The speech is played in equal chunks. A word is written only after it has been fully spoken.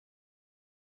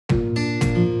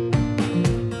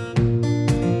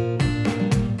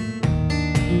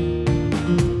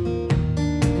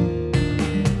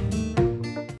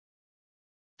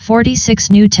46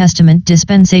 New Testament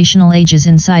dispensational ages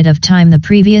inside of time. The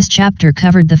previous chapter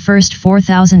covered the first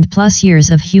 4,000 plus years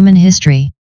of human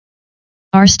history.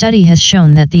 Our study has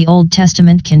shown that the Old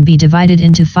Testament can be divided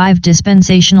into 5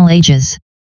 dispensational ages.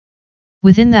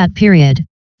 Within that period,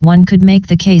 one could make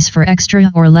the case for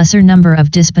extra or lesser number of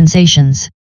dispensations.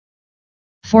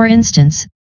 For instance,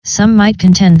 some might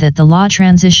contend that the law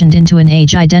transitioned into an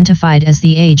age identified as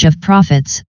the age of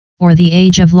prophets, or the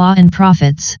age of law and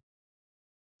prophets.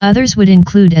 Others would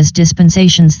include as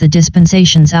dispensations the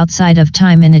dispensations outside of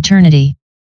time and eternity.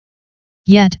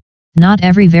 Yet, not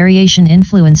every variation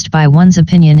influenced by one's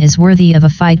opinion is worthy of a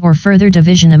fight or further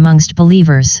division amongst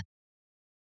believers.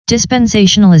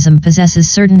 Dispensationalism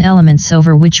possesses certain elements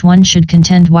over which one should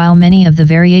contend, while many of the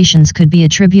variations could be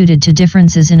attributed to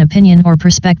differences in opinion or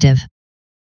perspective.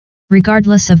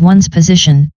 Regardless of one's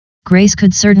position, grace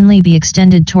could certainly be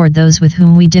extended toward those with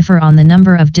whom we differ on the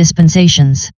number of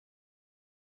dispensations.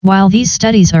 While these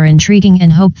studies are intriguing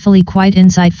and hopefully quite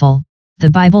insightful, the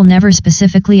Bible never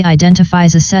specifically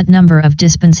identifies a set number of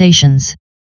dispensations.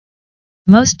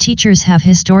 Most teachers have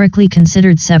historically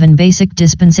considered 7 basic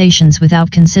dispensations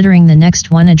without considering the next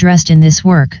one addressed in this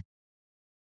work.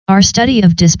 Our study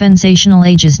of dispensational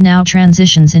ages now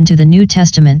transitions into the New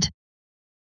Testament.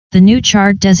 The new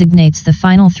chart designates the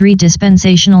final 3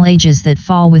 dispensational ages that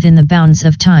fall within the bounds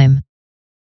of time.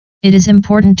 It is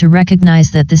important to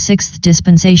recognize that the 6th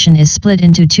dispensation is split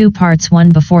into 2 parts, one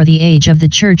before the age of the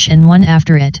church and one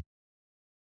after it.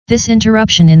 This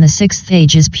interruption in the 6th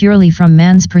age is purely from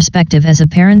man's perspective as a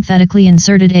parenthetically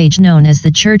inserted age known as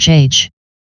the church age.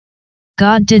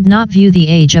 God did not view the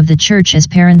age of the church as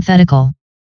parenthetical.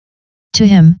 To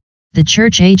him, the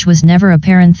church age was never a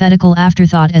parenthetical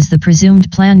afterthought as the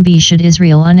presumed plan B should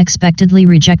Israel unexpectedly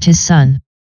reject his son.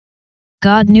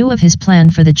 God knew of his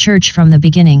plan for the church from the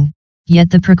beginning,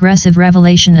 yet the progressive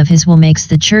revelation of his will makes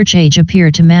the church age appear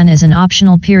to man as an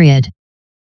optional period.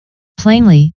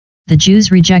 Plainly, the Jews'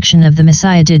 rejection of the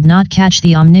Messiah did not catch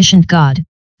the omniscient God,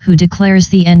 who declares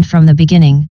the end from the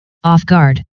beginning, off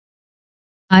guard.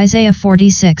 Isaiah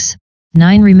 46:9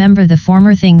 Remember the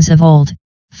former things of old,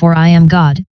 for I am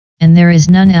God, and there is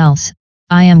none else,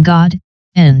 I am God,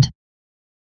 and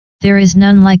there is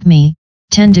none like me.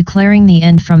 10 Declaring the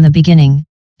end from the beginning,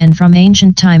 and from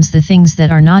ancient times the things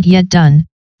that are not yet done,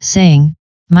 saying,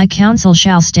 My counsel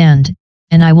shall stand,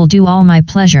 and I will do all my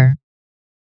pleasure.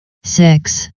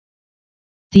 6.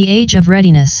 The age of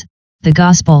readiness, the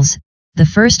Gospels. The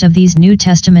first of these New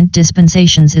Testament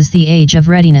dispensations is the age of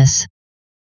readiness.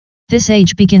 This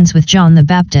age begins with John the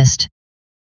Baptist.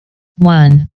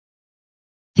 1.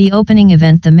 The opening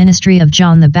event, the ministry of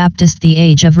John the Baptist. The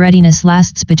age of readiness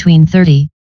lasts between 32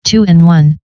 and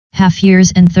 1/2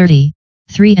 years and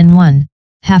 33 and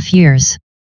 1/2 years.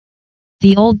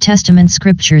 The Old Testament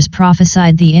scriptures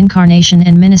prophesied the incarnation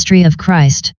and ministry of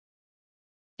Christ.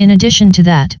 In addition to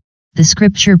that, the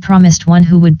scripture promised one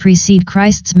who would precede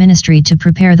Christ's ministry to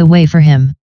prepare the way for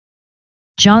him.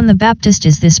 John the Baptist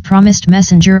is this promised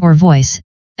messenger or voice,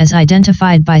 as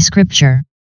identified by scripture.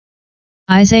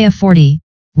 Isaiah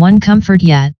 40:1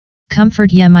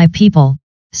 Comfort ye my people,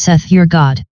 saith your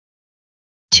God.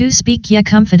 2 Speak ye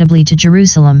comfortably to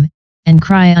Jerusalem, and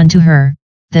cry unto her,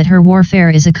 that her warfare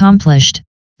is accomplished,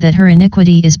 that her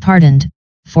iniquity is pardoned,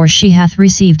 for she hath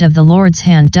received of the Lord's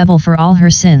hand double for all her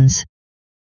sins.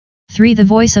 3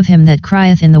 The voice of him that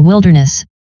crieth in the wilderness,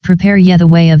 Prepare ye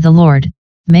the way of the Lord,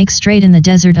 make straight in the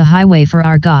desert a highway for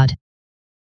our God.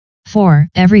 4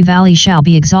 Every valley shall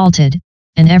be exalted,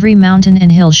 and every mountain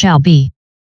and hill shall be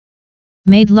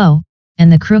made low,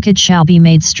 and the crooked shall be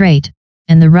made straight,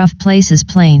 and the rough places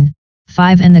plain.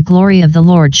 5 And the glory of the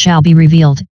Lord shall be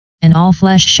revealed, and all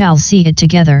flesh shall see it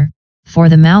together, for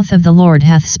the mouth of the Lord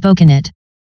hath spoken it.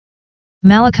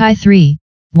 Malachi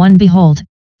 3:1 Behold,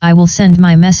 I will send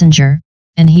my messenger,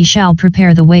 and he shall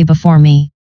prepare the way before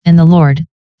me, and the Lord,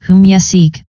 whom ye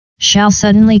seek, shall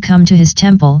suddenly come to his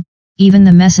temple, even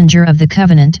the messenger of the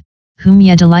covenant, whom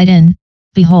ye delight in.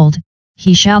 Behold,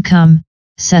 he shall come,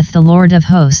 saith the Lord of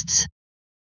hosts.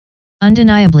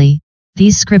 Undeniably,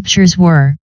 these scriptures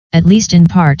were, at least in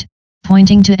part,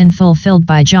 pointing to and fulfilled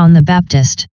by John the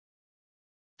Baptist.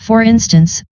 For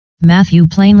instance, Matthew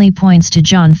plainly points to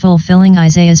John fulfilling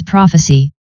Isaiah's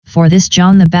prophecy, For this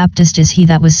John the Baptist is he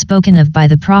that was spoken of by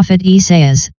the prophet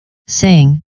Esaias,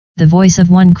 saying, The voice of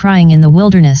one crying in the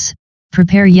wilderness,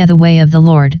 Prepare ye the way of the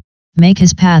Lord, make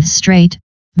his paths straight.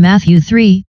 Matthew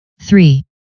 3:3.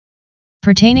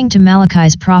 Pertaining to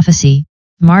Malachi's prophecy,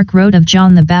 Mark wrote of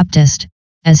John the Baptist,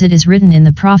 as it is written in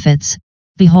the prophets,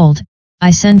 Behold, I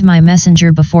send my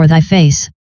messenger before thy face,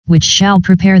 which shall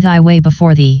prepare thy way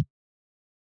before thee.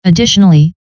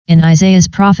 Additionally, In Isaiah's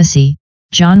prophecy,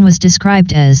 John was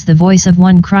described as the voice of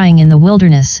one crying in the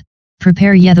wilderness,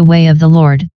 "Prepare ye the way of the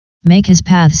Lord, make his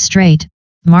paths straight."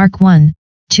 Mark 1,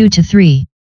 2-3.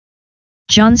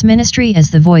 John's ministry as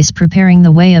the voice preparing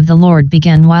the way of the Lord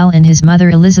began while in his mother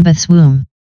Elizabeth's womb.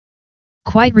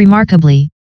 Quite remarkably,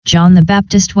 John the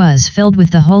Baptist was filled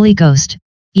with the Holy Ghost,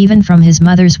 even from his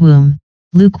mother's womb.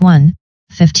 Luke 1,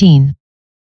 15.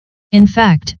 In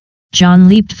fact, John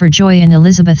leaped for joy in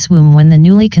Elizabeth's womb when the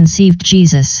newly conceived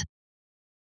Jesus,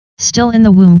 still in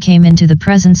the womb, came into the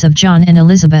presence of John and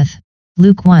Elizabeth.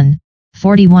 Luke 1,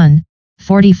 41,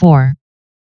 44.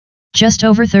 Just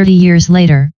over 30 years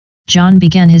later, John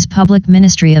began his public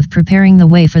ministry of preparing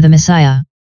the way for the Messiah.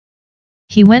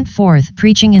 He went forth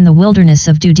preaching in the wilderness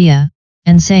of Judea,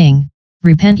 and saying,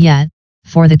 "Repent yet,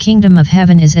 for the kingdom of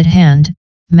heaven is at hand."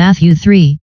 Matthew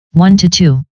 3,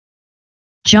 1-2.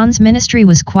 John's ministry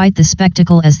was quite the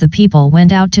spectacle as the people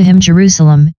went out to him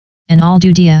Jerusalem, and all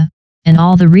Judea, and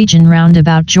all the region round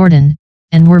about Jordan,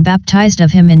 and were baptized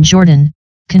of him in Jordan,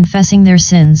 confessing their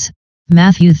sins.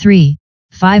 Matthew 3,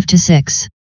 5-6.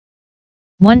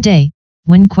 One day,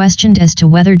 when questioned as to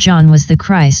whether John was the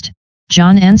Christ,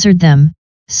 John answered them,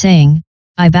 saying,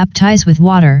 "I baptize with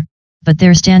water, but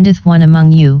there standeth one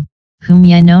among you, whom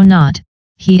ye know not,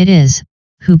 he it is,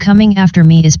 who coming after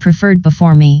me is preferred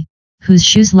before me, whose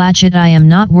shoes latchet I am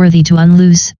not worthy to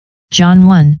unloose." John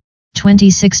 1,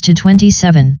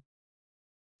 26-27.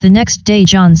 The next day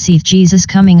John seeth Jesus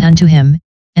coming unto him,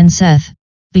 and saith,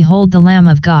 "Behold the Lamb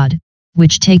of God,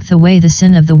 which taketh away the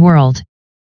sin of the world.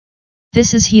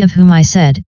 This is he of whom I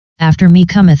said, After me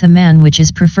cometh a man which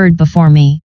is preferred before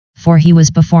me, for he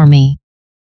was before me.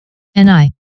 And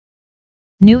I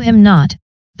knew him not,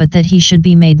 but that he should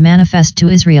be made manifest to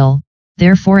Israel,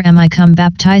 therefore am I come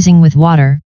baptizing with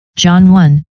water." John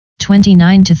 1,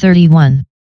 29-31.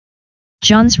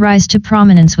 John's rise to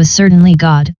prominence was certainly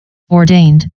God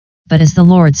ordained, but as the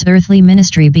Lord's earthly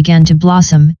ministry began to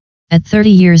blossom, at 30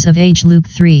 years of age, Luke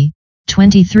 3,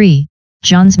 23,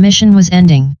 John's mission was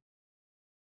ending.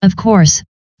 Of course,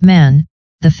 man,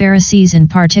 the Pharisees in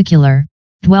particular,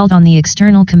 dwelled on the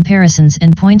external comparisons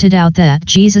and pointed out that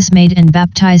Jesus made and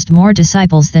baptized more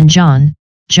disciples than John.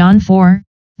 John 4,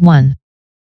 1.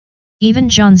 Even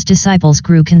John's disciples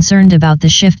grew concerned about the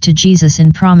shift to Jesus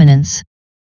in prominence.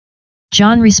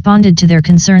 John responded to their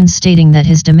concerns stating that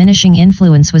his diminishing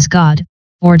influence was God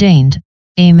ordained.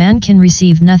 A man can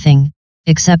receive nothing,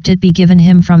 except it be given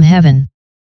him from heaven.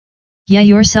 Ye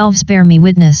yourselves bear me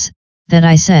witness, that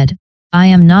I said, I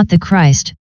am not the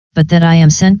Christ, but that I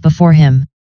am sent before him.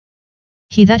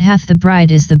 He that hath the bride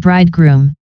is the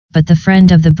bridegroom, but the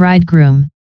friend of the bridegroom,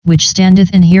 which standeth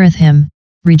and heareth him,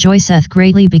 rejoiceth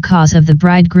greatly because of the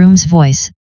bridegroom's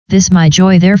voice. This my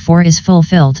joy therefore is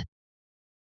fulfilled.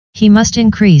 He must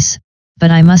increase,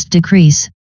 but I must decrease.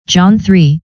 John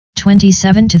 3,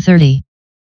 27-30.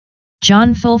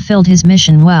 John fulfilled his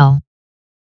mission well.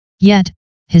 Yet,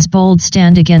 his bold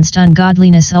stand against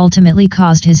ungodliness ultimately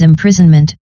caused his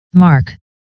imprisonment. Mark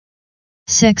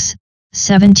 6,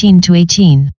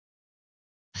 17-18.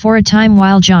 For a time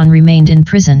while John remained in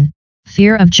prison,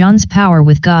 fear of John's power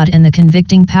with God and the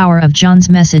convicting power of John's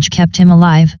message kept him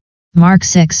alive. Mark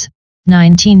 6,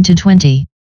 19-20.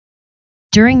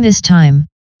 During this time,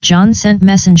 John sent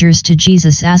messengers to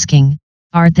Jesus asking,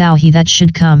 Art thou he that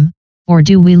should come, or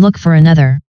do we look for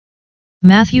another?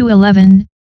 Matthew 11,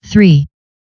 3.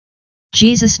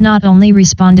 Jesus not only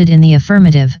responded in the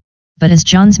affirmative, but as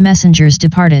John's messengers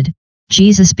departed,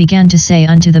 Jesus began to say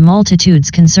unto the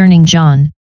multitudes concerning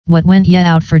John, What went ye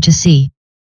out for to see?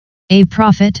 A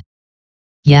prophet?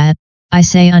 Yet, I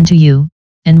say unto you,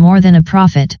 and more than a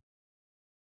prophet.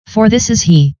 For this is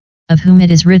he, of whom it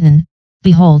is written,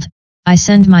 Behold, I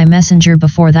send my messenger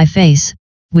before thy face,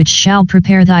 which shall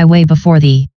prepare thy way before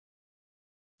thee.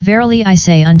 Verily I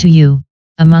say unto you,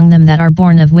 among them that are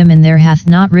born of women there hath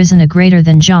not risen a greater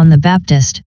than John the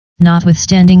Baptist,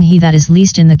 notwithstanding he that is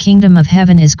least in the kingdom of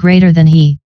heaven is greater than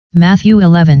he. Matthew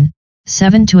 11,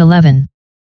 7-11.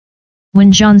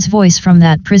 When John's voice from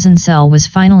that prison cell was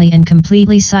finally and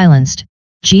completely silenced,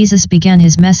 Jesus began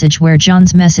his message where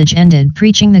John's message ended,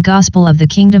 preaching the gospel of the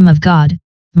kingdom of God.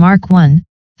 Mark 1,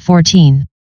 14.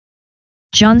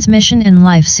 John's mission and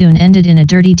life soon ended in a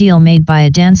dirty deal made by a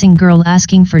dancing girl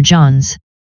asking for John's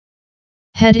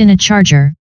head in a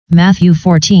charger. Matthew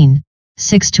 14,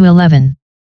 6-11.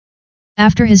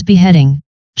 After his beheading,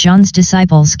 John's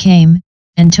disciples came,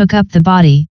 and took up the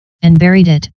body, and buried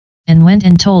it, and went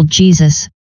and told Jesus.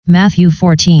 Matthew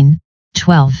 14,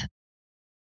 12.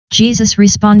 Jesus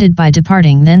responded by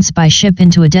departing thence by ship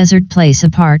into a desert place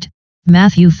apart.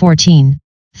 Matthew 14,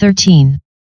 13.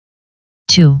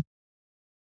 2.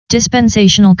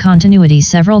 Dispensational continuity.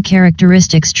 Several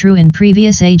characteristics true in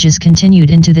previous ages continued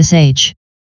into this age.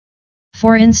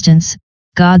 For instance,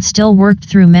 God still worked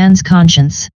through man's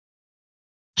conscience.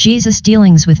 Jesus'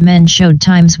 dealings with men showed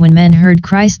times when men heard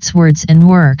Christ's words and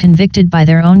were convicted by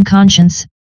their own conscience,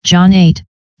 John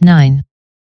 8:9.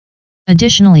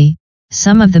 Additionally,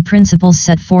 some of the principles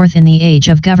set forth in the age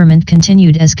of government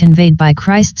continued as conveyed by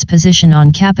Christ's position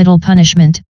on capital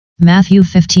punishment, Matthew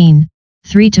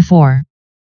 15:3-4.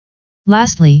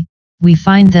 Lastly, we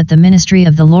find that the ministry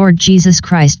of the Lord Jesus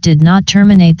Christ did not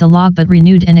terminate the law but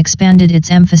renewed and expanded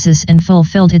its emphasis and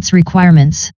fulfilled its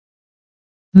requirements.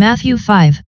 Matthew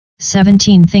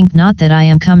 5:17. Think not that I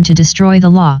am come to destroy the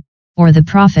law, or the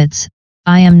prophets.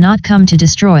 I am not come to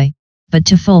destroy, but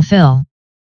to fulfill.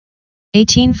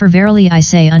 18. For verily I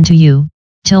say unto you,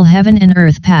 till heaven and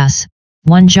earth pass,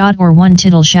 one jot or one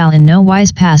tittle shall in no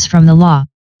wise pass from the law,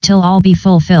 till all be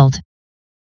fulfilled.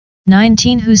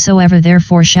 19. Whosoever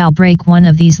therefore shall break one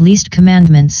of these least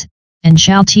commandments, and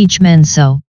shall teach men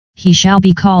so, he shall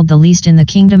be called the least in the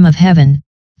kingdom of heaven,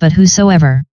 but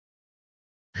whosoever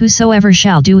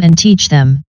shall do and teach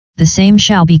them, the same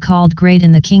shall be called great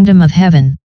in the kingdom of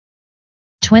heaven.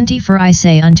 20. For I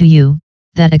say unto you,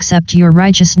 that except your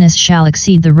righteousness shall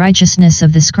exceed the righteousness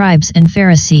of the scribes and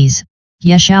Pharisees,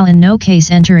 ye shall in no case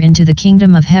enter into the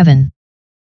kingdom of heaven.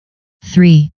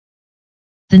 3.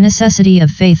 The necessity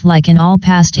of faith. Like in all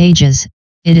past ages,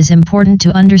 it is important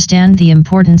to understand the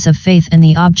importance of faith and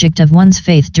the object of one's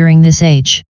faith during this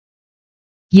age.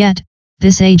 Yet,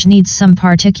 this age needs some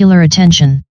particular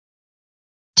attention.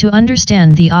 To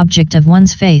understand the object of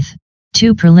one's faith,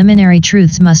 two preliminary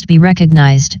truths must be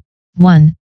recognized.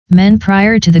 1. Men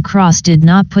prior to the cross did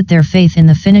not put their faith in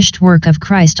the finished work of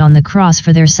Christ on the cross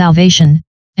for their salvation,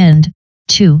 and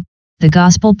 2. The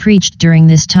gospel preached during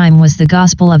this time was the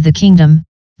gospel of the kingdom,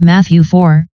 Matthew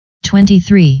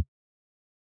 4:23.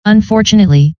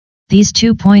 Unfortunately, these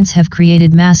 2 points have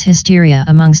created mass hysteria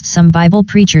amongst some Bible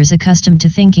preachers accustomed to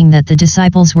thinking that the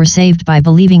disciples were saved by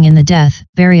believing in the death,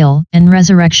 burial, and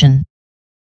resurrection.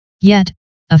 Yet,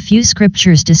 a few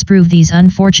scriptures disprove these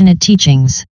unfortunate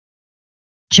teachings.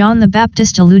 John the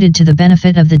Baptist alluded to the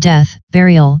benefit of the death,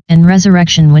 burial, and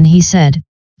resurrection when he said,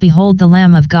 "Behold the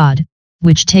Lamb of God,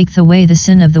 which taketh away the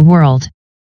sin of the world."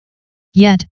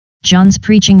 Yet, John's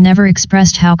preaching never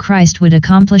expressed how Christ would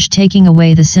accomplish taking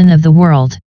away the sin of the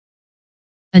world.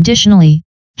 Additionally,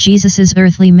 Jesus'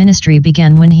 earthly ministry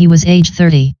began when he was age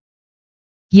 30.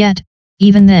 Yet,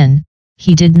 even then,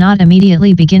 he did not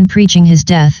immediately begin preaching his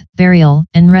death, burial,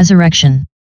 and resurrection.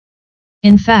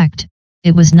 In fact,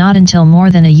 it was not until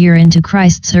more than a year into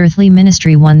Christ's earthly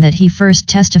ministry that he first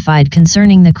testified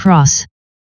concerning the cross.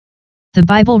 The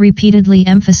Bible repeatedly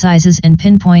emphasizes and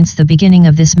pinpoints the beginning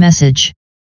of this message.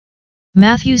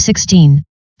 Matthew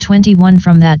 16:21.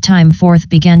 From that time forth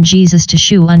began Jesus to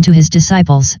shew unto his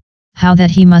disciples, how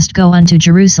that he must go unto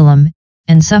Jerusalem,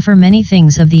 and suffer many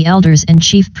things of the elders and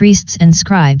chief priests and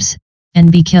scribes, and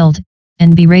be killed,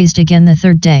 and be raised again the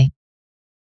third day.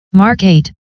 Mark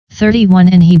 8:31.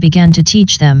 And he began to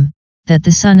teach them, that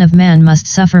the Son of Man must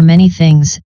suffer many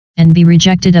things, and be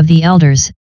rejected of the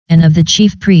elders, and of the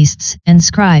chief priests and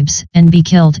scribes, and be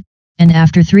killed, and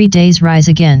after 3 days rise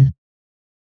again.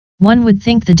 One would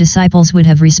think the disciples would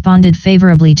have responded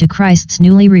favorably to Christ's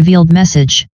newly revealed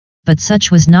message, but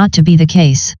such was not to be the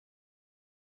case.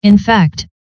 In fact,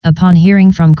 upon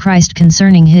hearing from Christ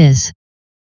concerning his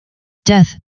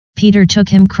death, Peter took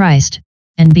him Christ,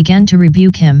 and began to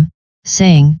rebuke him,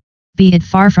 saying, "Be it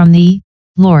far from thee,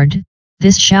 Lord,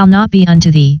 this shall not be unto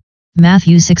thee."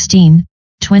 Matthew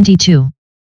 16:22.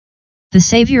 The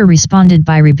Savior responded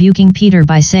by rebuking Peter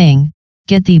by saying,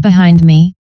 "Get thee behind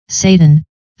me, Satan,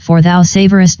 for thou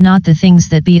savorest not the things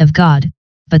that be of God,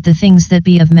 but the things that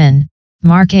be of men."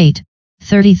 Mark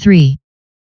 8:33.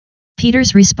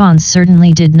 Peter's response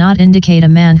certainly did not indicate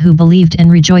a man who believed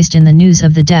and rejoiced in the news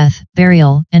of the death,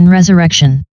 burial, and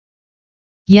resurrection.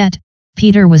 Yet,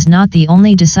 Peter was not the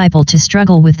only disciple to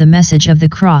struggle with the message of the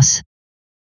cross.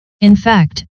 In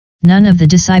fact, none of the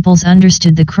disciples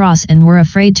understood the cross and were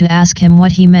afraid to ask him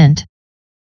what he meant.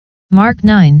 Mark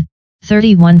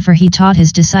 9:31. For he taught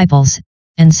his disciples,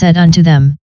 and said unto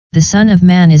them, The Son of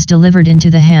Man is delivered into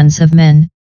the hands of men,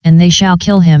 and they shall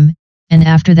kill him, and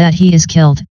after that he is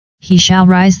killed, he shall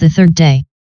rise the third day.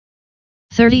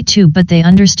 32. But they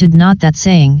understood not that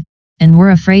saying, and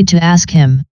were afraid to ask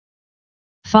him.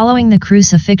 Following the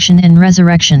crucifixion and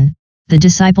resurrection, the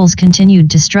disciples continued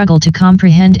to struggle to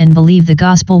comprehend and believe the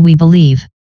gospel we believe.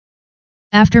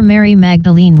 After Mary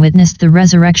Magdalene witnessed the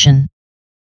resurrection,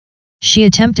 She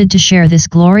attempted to share this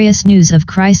glorious news of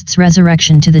Christ's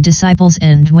resurrection to the disciples,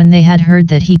 and when they had heard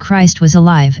that he Christ was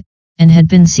alive, and had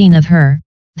been seen of her,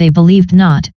 they believed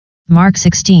not. Mark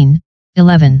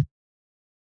 16:11.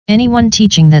 Anyone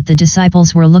teaching that the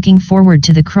disciples were looking forward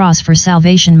to the cross for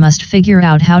salvation must figure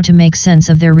out how to make sense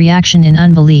of their reaction in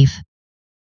unbelief.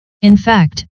 In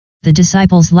fact, the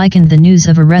disciples likened the news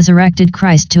of a resurrected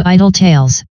Christ to idle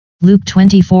tales. Luke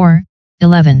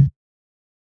 24:11.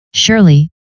 Surely,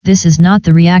 this is not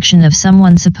the reaction of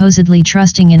someone supposedly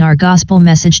trusting in our gospel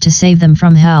message to save them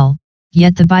from hell,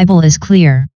 yet the Bible is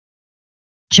clear.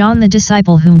 John, the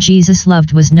disciple whom Jesus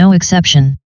loved, was no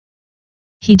exception.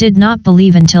 He did not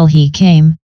believe until he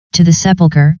came to the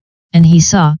sepulchre, and he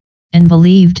saw, and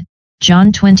believed.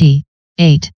 John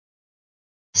 20:8.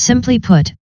 Simply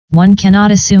put, one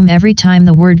cannot assume every time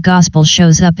the word gospel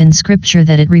shows up in Scripture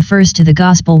that it refers to the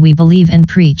gospel we believe and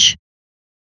preach.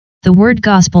 The word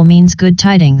gospel means good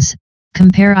tidings.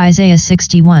 Compare Isaiah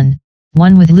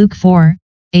 61:1 with Luke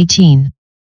 4:18.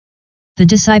 The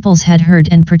disciples had heard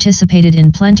and participated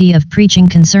in plenty of preaching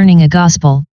concerning a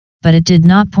gospel, but it did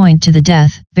not point to the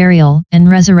death, burial, and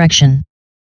resurrection.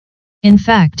 In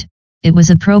fact, it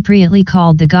was appropriately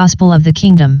called the gospel of the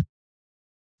kingdom.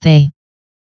 The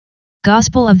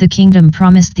gospel of the kingdom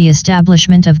promised the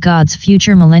establishment of God's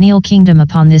future millennial kingdom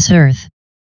upon this earth.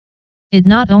 It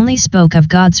not only spoke of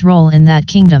God's role in that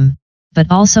kingdom,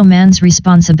 but also man's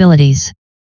responsibilities.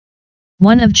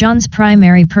 One of John's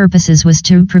primary purposes was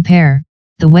to prepare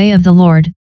the way of the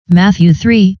Lord, Matthew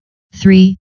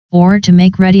 3:3, or to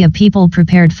make ready a people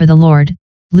prepared for the Lord,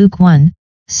 Luke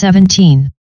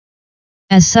 1:17.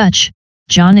 As such,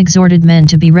 John exhorted men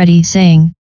to be ready,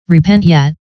 saying, "Repent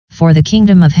yet, for the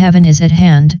kingdom of heaven is at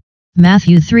hand,"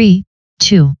 Matthew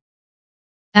 3:2.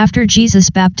 After Jesus'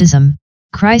 baptism,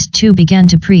 Christ too began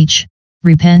to preach,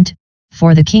 "Repent,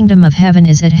 for the kingdom of heaven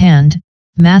is at hand,"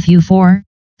 Matthew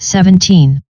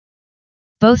 4:17.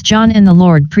 Both John and the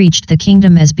Lord preached the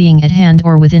kingdom as being at hand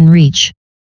or within reach.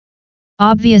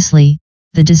 Obviously,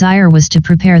 the desire was to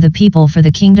prepare the people for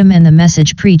the kingdom, and the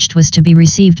message preached was to be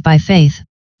received by faith.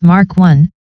 Mark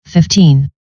 1:15.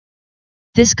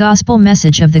 This gospel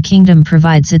message of the kingdom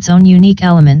provides its own unique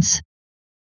elements.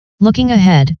 Looking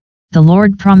ahead, the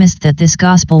Lord promised that this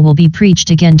gospel will be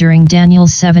preached again during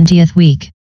Daniel's 70th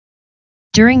week.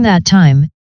 During that time,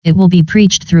 it will be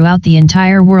preached throughout the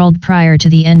entire world prior to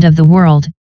the end of the world,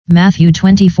 Matthew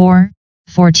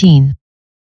 24:14.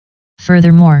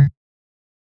 Furthermore,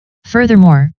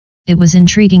 it was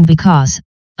intriguing because,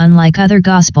 unlike other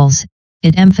gospels,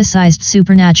 it emphasized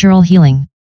supernatural healing.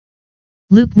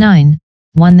 Luke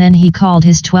 9:1. Then he called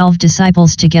his 12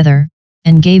 disciples together,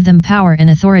 and gave them power and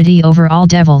authority over all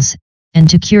devils, and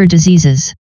to cure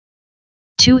diseases.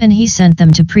 2. And he sent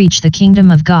them to preach the kingdom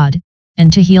of God,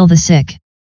 and to heal the sick.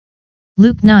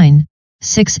 Luke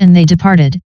 9:6. And they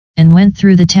departed, and went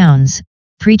through the towns,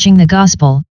 preaching the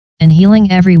gospel, and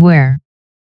healing everywhere.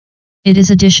 It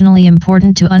is additionally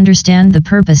important to understand the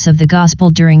purpose of the gospel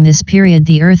during this period,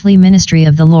 the earthly ministry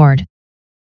of the Lord.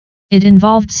 It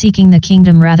involved seeking the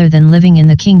kingdom rather than living in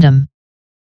the kingdom.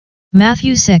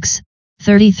 Matthew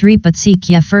 6:33. But seek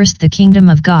ye first the kingdom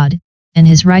of God, and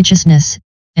his righteousness,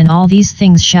 and all these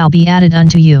things shall be added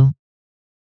unto you.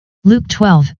 Luke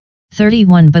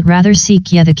 12:31. But rather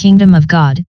seek ye the kingdom of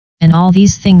God, and all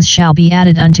these things shall be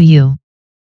added unto you.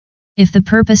 If the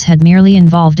purpose had merely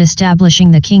involved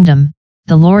establishing the kingdom,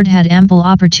 the Lord had ample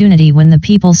opportunity when the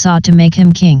people sought to make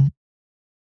him king.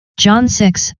 John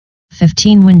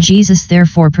 6:15. When Jesus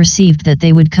therefore perceived that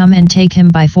they would come and take him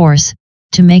by force,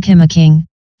 to make him a king,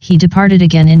 he departed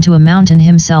again into a mountain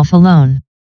himself alone.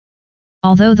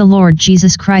 Although the Lord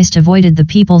Jesus Christ avoided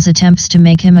the people's attempts to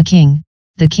make him a king,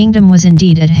 the kingdom was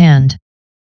indeed at hand.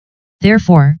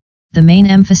 Therefore, the main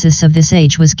emphasis of this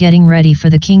age was getting ready for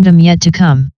the kingdom yet to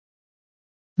come.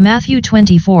 Matthew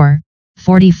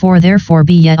 24:44. Therefore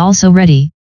be ye also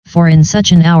ready, for in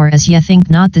such an hour as ye think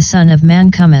not the Son of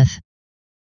Man cometh.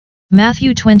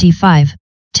 Matthew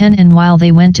 25:10. And while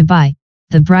they went to buy,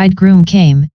 the bridegroom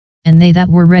came, and they that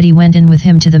were ready went in with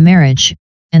him to the marriage,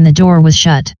 and the door was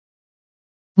shut.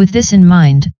 With this in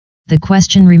mind, the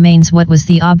question remains, what was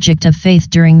the object of faith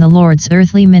during the Lord's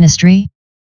earthly ministry?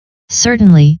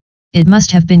 Certainly, it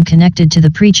must have been connected to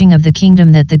the preaching of the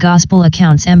kingdom that the gospel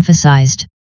accounts emphasized.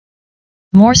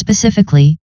 More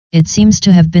specifically, it seems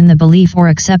to have been the belief or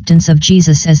acceptance of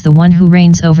Jesus as the one who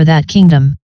reigns over that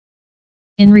kingdom.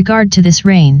 In regard to this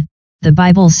reign, the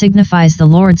Bible signifies the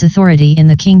Lord's authority in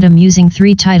the kingdom using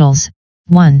 3 titles: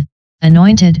 1.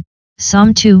 Anointed,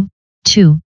 Psalm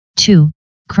 2:2,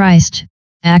 Christ,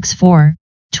 Acts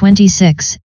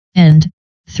 4:26, and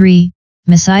 3.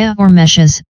 Messiah or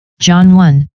Messias, John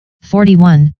 1,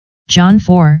 41, John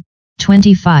 4,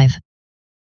 25.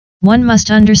 One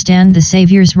must understand the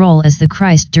Savior's role as the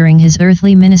Christ during his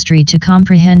earthly ministry to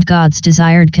comprehend God's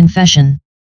desired confession.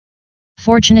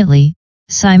 Fortunately,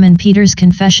 Simon Peter's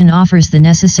confession offers the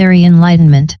necessary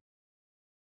enlightenment.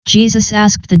 Jesus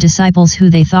asked the disciples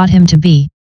who they thought him to be.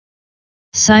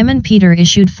 Simon Peter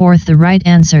issued forth the right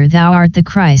answer: "Thou art the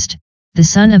Christ, the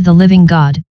Son of the living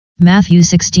God." Matthew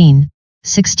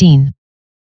 16:16.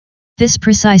 This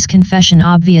precise confession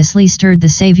obviously stirred the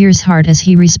Savior's heart as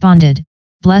he responded,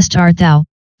 "Blessed art thou,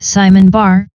 Simon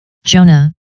Bar,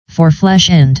 Jonah, for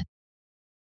flesh and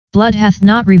blood hath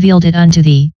not revealed it unto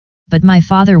thee, but my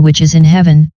Father which is in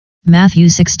heaven." Matthew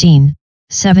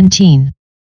 16:17.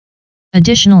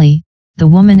 Additionally, the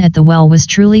woman at the well was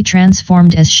truly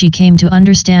transformed as she came to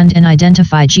understand and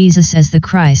identify Jesus as the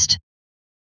Christ.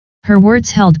 Her words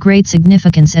held great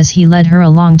significance as he led her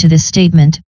along to this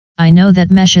statement: "I know that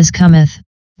Messiah cometh,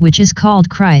 which is called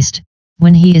Christ.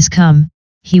 When he is come,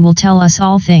 he will tell us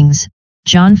all things."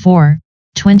 John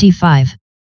 4:25.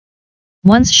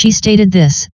 Once she stated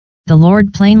this, the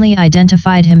Lord plainly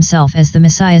identified himself as the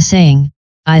Messiah, saying,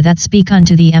 "I that speak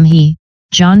unto thee am he."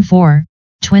 John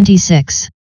 4:26.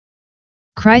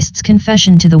 Christ's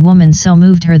confession to the woman so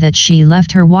moved her that she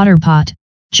left her water pot,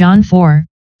 John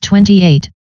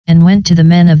 4:28, and went to the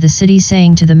men of the city,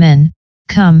 saying to the men,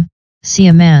 "Come, see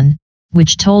a man,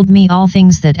 which told me all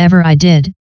things that ever I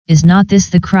did. Is not this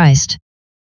the Christ?"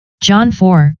 John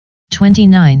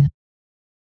 4:29.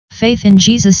 Faith in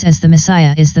Jesus as the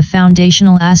Messiah is the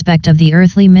foundational aspect of the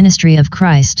earthly ministry of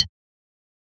Christ.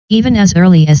 Even as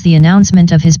early as the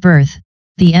announcement of his birth,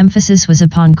 the emphasis was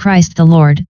upon Christ the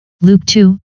Lord, Luke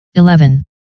 2:11.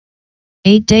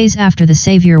 8 days after the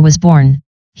Savior was born,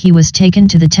 he was taken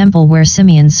to the temple where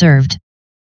Simeon served.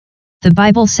 The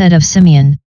Bible said of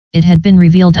Simeon, "It had been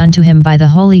revealed unto him by the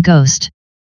Holy Ghost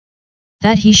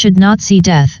that he should not see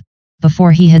death,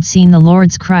 before he had seen the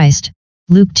Lord's Christ."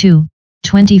 Luke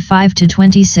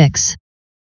 2:25-26.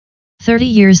 30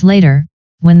 years later,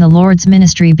 when the Lord's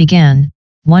ministry began,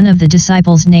 one of the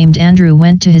disciples named Andrew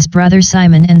went to his brother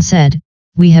Simon and said,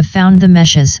 "We have found the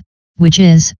Messiah," which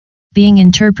is, being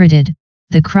interpreted,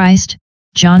 the Christ.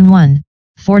 John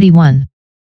 1:41.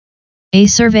 A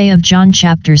survey of John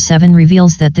chapter 7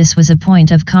 reveals that this was a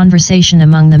point of conversation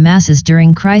among the masses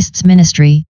during Christ's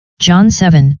ministry. John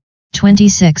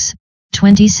 7:26,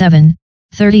 27,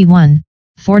 31,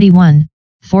 41,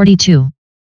 42.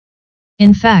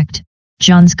 In fact,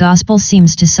 John's Gospel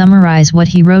seems to summarize what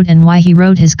he wrote and why he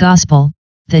wrote his Gospel,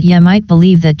 that ye might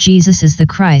believe that Jesus is the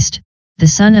Christ, the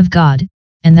Son of God,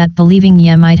 and that believing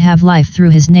ye might have life through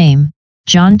his name.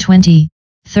 John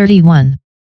 20:31.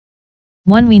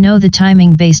 1. We know the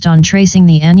timing based on tracing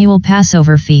the annual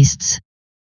Passover feasts.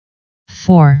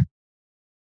 4.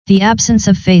 The absence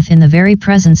of faith in the very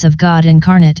presence of God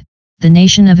incarnate. The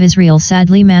nation of Israel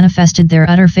sadly manifested their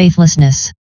utter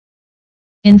faithlessness.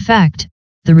 In fact,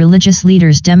 the religious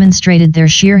leaders demonstrated their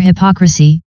sheer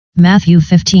hypocrisy, Matthew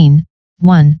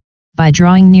 15:1, by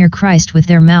drawing near Christ with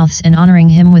their mouths and honoring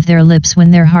him with their lips when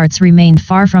their hearts remained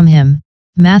far from him,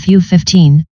 Matthew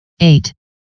 15:8.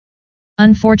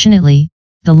 Unfortunately,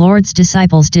 the Lord's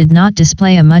disciples did not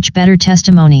display a much better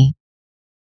testimony.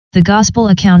 The Gospel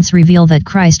accounts reveal that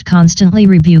Christ constantly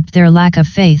rebuked their lack of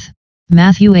faith,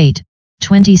 Matthew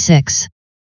 8:26.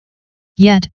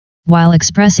 Yet, while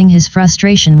expressing his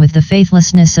frustration with the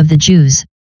faithlessness of the Jews,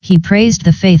 he praised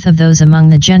the faith of those among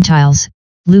the Gentiles,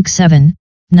 Luke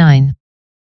 7:9.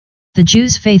 The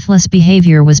Jews' faithless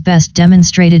behavior was best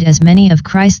demonstrated as many of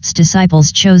Christ's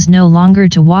disciples chose no longer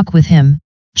to walk with him,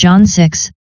 John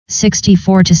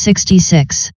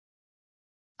 6:64-66.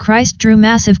 Christ drew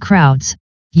massive crowds,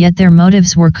 yet their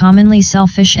motives were commonly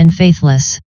selfish and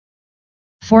faithless.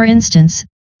 For instance,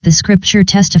 the scripture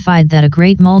testified that a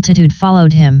great multitude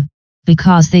followed him,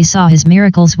 because they saw his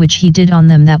miracles which he did on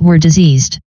them that were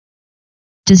diseased.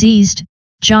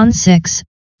 John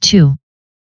 6:2.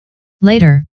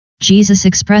 Later, Jesus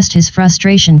expressed his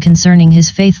frustration concerning his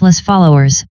faithless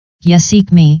followers. "Ye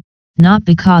seek me, not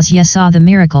because ye saw the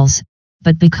miracles,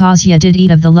 but because ye did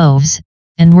eat of the loaves,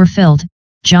 and were filled."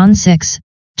 John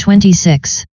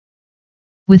 6:26.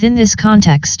 Within this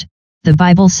context, the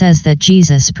Bible says that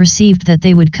Jesus perceived that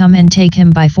they would come and take him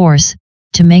by force,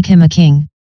 to make him a king,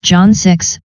 John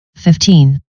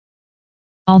 6:15.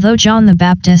 Although John the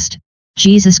Baptist,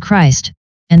 Jesus Christ,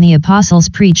 and the apostles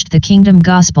preached the kingdom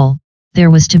gospel,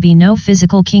 there was to be no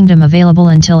physical kingdom available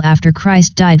until after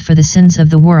Christ died for the sins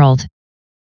of the world.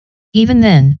 Even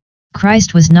then,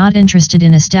 Christ was not interested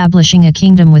in establishing a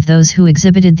kingdom with those who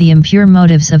exhibited the impure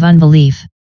motives of unbelief.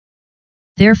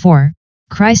 Therefore,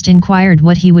 Christ inquired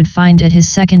what he would find at his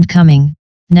second coming.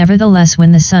 Nevertheless,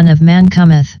 when the Son of Man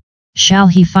cometh, shall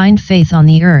he find faith on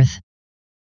the earth?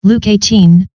 Luke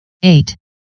 18:8.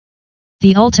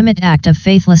 The ultimate act of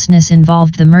faithlessness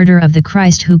involved the murder of the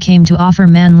Christ who came to offer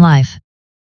man life.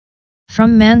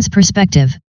 From man's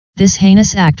perspective, this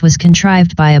heinous act was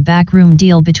contrived by a backroom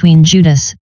deal between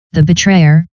Judas, the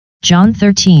betrayer, John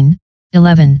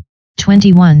 13:11,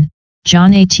 21,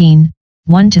 John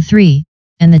 18:1-3,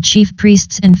 and the chief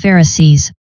priests and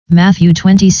Pharisees, Matthew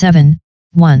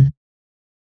 27:1.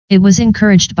 It was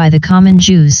encouraged by the common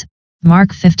Jews,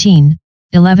 Mark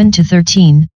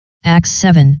 15:11-13, Acts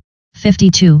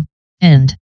 7:52,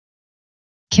 and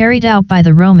carried out by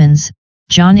the Romans,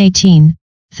 John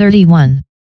 18:31.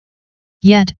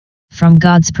 Yet, from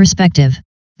God's perspective,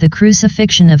 the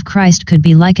crucifixion of Christ could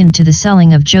be likened to the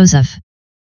selling of Joseph.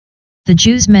 The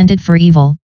Jews meant it for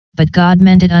evil, but God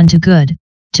meant it unto good,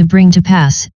 to bring to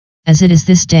pass, as it is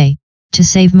this day, to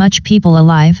save much people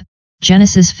alive,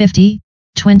 Genesis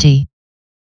 50:20.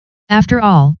 After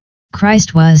all,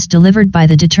 Christ was delivered by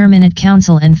the determinate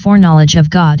counsel and foreknowledge of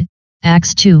God,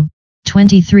 Acts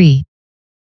 2:23.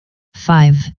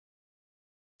 5.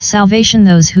 Salvation.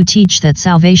 Those who teach that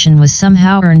salvation was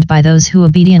somehow earned by those who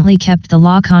obediently kept the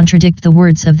law contradict the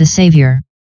words of the Savior.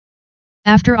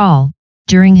 After all,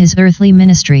 during his earthly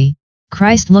ministry,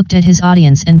 Christ looked at his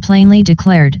audience and plainly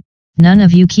declared, "None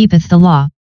of you keepeth the law,"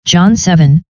 John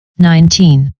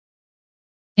 7:19.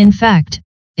 In fact,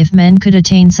 if men could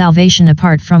attain salvation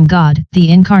apart from God, the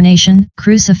incarnation,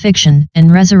 crucifixion,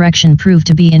 and resurrection proved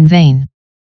to be in vain.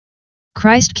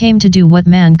 Christ came to do what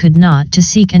man could not, to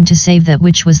seek and to save that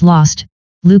which was lost,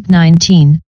 Luke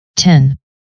 19:10.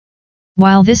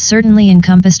 While this certainly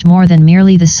encompassed more than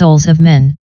merely the souls of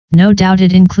men, no doubt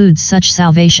it includes such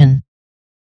salvation.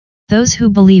 Those who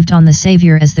believed on the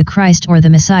Savior as the Christ or the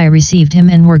Messiah received him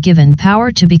and were given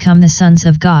power to become the sons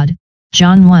of God,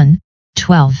 John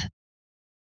 1:12.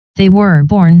 They were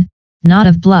born, not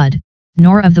of blood,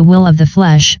 nor of the will of the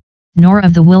flesh, nor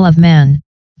of the will of man,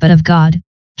 but of God,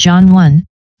 John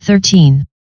 1:13.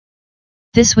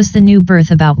 This was the new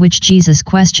birth about which Jesus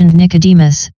questioned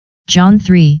Nicodemus, John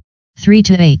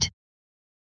 3:3-8.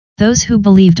 Those who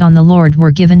believed on the Lord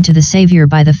were given to the Savior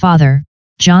by the Father,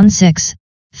 John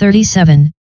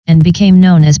 6:37, and became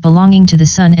known as belonging to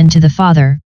the Son and to the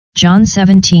Father, John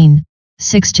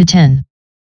 17:6-10.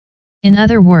 In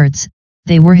other words,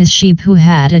 they were his sheep who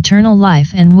had eternal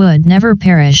life and would never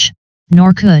perish,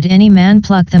 nor could any man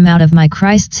pluck them out of my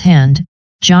Christ's hand,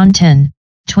 John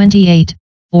 10:28,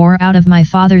 or out of my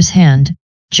Father's hand,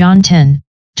 John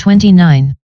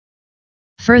 10:29.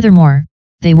 Furthermore,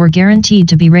 they were guaranteed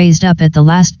to be raised up at the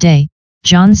last day,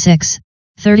 John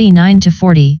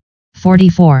 6:39-40,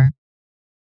 44.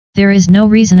 There is no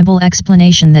reasonable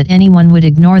explanation that anyone would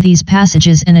ignore these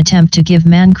passages and attempt to give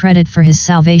man credit for his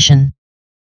salvation.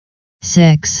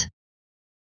 6.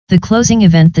 The closing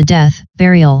event, the death,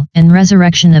 burial, and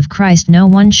resurrection of Christ. No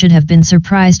one should have been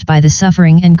surprised by the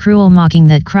suffering and cruel mocking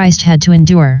that Christ had to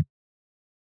endure.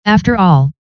 After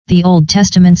all, the Old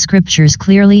Testament scriptures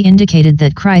clearly indicated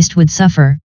that Christ would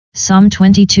suffer, Psalm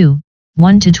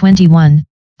 22:1-21,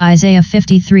 Isaiah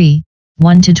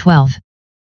 53:1-12.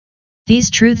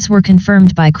 These truths were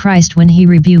confirmed by Christ when he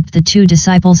rebuked the 2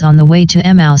 disciples on the way to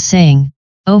Emmaus, saying,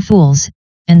 "O fools,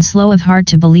 and slow of heart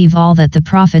to believe all that the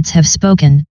prophets have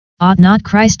spoken, ought not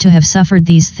Christ to have suffered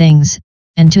these things,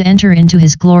 and to enter into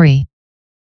his glory?"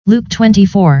 Luke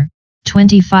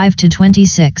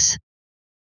 24:25-26.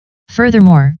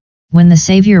 Furthermore, when the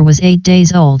Savior was 8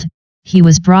 days old, he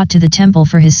was brought to the temple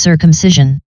for his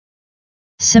circumcision.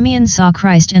 Simeon saw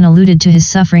Christ and alluded to his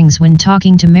sufferings when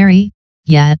talking to Mary,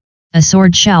 "Yet, a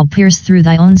sword shall pierce through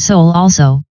thy own soul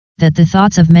also, that the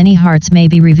thoughts of many hearts may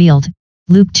be revealed."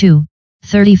 Luke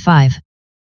 2:35.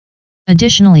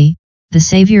 Additionally, the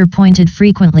Savior pointed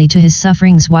frequently to his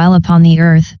sufferings while upon the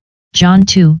earth, John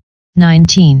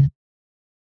 2:19.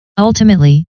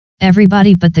 Ultimately,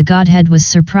 everybody but the Godhead was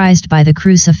surprised by the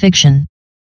crucifixion.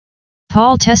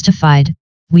 Paul testified,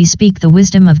 "We speak the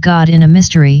wisdom of God in a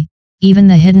mystery, even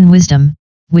the hidden wisdom,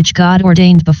 which God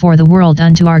ordained before the world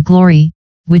unto our glory,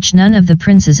 which none of the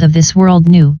princes of this world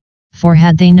knew, for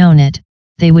had they known it,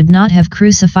 they would not have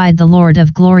crucified the Lord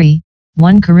of glory."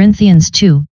 1 Corinthians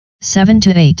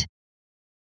 2:7-8.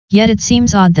 Yet it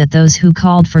seems odd that those who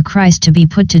called for Christ to be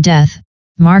put to death,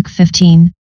 Mark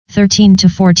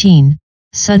 15:13-14,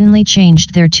 suddenly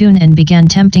changed their tune and began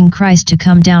tempting Christ to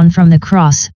come down from the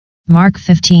cross, Mark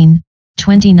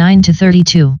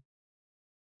 15:29-32.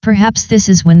 Perhaps this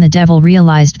is when the devil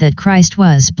realized that Christ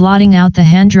was blotting out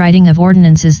the handwriting of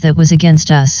ordinances that was against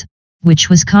us, which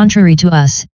was contrary to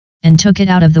us, and took it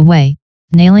out of the way,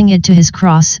 nailing it to his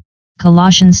cross,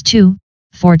 Colossians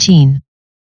 2:14.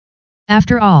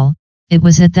 After all, it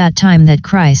was at that time that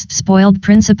Christ spoiled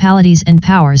principalities and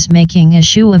powers, making a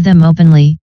show of them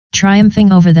openly,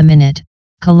 triumphing over them in it,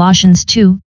 Colossians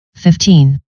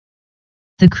 2:15.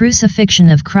 The crucifixion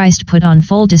of Christ put on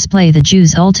full display the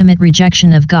Jews' ultimate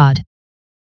rejection of God.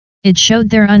 It showed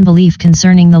their unbelief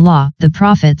concerning the law, the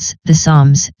prophets, the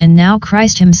Psalms, and now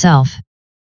Christ himself.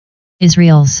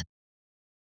 Israel's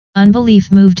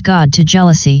unbelief moved God to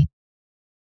jealousy.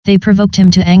 They provoked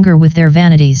him to anger with their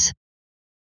vanities.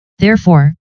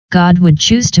 Therefore, God would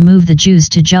choose to move the Jews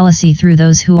to jealousy through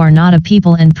those who are not a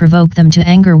people and provoke them to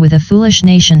anger with a foolish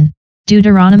nation,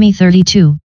 Deuteronomy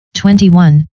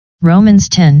 32:21, Romans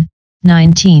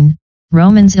 10:19,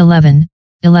 Romans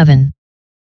 11:11.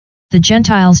 The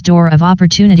Gentiles' door of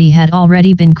opportunity had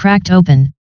already been cracked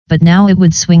open, but now it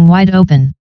would swing wide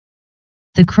open.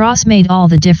 The cross made all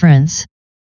the difference.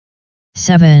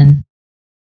 7.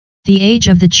 The age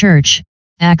of the church,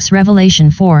 Acts Revelation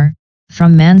 4.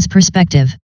 From man's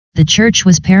perspective, the church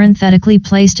was parenthetically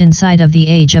placed inside of the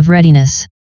age of readiness.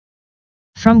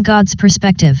 From God's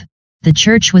perspective, the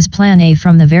church was plan A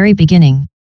from the very beginning.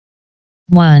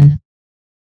 1.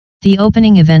 The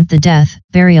opening event, the death,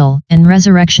 burial, and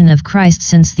resurrection of Christ.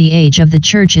 Since the age of the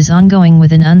church is ongoing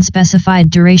with an unspecified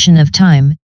duration of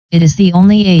time, it is the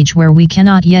only age where we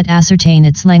cannot yet ascertain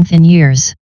its length in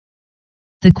years.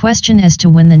 The question as to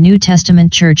when the New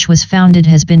Testament church was founded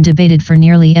has been debated for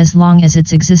nearly as long as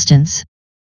its existence.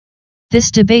 This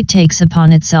debate takes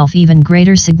upon itself even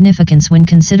greater significance when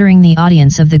considering the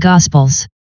audience of the Gospels.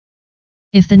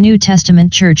 If the New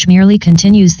Testament church merely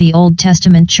continues the Old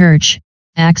Testament church,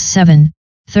 Acts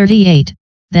 7:38,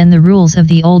 then the rules of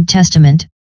the Old Testament,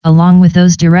 along with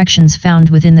those directions found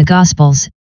within the Gospels,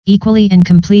 equally and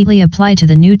completely apply to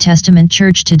the New Testament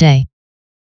church today.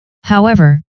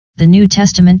 However, the New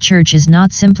Testament church is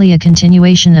not simply a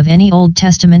continuation of any Old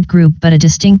Testament group but a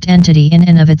distinct entity in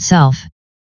and of itself.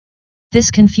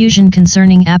 This confusion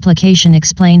concerning application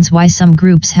explains why some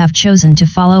groups have chosen to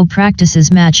follow practices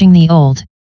matching the Old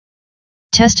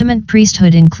Testament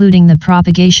priesthood, including the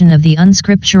propagation of the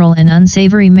unscriptural and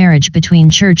unsavory marriage between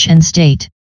church and state.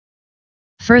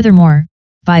 Furthermore,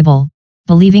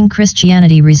 Bible-believing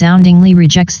Christianity resoundingly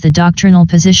rejects the doctrinal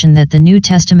position that the New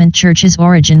Testament church's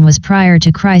origin was prior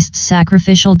to Christ's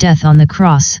sacrificial death on the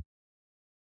cross.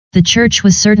 The church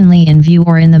was certainly in view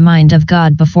or in the mind of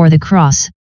God before the cross,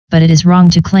 but it is wrong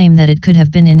to claim that it could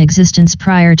have been in existence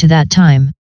prior to that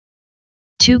time.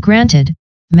 2. Granted,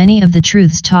 many of the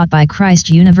truths taught by Christ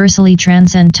universally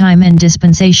transcend time and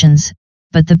dispensations,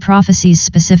 but the prophecies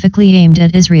specifically aimed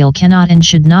at Israel cannot and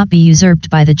should not be usurped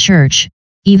by the church,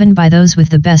 even by those with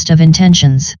the best of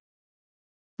intentions.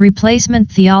 Replacement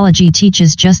theology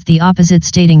teaches just the opposite,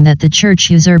 stating that the church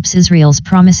usurps Israel's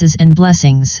promises and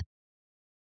blessings.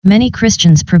 Many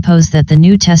Christians propose that the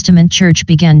New Testament church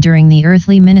began during the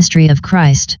earthly ministry of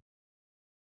Christ.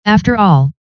 After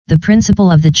all, the principle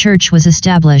of the church was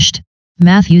established,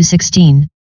 Matthew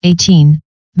 16:18,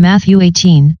 Matthew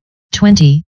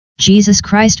 18:20, Jesus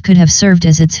Christ could have served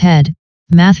as its head,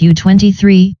 Matthew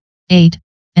 23:8,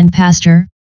 and pastor,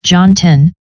 John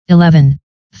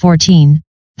 10:11-14,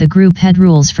 the group had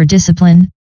rules for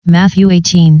discipline, Matthew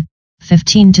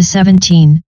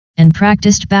 18:15-17, and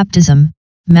practiced baptism,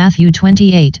 Matthew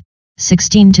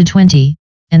 28:16-20,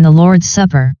 and the Lord's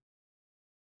Supper,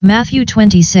 Matthew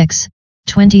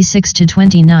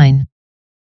 26:26-29.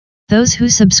 Those who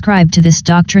subscribe to this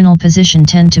doctrinal position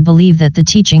tend to believe that the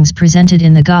teachings presented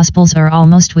in the Gospels are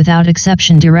almost without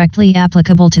exception directly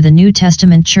applicable to the New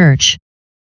Testament church.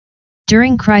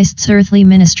 During Christ's earthly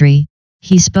ministry,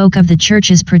 he spoke of the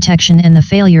church's protection and the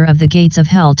failure of the gates of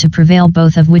hell to prevail,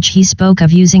 both of which he spoke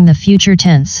of using the future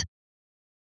tense.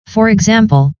 For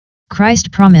example,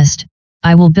 Christ promised,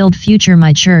 "I will build future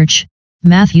my church,"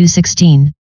 Matthew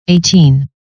 16:18.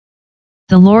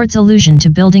 The Lord's allusion to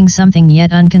building something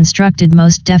yet unconstructed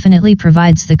most definitely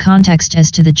provides the context as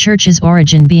to the church's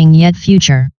origin being yet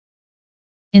future.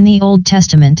 In the Old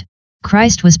Testament,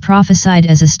 Christ was prophesied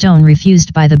as a stone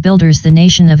refused by the builders, the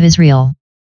nation of Israel.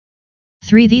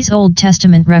 3. These Old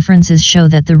Testament references show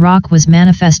that the rock was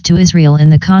manifest to Israel in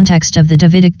the context of the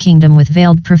Davidic kingdom, with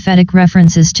veiled prophetic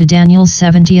references to Daniel's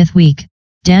 70th week,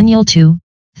 Daniel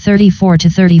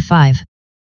 2:34-35.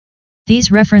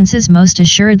 These references most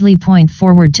assuredly point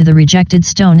forward to the rejected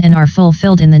stone and are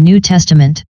fulfilled in the New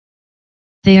Testament.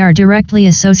 They are directly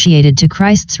associated to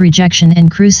Christ's rejection and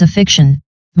crucifixion,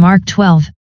 Mark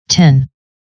 12:10,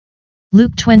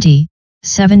 Luke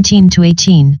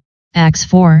 20:17-18, Acts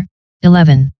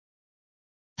 4:11.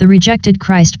 The rejected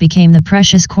Christ became the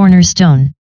precious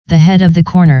cornerstone, the head of the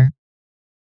corner.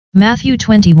 Matthew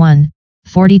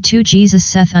 21:42 Jesus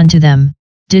saith unto them,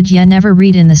 Did ye never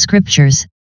read in the Scriptures,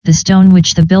 the stone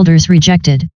which the builders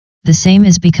rejected, the same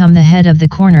is become the head of the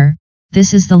corner,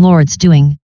 this is the Lord's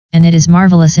doing, and it is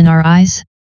marvelous in our eyes?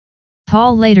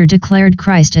 Paul later declared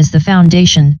Christ as the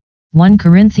foundation, 1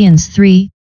 Corinthians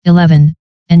 3:11,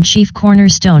 and chief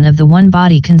cornerstone of the one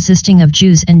body consisting of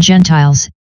Jews and Gentiles,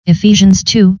 Ephesians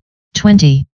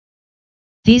 2:20.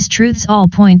 These truths all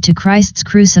point to Christ's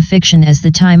crucifixion as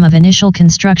the time of initial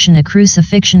construction, a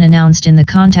crucifixion announced in the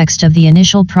context of the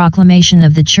initial proclamation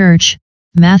of the Church,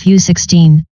 Matthew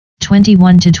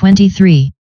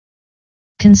 16:21-23.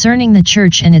 Concerning the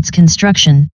Church and its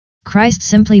construction, Christ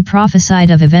simply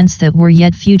prophesied of events that were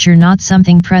yet future, not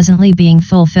something presently being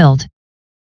fulfilled.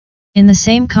 In the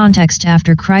same context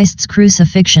after Christ's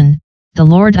crucifixion, the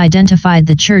Lord identified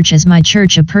the Church as my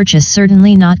church, a purchase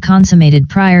certainly not consummated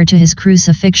prior to his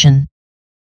crucifixion.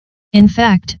 In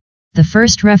fact, the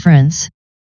first reference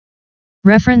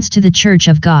to the Church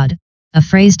of God, a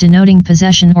phrase denoting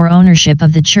possession or ownership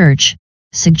of the Church,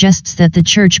 suggests that the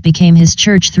Church became his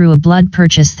church through a blood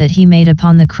purchase that he made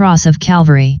upon the cross of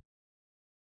Calvary.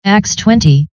 Acts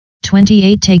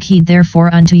 20:28 Take heed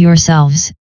therefore unto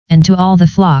yourselves, and to all the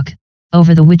flock,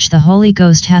 over the which the Holy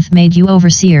Ghost hath made you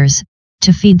overseers,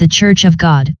 to feed the church of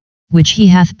God, which he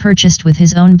hath purchased with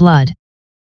his own blood.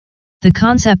 The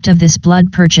concept of this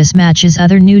blood purchase matches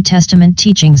other New Testament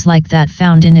teachings like that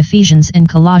found in Ephesians and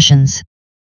Colossians.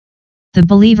 The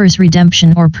believer's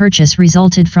redemption or purchase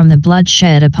resulted from the blood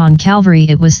shed upon Calvary.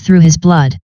 It was through his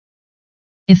blood.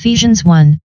 Ephesians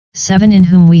 1:7 In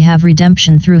whom we have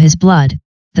redemption through his blood,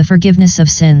 the forgiveness of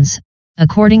sins,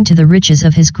 according to the riches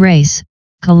of his grace.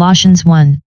 Colossians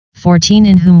 1:14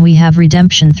 In whom we have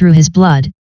redemption through his blood,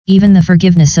 even the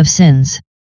forgiveness of sins.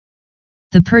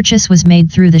 The purchase was made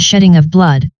through the shedding of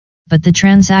blood, but the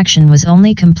transaction was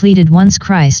only completed once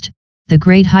Christ, the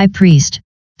great high priest,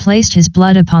 placed his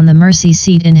blood upon the mercy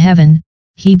seat in heaven,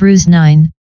 Hebrews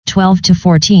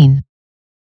 9:12-14.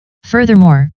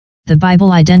 Furthermore, the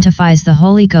Bible identifies the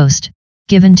Holy Ghost,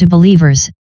 given to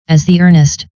believers, as the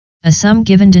earnest, a sum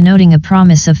given denoting a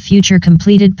promise of future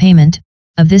completed payment,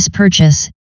 of this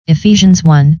purchase, Ephesians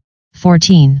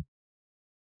 1:14.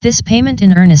 This payment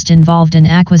in earnest involved an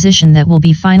acquisition that will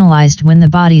be finalized when the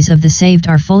bodies of the saved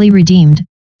are fully redeemed,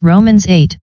 Romans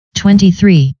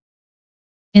 8:23.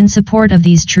 In support of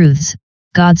these truths,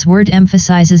 God's Word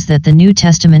emphasizes that the New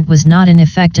Testament was not in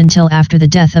effect until after the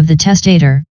death of the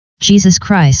testator, Jesus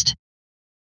Christ.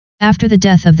 After the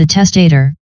death of the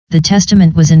testator, the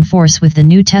Testament was in force with the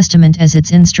New Testament as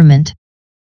its instrument.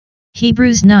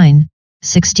 Hebrews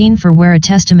 9:16 For where a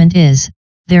testament is,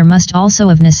 there must also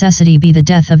of necessity be the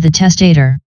death of the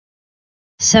testator.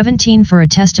 17 For a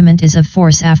testament is of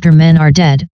force after men are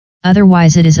dead,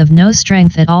 otherwise it is of no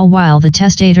strength at all while the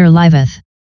testator liveth.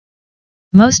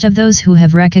 Most of those who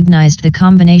have recognized the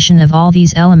combination of all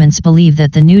these elements believe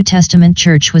that the New Testament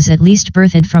church was at least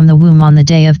birthed from the womb on the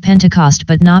day of Pentecost,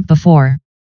 but not before.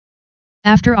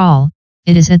 After all,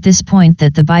 it is at this point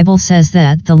that the Bible says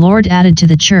that the Lord added to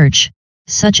the church,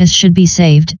 such as should be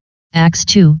saved, Acts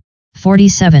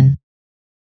 2:47.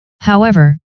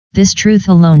 However, this truth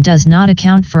alone does not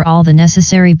account for all the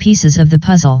necessary pieces of the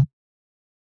puzzle.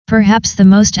 Perhaps the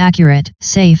most accurate,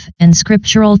 safe, and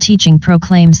scriptural teaching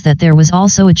proclaims that there was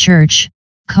also a church,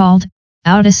 called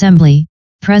out assembly,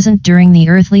 present during the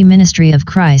earthly ministry of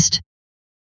Christ.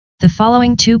 The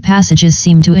following two passages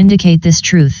seem to indicate this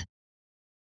truth.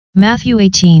 Matthew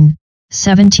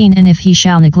 18:17 And if he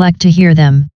shall neglect to hear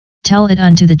them, tell it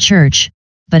unto the church,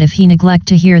 but if he neglect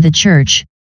to hear the church,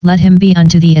 let him be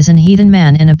unto thee as an heathen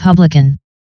man and a publican.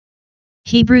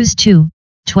 Hebrews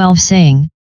 2:12 saying,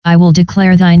 I will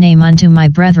declare thy name unto my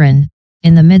brethren,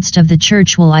 in the midst of the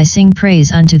church will I sing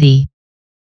praise unto thee.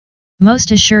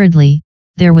 Most assuredly,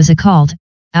 there was a called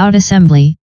out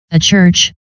assembly, a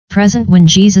church, present when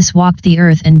Jesus walked the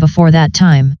earth and before that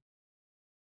time.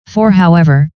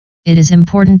 However, it is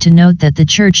important to note that the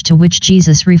church to which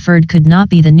Jesus referred could not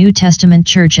be the New Testament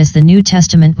church, as the New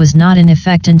Testament was not in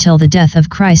effect until the death of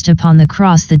Christ upon the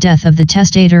cross, the death of the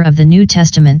testator of the New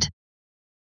Testament.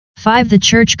 5. The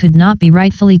church could not be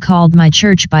rightfully called my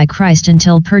church by Christ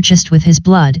until purchased with his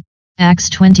blood, Acts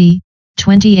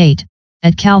 20:28,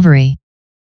 at Calvary.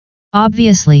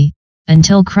 Obviously,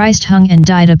 until Christ hung and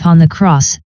died upon the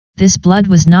cross, this blood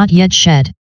was not yet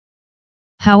shed.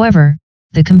 However,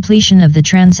 the completion of the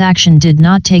transaction did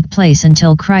not take place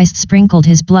until Christ sprinkled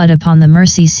his blood upon the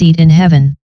mercy seat in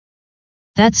heaven.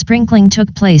 That sprinkling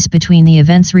took place between the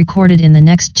events recorded in the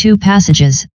next two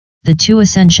passages, the two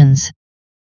ascensions.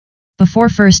 Before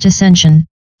first ascension,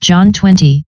 John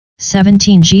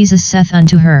 20:17 Jesus saith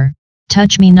unto her,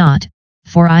 touch me not,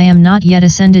 for I am not yet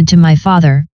ascended to my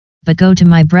Father, but go to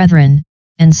my brethren,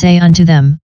 and say unto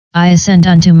them, I ascend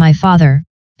unto my Father,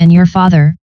 and your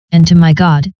Father, and to my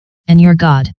God, and your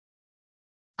God.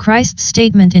 Christ's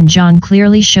statement in John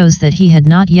clearly shows that he had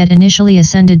not yet initially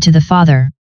ascended to the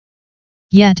Father.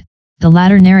 Yet, the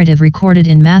latter narrative recorded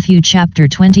in Matthew chapter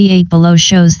 28 below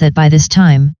shows that by this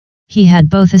time, he had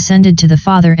both ascended to the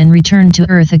Father and returned to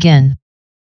earth again.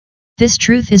 This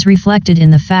truth is reflected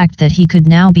in the fact that he could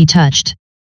now be touched.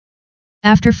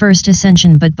 After first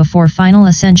ascension but before final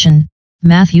ascension,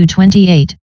 Matthew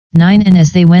 28:9 And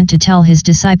as they went to tell his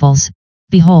disciples,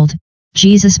 behold,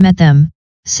 Jesus met them,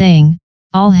 saying,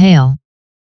 All hail!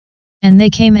 And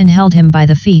they came and held him by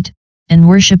the feet, and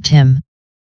worshipped him.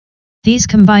 These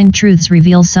combined truths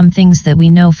reveal some things that we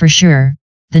know for sure.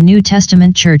 The New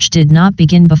Testament church did not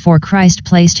begin before Christ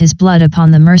placed his blood upon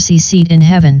the mercy seat in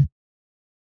heaven.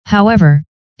 However,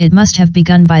 it must have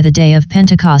begun by the day of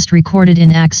Pentecost recorded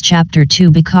in Acts chapter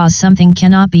 2 because something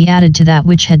cannot be added to that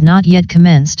which had not yet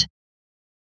commenced.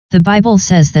 The Bible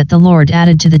says that the Lord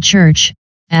added to the church,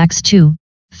 Acts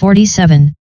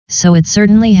 2:47, so it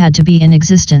certainly had to be in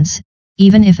existence,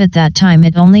 even if at that time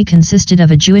it only consisted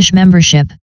of a Jewish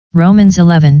membership, Romans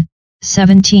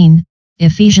 11:17,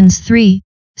 Ephesians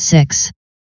 3:6.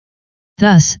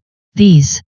 Thus,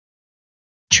 these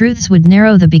truths would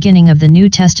narrow the beginning of the New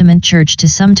Testament church to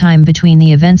some time between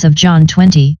the events of John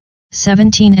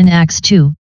 20:17 and Acts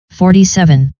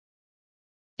 2:47.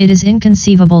 It is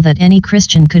inconceivable that any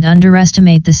Christian could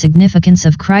underestimate the significance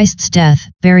of Christ's death,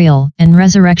 burial, and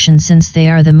resurrection since they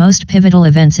are the most pivotal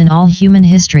events in all human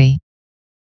history.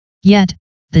 Yet,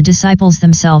 the disciples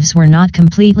themselves were not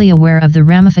completely aware of the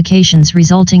ramifications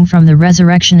resulting from the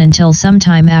resurrection until some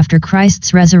time after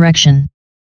Christ's resurrection.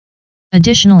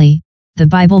 Additionally, the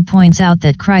Bible points out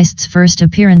that Christ's first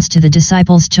appearance to the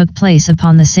disciples took place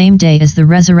upon the same day as the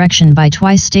resurrection by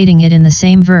twice stating it in the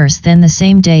same verse, then the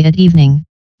same day at evening,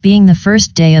 being the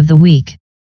first day of the week.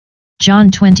 John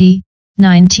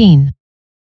 20:19.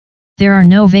 There are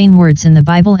no vain words in the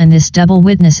Bible, and this double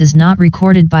witness is not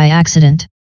recorded by accident.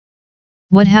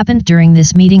 What happened during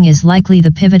this meeting is likely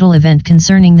the pivotal event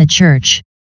concerning the church.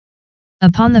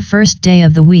 Upon the first day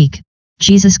of the week,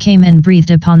 Jesus came and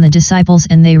breathed upon the disciples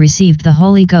and they received the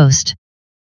Holy Ghost.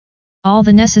 All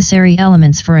the necessary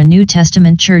elements for a New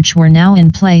Testament church were now in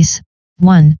place.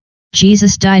 1.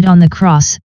 Jesus died on the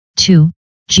cross. 2.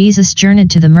 Jesus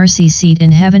journeyed to the mercy seat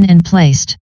in heaven and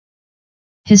placed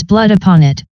his blood upon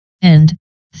it. And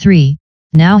 3.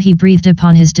 Now he breathed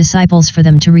upon his disciples for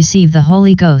them to receive the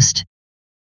Holy Ghost.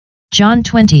 John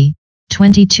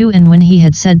 20:22 And when he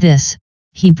had said this,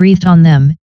 he breathed on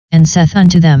them, and saith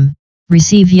unto them,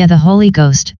 Receive ye the Holy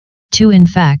Ghost. 2. In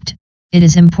fact, it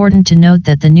is important to note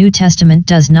that the New Testament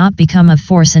does not become of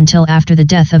force until after the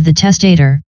death of the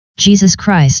testator, Jesus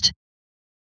Christ.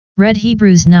 Read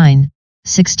Hebrews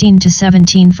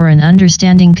 9:16-17 for an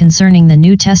understanding concerning the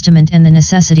New Testament and the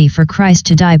necessity for Christ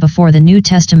to die before the New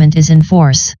Testament is in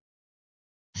force.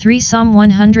 3. Psalm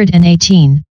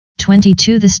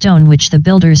 118:22 The stone which the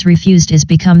builders refused is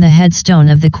become the headstone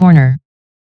of the corner.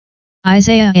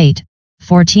 Isaiah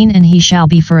 8:14 And he shall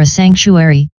be for a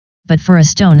sanctuary, but for a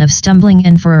stone of stumbling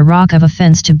and for a rock of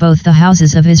offense to both the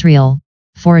houses of Israel,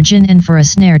 for a gin and for a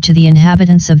snare to the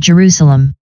inhabitants of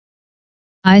Jerusalem.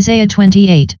 Isaiah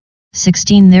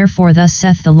 28:16 Therefore thus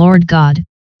saith the Lord God,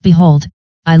 Behold,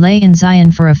 I lay in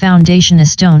Zion for a foundation a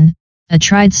stone, a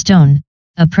tried stone,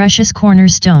 a precious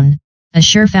cornerstone, a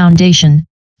sure foundation,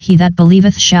 he that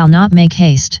believeth shall not make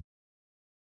haste.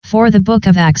 For the book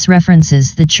of Acts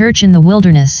references the church in the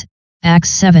wilderness, Acts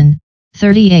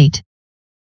 7:38.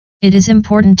 It is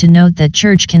important to note that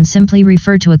church can simply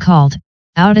refer to a called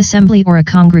out assembly or a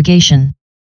congregation.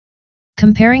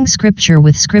 Comparing scripture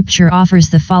with scripture offers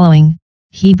the following.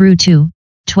 Hebrew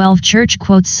 2:12 Church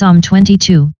quotes Psalm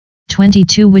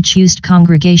 22:22 which used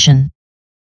congregation.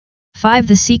 5.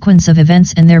 The sequence of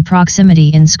events and their proximity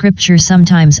in scripture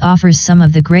sometimes offers some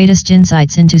of the greatest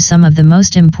insights into some of the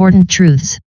most important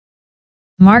truths.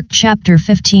 Mark chapter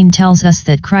 15 tells us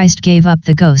that Christ gave up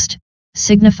the ghost,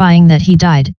 signifying that he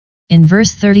died, in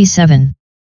verse 37.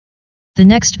 The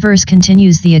next verse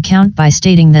continues the account by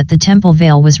stating that the temple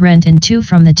veil was rent in two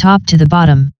from the top to the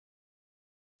bottom.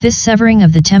 This severing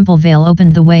of the temple veil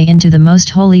opened the way into the most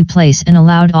holy place and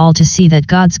allowed all to see that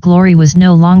God's glory was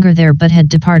no longer there but had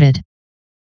departed.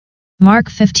 Mark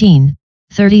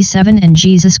 15:37 And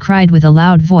Jesus cried with a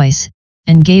loud voice,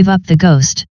 and gave up the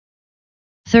ghost.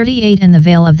 38 And the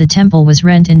veil of the temple was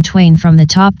rent in twain from the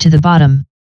top to the bottom.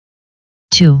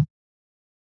 2.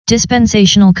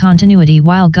 Dispensational continuity.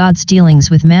 While God's dealings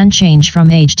with man change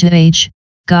from age to age,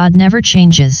 God never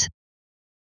changes.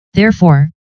 Therefore,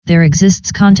 there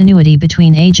exists continuity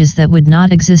between ages that would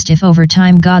not exist if over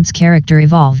time God's character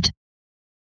evolved.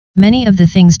 Many of the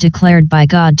things declared by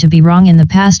God to be wrong in the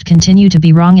past continue to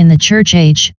be wrong in the church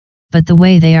age, but the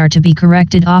way they are to be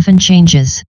corrected often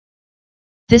changes.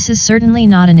 This is certainly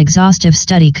not an exhaustive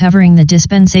study covering the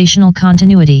dispensational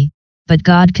continuity, but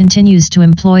God continues to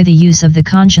employ the use of the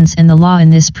conscience and the law in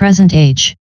this present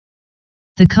age.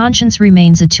 The conscience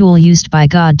remains a tool used by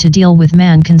God to deal with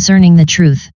man concerning the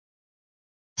truth.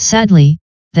 Sadly,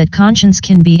 that conscience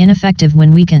can be ineffective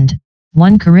when weakened.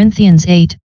 1 Corinthians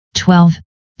 8:12,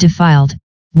 defiled,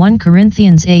 1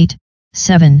 Corinthians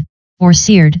 8:7, or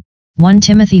seared, 1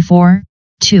 Timothy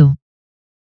 4:2.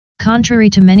 Contrary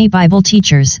to many Bible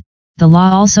teachers, the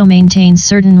law also maintains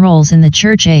certain roles in the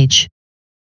church age.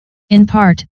 In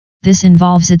part, this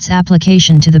involves its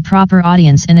application to the proper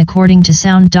audience and according to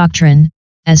sound doctrine.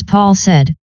 As Paul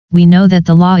said, we know that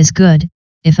the law is good,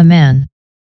 if a man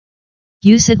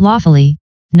use it lawfully.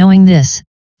 Knowing this,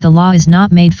 the law is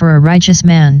not made for a righteous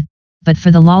man, but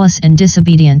for the lawless and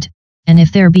disobedient, and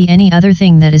if there be any other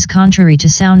thing that is contrary to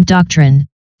sound doctrine,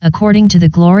 according to the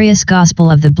glorious gospel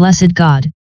of the blessed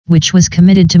God, which was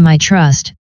committed to my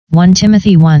trust. 1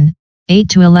 Timothy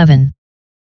 1:8-11.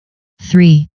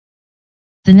 3.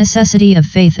 The necessity of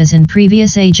faith as in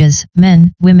previous ages,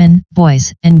 men, women,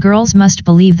 boys, and girls must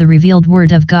believe the revealed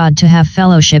Word of God to have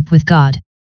fellowship with God.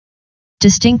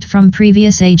 Distinct from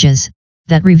previous ages,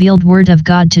 that revealed Word of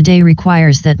God today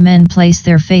requires that men place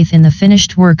their faith in the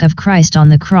finished work of Christ on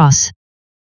the cross.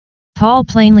 Paul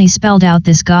plainly spelled out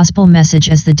this gospel message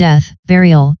as the death,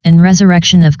 burial, and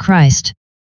resurrection of Christ.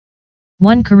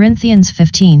 1 Corinthians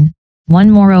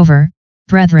 15:1 Moreover,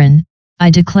 brethren, I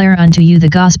declare unto you the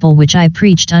gospel which I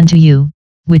preached unto you,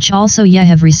 which also ye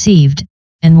have received,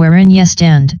 and wherein ye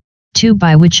stand, 2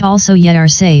 By which also ye are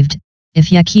saved,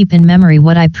 if ye keep in memory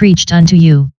what I preached unto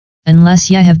you, unless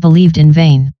ye have believed in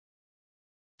vain.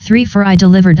 3 For I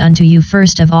delivered unto you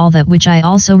first of all that which I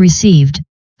also received,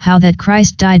 how that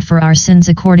Christ died for our sins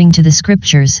according to the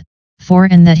Scriptures, 4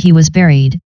 And that he was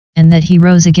buried, and that he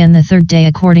rose again the third day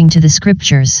according to the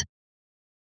Scriptures.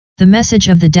 The message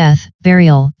of the death,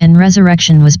 burial, and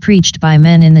resurrection was preached by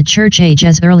men in the church age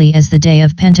as early as the day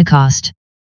of Pentecost.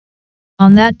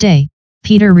 On that day,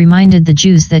 Peter reminded the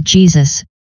Jews that Jesus,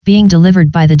 being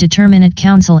delivered by the determinate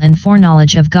counsel and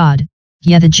foreknowledge of God,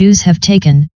 yea the Jews have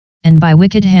taken, and by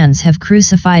wicked hands have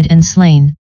crucified and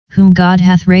slain, whom God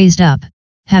hath raised up,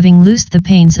 having loosed the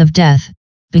pains of death,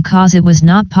 because it was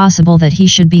not possible that he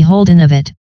should be holden of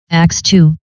it. Acts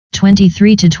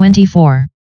 2:23-24.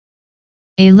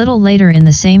 A little later in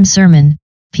the same sermon,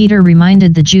 Peter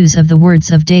reminded the Jews of the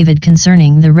words of David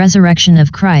concerning the resurrection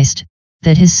of Christ,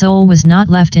 that his soul was not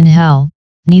left in hell,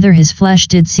 neither his flesh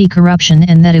did see corruption,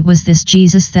 and that it was this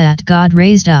Jesus that God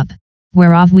raised up,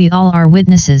 whereof we all are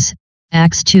witnesses.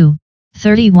 Acts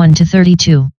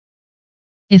 2:31-32.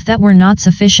 If that were not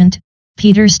sufficient,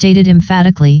 Peter stated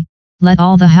emphatically, let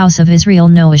all the house of Israel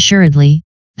know assuredly,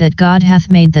 that God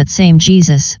hath made that same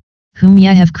Jesus, whom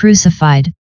ye have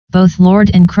crucified, both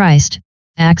Lord and Christ.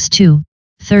 Acts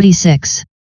 2:36.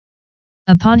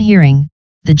 Upon hearing,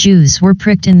 the Jews were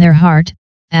pricked in their heart.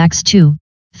 Acts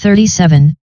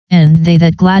 2:37, and they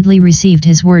that gladly received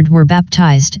his word were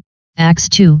baptized. Acts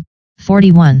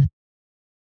 2:41.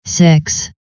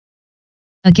 6.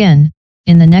 Again,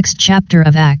 in the next chapter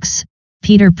of Acts,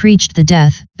 Peter preached the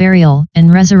death, burial,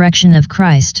 and resurrection of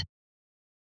Christ.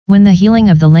 When the healing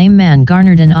of the lame man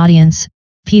garnered an audience,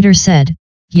 Peter said,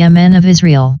 Ye men of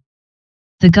Israel,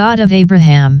 the God of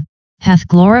Abraham hath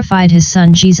glorified his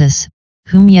Son Jesus,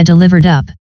 whom ye delivered up,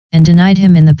 and denied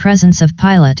him in the presence of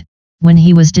Pilate, when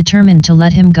he was determined to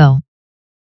let him go.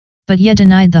 But ye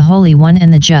denied the Holy One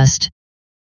and the Just,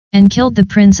 and killed the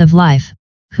Prince of Life,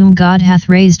 whom God hath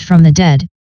raised from the dead,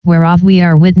 whereof we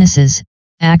are witnesses.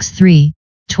 Acts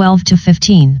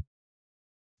 3:12-15.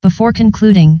 Before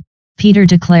concluding, Peter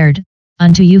declared,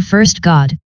 Unto you first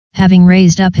God, having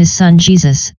raised up his Son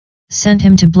Jesus, sent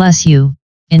him to bless you,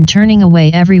 in turning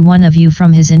away every one of you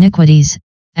from his iniquities.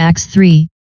 Acts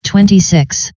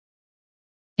 3:26.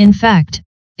 In fact,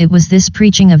 it was this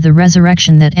preaching of the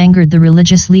resurrection that angered the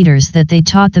religious leaders, that they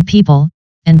taught the people,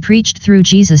 and preached through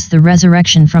Jesus the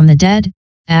resurrection from the dead.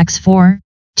 Acts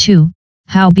 4:2.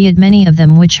 Howbeit many of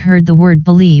them which heard the word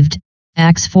believed.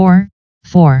 Acts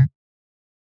 4:4.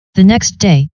 The next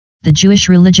day, the Jewish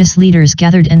religious leaders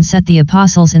gathered and set the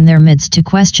apostles in their midst to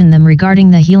question them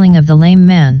regarding the healing of the lame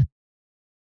man.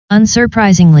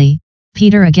 Unsurprisingly,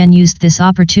 Peter again used this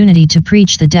opportunity to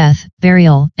preach the death,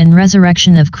 burial, and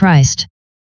resurrection of Christ.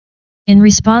 In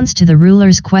response to the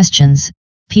rulers' questions,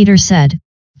 Peter said,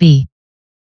 Be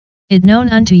it known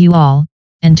unto you all,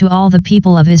 and to all the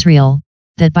people of Israel,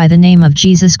 that by the name of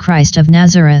Jesus Christ of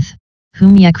Nazareth,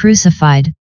 whom ye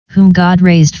crucified, whom God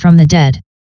raised from the dead.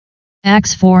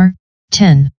 Acts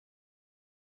 4:10.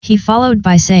 He followed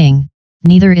by saying,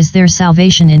 Neither is there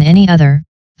salvation in any other,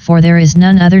 for there is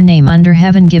none other name under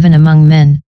heaven given among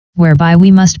men, whereby we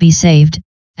must be saved.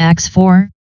 Acts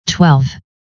 4:12.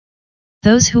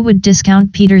 Those who would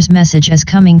discount Peter's message as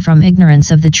coming from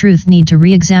ignorance of the truth need to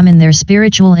re-examine their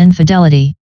spiritual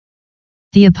infidelity.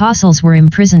 The apostles were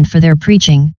imprisoned for their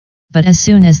preaching, but as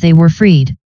soon as they were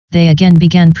freed, they again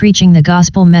began preaching the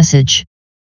gospel message.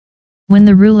 When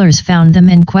the rulers found them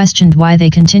and questioned why they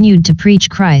continued to preach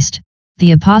Christ,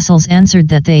 the apostles answered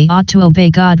that they ought to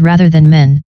obey God rather than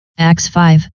men. Acts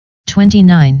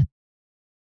 5:29.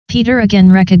 Peter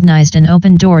again recognized an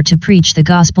open door to preach the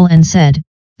gospel and said,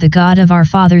 The God of our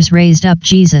fathers raised up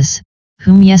Jesus,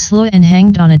 whom ye slew and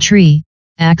hanged on a tree.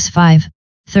 Acts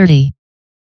 5:30.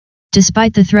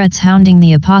 Despite the threats hounding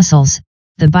the apostles,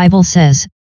 the Bible says,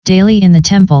 daily in the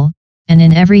temple, and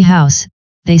in every house,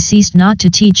 they ceased not to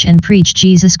teach and preach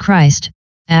Jesus Christ.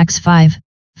 Acts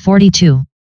 5:42.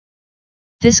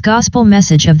 This gospel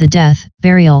message of the death,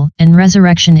 burial, and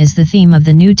resurrection is the theme of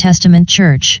the New Testament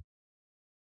church.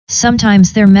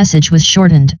 Sometimes their message was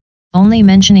shortened, only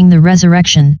mentioning the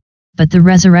resurrection, but the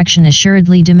resurrection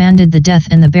assuredly demanded the death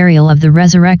and the burial of the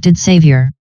resurrected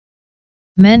Savior.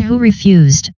 Men who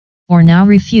refused, or now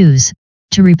refuse,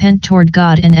 to repent toward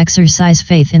God and exercise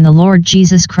faith in the Lord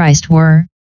Jesus Christ were,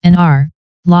 and are,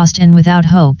 lost and without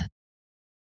hope.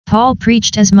 Paul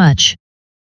preached as much.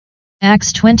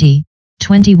 Acts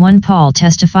 20:21. Paul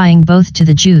testifying both to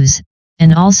the Jews,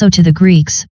 and also to the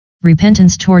Greeks,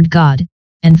 repentance toward God,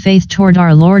 and faith toward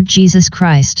our Lord Jesus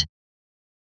Christ.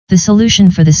 The solution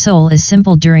for the soul is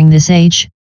simple during this age: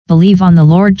 believe on the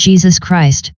Lord Jesus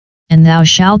Christ, and thou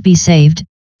shalt be saved.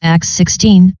 Acts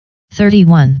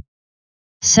 16:31.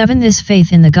 7. This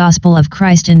faith in the gospel of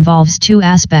Christ involves two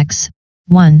aspects: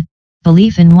 1.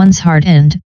 Belief in one's heart,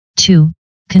 and 2.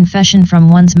 Confession from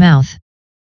one's mouth.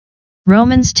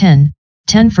 Romans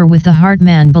 10:10. For with the heart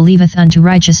man believeth unto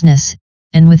righteousness,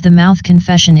 and with the mouth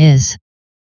confession is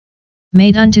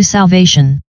made unto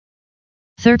salvation.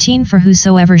 13. For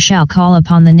whosoever shall call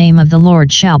upon the name of the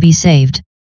Lord shall be saved.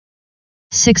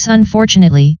 6.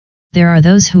 Unfortunately, there are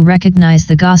those who recognize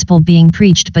the gospel being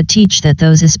preached but teach that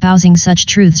those espousing such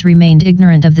truths remained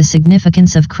ignorant of the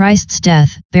significance of Christ's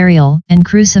death, burial, and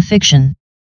crucifixion.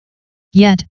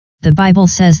 Yet, the Bible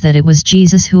says that it was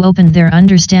Jesus who opened their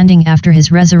understanding after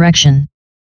his resurrection.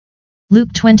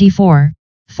 Luke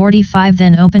 24:45.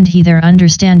 Then opened he their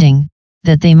understanding,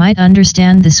 that they might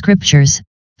understand the Scriptures.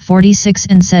 46.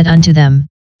 And said unto them,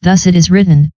 Thus it is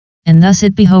written, and thus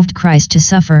it behoved Christ to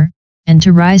suffer, and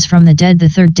to rise from the dead the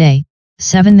third day.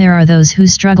 7. There are those who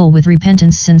struggle with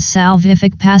repentance since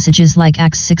salvific passages like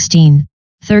Acts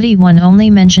 16:31 only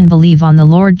mention believe on the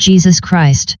Lord Jesus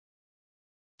Christ.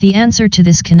 The answer to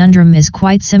this conundrum is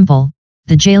quite simple.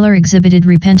 The jailer exhibited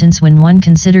repentance when one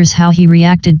considers how he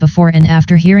reacted before and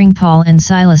after hearing Paul and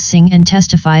Silas sing and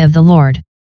testify of the Lord.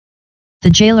 The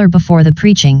jailer before the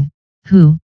preaching,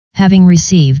 who, having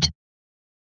received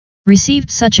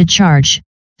such a charge,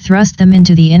 thrust them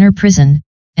into the inner prison,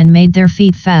 and made their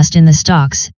feet fast in the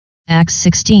stocks. Acts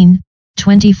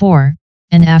 16:24,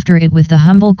 and after it with the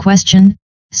humble question,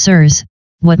 Sirs,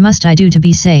 what must I do to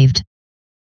be saved?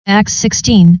 Acts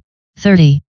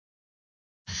 16:30.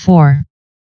 4.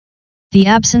 The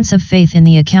absence of faith in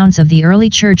the accounts of the early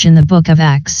church in the book of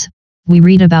Acts. We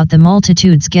read about the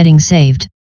multitudes getting saved.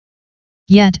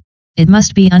 Yet, it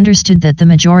must be understood that the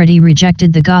majority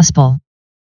rejected the gospel.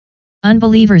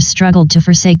 Unbelievers struggled to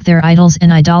forsake their idols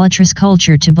and idolatrous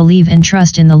culture to believe and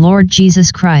trust in the Lord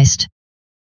Jesus Christ.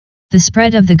 The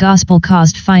spread of the gospel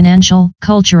caused financial,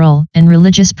 cultural, and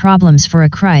religious problems for a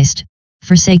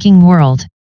Christ-forsaking world.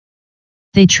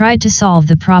 They tried to solve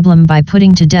the problem by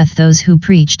putting to death those who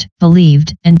preached,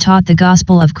 believed, and taught the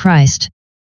gospel of Christ.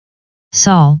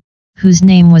 Saul, whose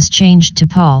name was changed to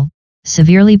Paul,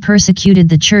 severely persecuted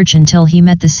the church until he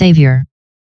met the Savior.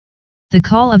 The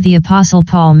call of the Apostle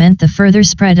Paul meant the further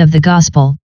spread of the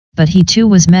gospel, but he too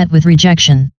was met with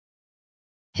rejection.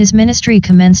 His ministry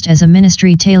commenced as a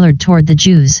ministry tailored toward the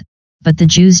Jews, but the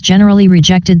Jews generally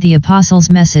rejected the apostles'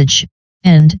 message,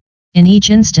 and, in each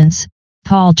instance,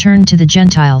 Paul turned to the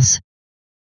Gentiles.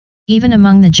 Even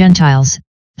among the Gentiles,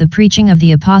 the preaching of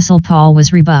the Apostle Paul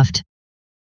was rebuffed.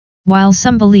 While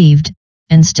some believed,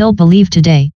 and still believe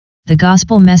today, the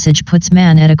gospel message puts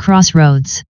man at a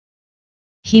crossroads.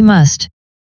 He must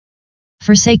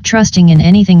forsake trusting in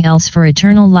anything else for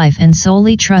eternal life and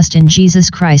solely trust in Jesus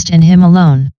Christ and Him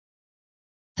alone.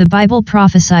 The Bible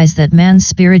prophesies that man's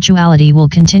spirituality will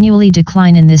continually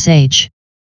decline in this age.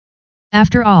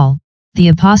 After all, the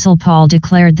Apostle Paul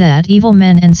declared that evil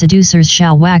men and seducers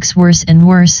shall wax worse and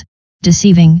worse,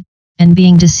 deceiving, and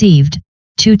being deceived.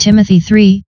 2 Timothy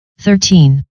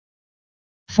 3:13.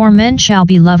 For men shall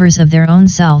be lovers of their own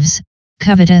selves,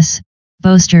 covetous,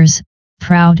 boasters,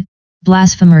 proud,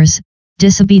 blasphemers,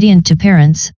 disobedient to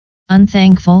parents,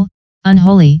 unthankful,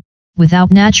 unholy,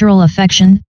 without natural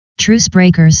affection, truce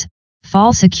breakers,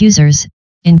 false accusers,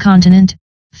 incontinent,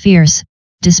 fierce,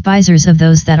 despisers of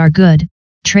those that are good,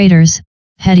 traitors,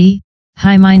 heady,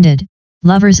 high-minded,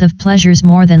 lovers of pleasures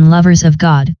more than lovers of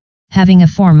God, having a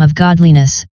form of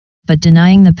godliness, but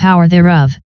denying the power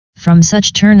thereof. From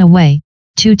such turn away.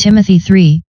 2 Timothy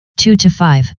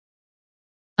 3:2-5.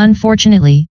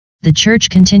 Unfortunately, the Church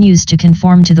continues to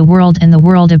conform to the world, and the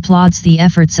world applauds the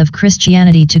efforts of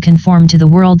Christianity to conform to the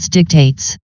world's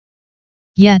dictates.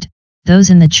 Yet, those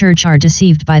in the Church are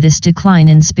deceived by this decline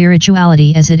in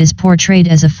spirituality, as it is portrayed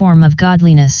as a form of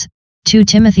godliness. 2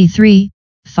 Timothy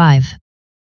 3:5.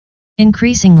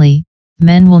 Increasingly,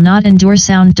 men will not endure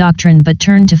sound doctrine but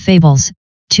turn to fables.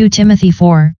 2 Timothy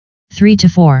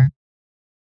 4:3-4.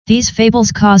 These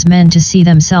fables cause men to see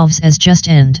themselves as just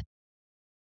and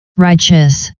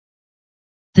righteous.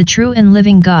 The true and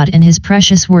living God and His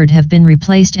precious word have been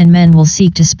replaced, and men will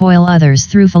seek to spoil others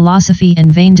through philosophy and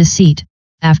vain deceit,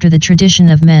 after the tradition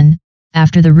of men,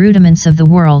 after the rudiments of the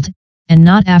world, and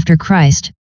not after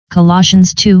Christ.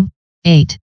 Colossians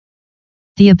 2:8.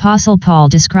 The Apostle Paul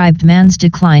described man's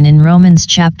decline in Romans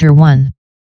chapter 1.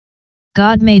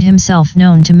 God made Himself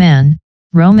known to man,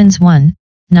 Romans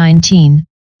 1:19,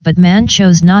 but man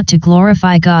chose not to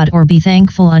glorify God or be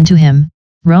thankful unto Him,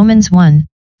 Romans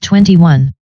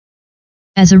 1:21.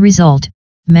 As a result,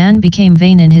 man became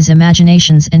vain in his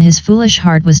imaginations and his foolish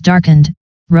heart was darkened,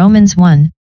 Romans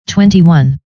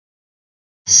 1:21.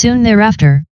 Soon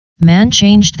thereafter, man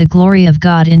changed the glory of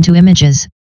God into images,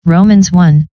 Romans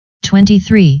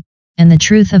 1:23, and the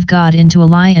truth of God into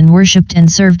a lie, and worshipped and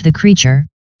served the creature,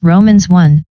 Romans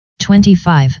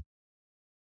 1:25.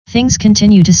 Things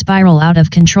continue to spiral out of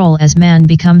control as man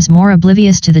becomes more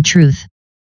oblivious to the truth.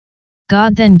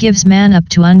 God then gives man up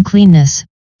to uncleanness,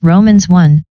 Romans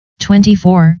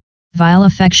 1:24, vile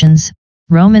affections,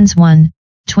 Romans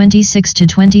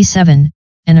 1:26-27,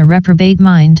 and a reprobate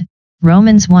mind,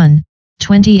 Romans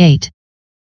 1:28.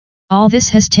 All this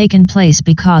has taken place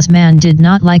because man did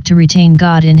not like to retain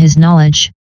God in his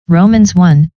knowledge, Romans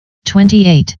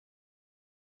 1:28.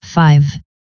 5.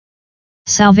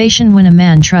 Salvation. When a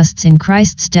man trusts in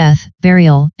Christ's death,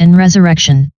 burial, and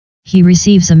resurrection, he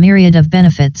receives a myriad of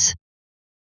benefits.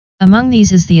 Among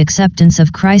these is the acceptance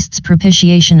of Christ's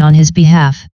propitiation on his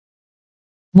behalf.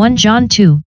 1 John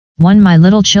 2:1 My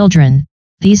little children,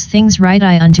 these things write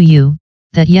I unto you,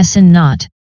 that ye sin not.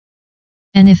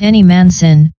 And if any man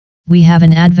sin, we have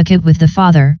an advocate with the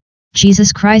Father,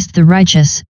 Jesus Christ the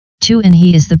righteous. 2 And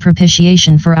He is the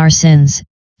propitiation for our sins,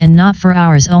 and not for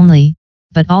ours only,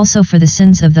 but also for the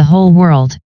sins of the whole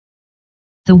world.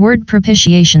 The word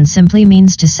propitiation simply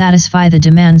means to satisfy the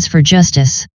demands for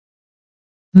justice.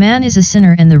 Man is a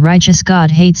sinner and the righteous God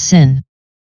hates sin.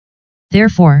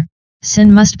 Therefore,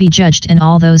 sin must be judged, and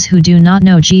all those who do not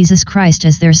know Jesus Christ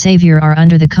as their Savior are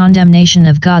under the condemnation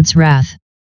of God's wrath.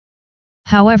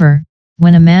 However,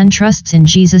 when a man trusts in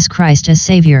Jesus Christ as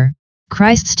Savior,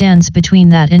 Christ stands between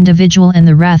that individual and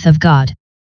the wrath of God.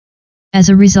 As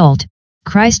a result,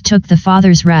 Christ took the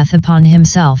Father's wrath upon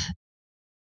Himself.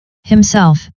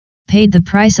 Himself paid the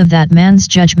price of that man's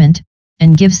judgment,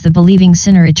 and gives the believing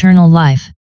sinner eternal life.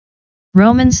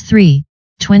 Romans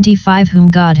 3:25 Whom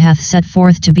God hath set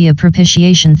forth to be a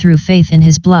propitiation through faith in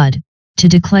His blood, to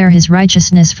declare His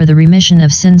righteousness for the remission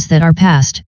of sins that are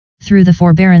past, through the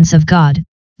forbearance of God.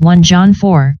 1 John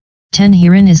 4:10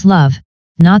 Herein is love,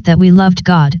 not that we loved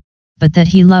God, but that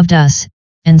He loved us,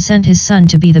 and sent His Son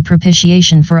to be the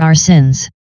propitiation for our sins.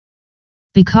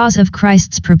 Because of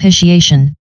Christ's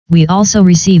propitiation, we also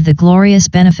receive the glorious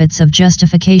benefits of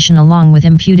justification along with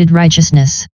imputed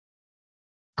righteousness.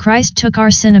 Christ took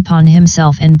our sin upon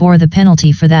Himself and bore the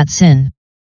penalty for that sin.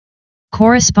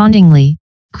 Correspondingly,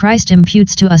 Christ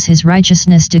imputes to us His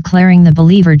righteousness, declaring the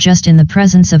believer just in the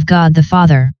presence of God the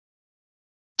Father.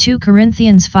 2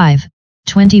 Corinthians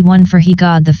 5:21 For He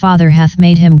God the Father hath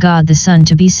made Him God the Son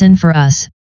to be sin for us,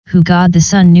 who God the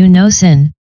Son knew no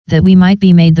sin, that we might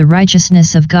be made the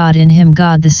righteousness of God in Him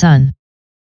God the Son.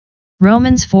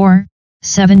 Romans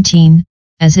 4:17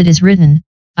 As it is written,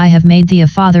 I have made thee a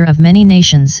father of many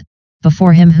nations,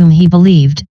 before Him whom He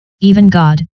believed, even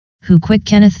God, who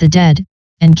quickeneth the dead,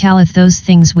 and calleth those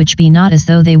things which be not as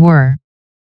though they were.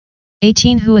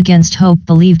 18 Who against hope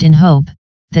believed in hope,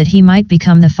 that he might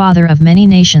become the father of many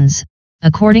nations,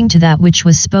 according to that which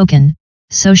was spoken,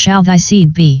 so shall thy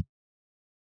seed be.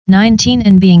 19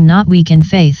 And being not weak in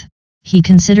faith, he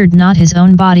considered not his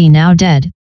own body now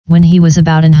dead, when he was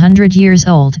about 100 years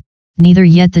old, neither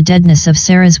yet the deadness of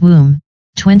Sarah's womb.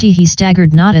 20 He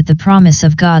staggered not at the promise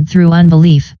of God through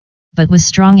unbelief, but was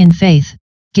strong in faith,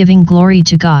 giving glory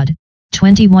to God.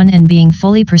 21 And being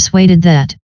fully persuaded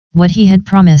that, what he had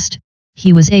promised,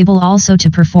 he was able also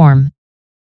to perform.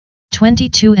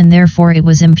 22 And therefore it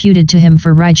was imputed to him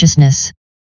for righteousness.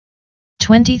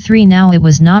 23 Now it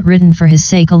was not written for his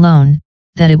sake alone,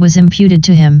 that it was imputed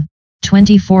to him.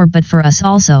 24 But for us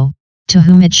also, to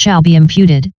whom it shall be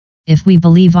imputed, if we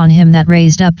believe on him that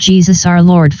raised up Jesus our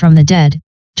Lord from the dead.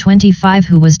 25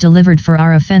 Who was delivered for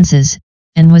our offenses,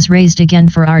 and was raised again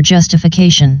for our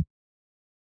justification.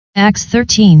 Acts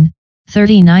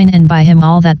 13:39 And by him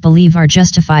all that believe are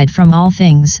justified from all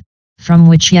things, from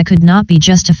which ye could not be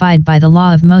justified by the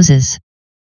law of Moses.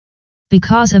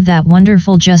 Because of that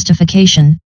wonderful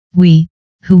justification, we,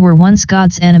 who were once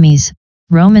God's enemies,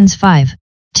 Romans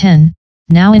 5:10,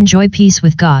 now enjoy peace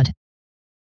with God.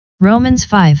 Romans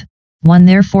 5:1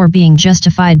 Therefore being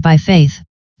justified by faith,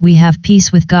 we have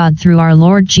peace with God through our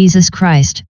Lord Jesus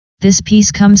Christ. This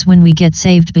peace comes when we get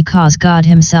saved because God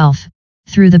himself,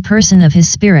 through the person of his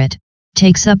Spirit,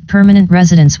 takes up permanent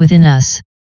residence within us.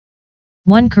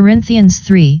 1 Corinthians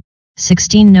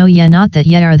 3:16 Know ye not that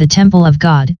ye are the temple of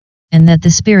God, and that the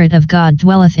Spirit of God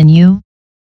dwelleth in you?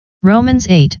 Romans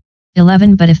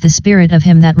 8:11 But if the Spirit of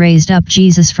him that raised up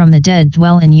Jesus from the dead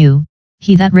dwell in you,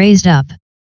 he that raised up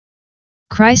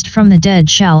Christ from the dead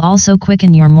shall also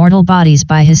quicken your mortal bodies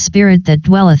by his Spirit that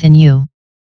dwelleth in you.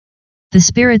 The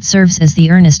Spirit serves as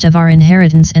the earnest of our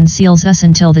inheritance and seals us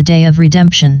until the day of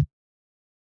redemption.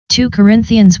 2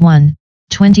 Corinthians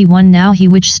 1:21 Now he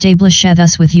which stablisheth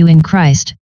us with you in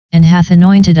Christ, and hath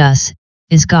anointed us,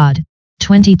 is God.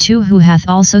 22 Who hath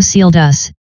also sealed us,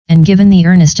 and given the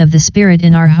earnest of the Spirit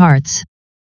in our hearts.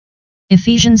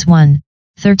 Ephesians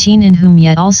 1:13 In whom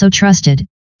ye also trusted,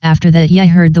 after that ye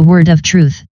heard the word of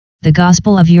truth, the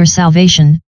gospel of your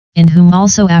salvation, in whom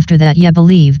also after that ye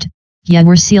believed, ye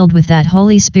were sealed with that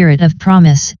Holy Spirit of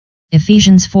promise.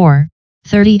 Ephesians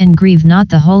 4:30 And grieve not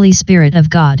the Holy Spirit of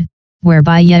God,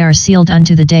 whereby ye are sealed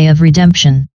unto the day of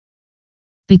redemption.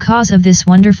 Because of this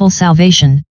wonderful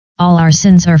salvation, all our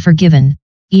sins are forgiven,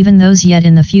 even those yet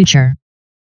in the future.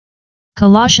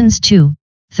 Colossians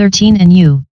 2:13 And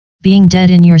you, being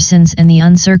dead in your sins and the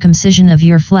uncircumcision of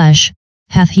your flesh,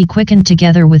 hath he quickened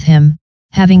together with him,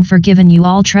 having forgiven you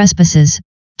all trespasses.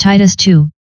 Titus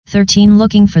 2:13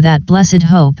 Looking for that blessed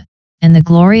hope, and the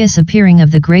glorious appearing of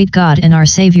the great God and our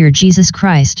Savior Jesus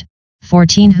Christ.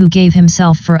 14 Who gave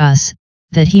himself for us,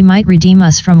 that he might redeem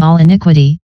us from all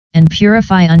iniquity, and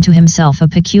purify unto himself a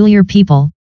peculiar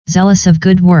people, zealous of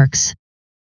good works.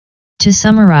 To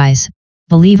summarize,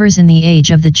 believers in the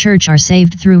age of the church are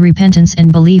saved through repentance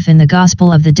and belief in the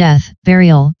gospel of the death,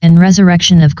 burial, and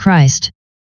resurrection of Christ.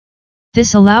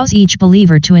 This allows each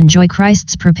believer to enjoy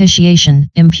Christ's propitiation,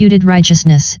 imputed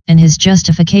righteousness, and his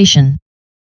justification.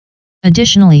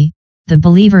 Additionally, the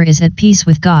believer is at peace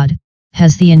with God,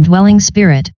 has the indwelling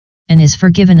Spirit, and is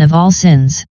forgiven of all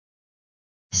sins.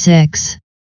 6.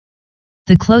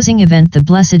 The closing event, the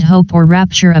blessed hope or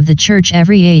rapture of the church.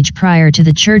 Every age prior to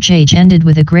the church age ended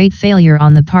with a great failure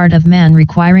on the part of man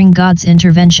requiring God's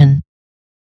intervention.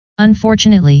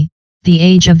 Unfortunately, the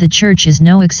age of the church is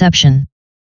no exception.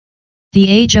 The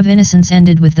age of innocence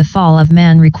ended with the fall of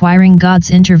man requiring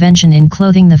God's intervention in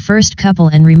clothing the first couple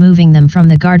and removing them from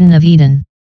the Garden of Eden.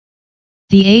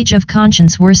 The age of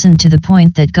conscience worsened to the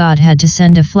point that God had to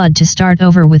send a flood to start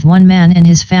over with one man and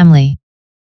his family.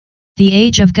 The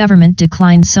age of government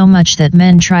declined so much that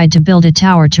men tried to build a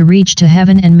tower to reach to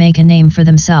heaven and make a name for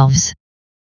themselves.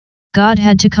 God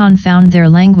had to confound their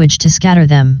language to scatter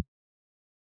them.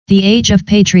 The age of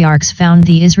patriarchs found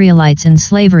the Israelites in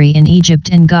slavery in Egypt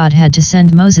and God had to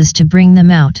send Moses to bring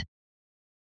them out.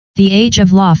 The age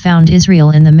of law found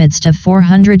Israel in the midst of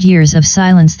 400 years of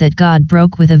silence that God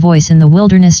broke with a voice in the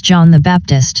wilderness. John the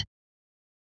Baptist.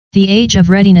 The age of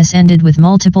readiness ended with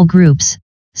multiple groups,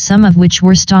 some of which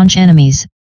were staunch enemies,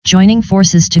 joining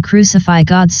forces to crucify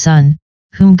God's Son,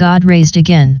 whom God raised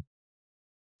again.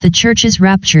 The church's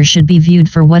rapture should be viewed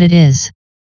for what it is.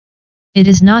 It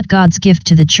is not God's gift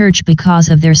to the church because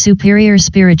of their superior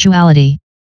spirituality.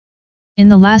 In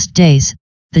the last days,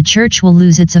 the church will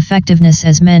lose its effectiveness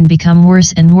as men become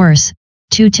worse and worse.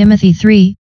 2 Timothy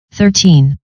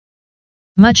 3:13.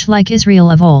 Much like Israel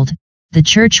of old, the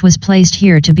church was placed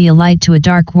here to be a light to a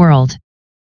dark world.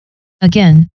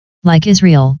 Again, like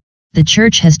Israel, the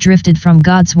church has drifted from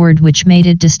God's word, which made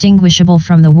it distinguishable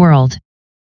from the world.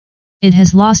 It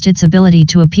has lost its ability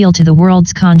to appeal to the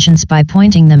world's conscience by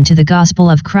pointing them to the gospel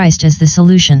of Christ as the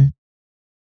solution.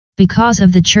 Because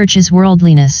of the church's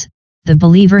worldliness, the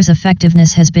believer's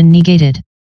effectiveness has been negated.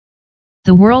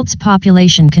 The world's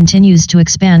population continues to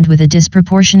expand with a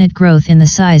disproportionate growth in the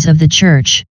size of the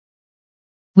church.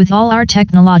 With all our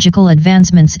technological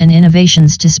advancements and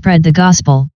innovations to spread the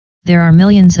gospel, there are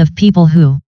millions of people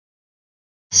who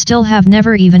still have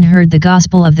never even heard the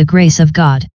gospel of the grace of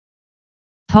God.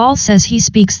 Paul says he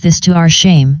speaks this to our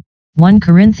shame, 1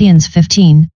 Corinthians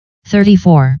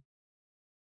 15:34.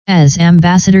 As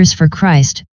ambassadors for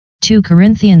Christ, 2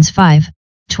 Corinthians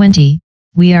 5:20,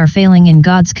 we are failing in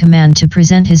God's command to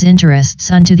present his interests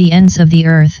unto the ends of the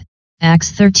earth,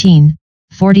 Acts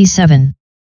 13:47.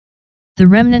 The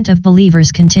remnant of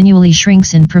believers continually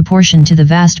shrinks in proportion to the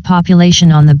vast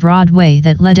population on the broad way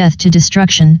that leadeth to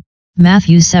destruction,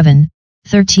 Matthew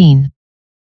 7:13.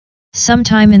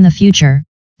 Sometime in the future,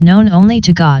 known only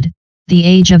to God, the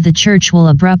age of the church will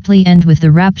abruptly end with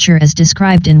the rapture as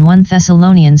described in 1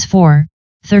 Thessalonians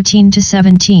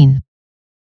 4:13-17.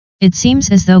 It seems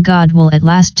as though God will at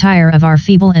last tire of our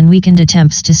feeble and weakened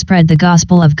attempts to spread the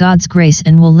gospel of God's grace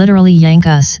and will literally yank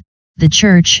us, the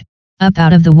church, up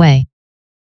out of the way.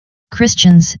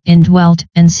 Christians, indwelt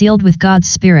and sealed with God's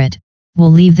Spirit,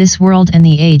 will leave this world and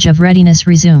the age of readiness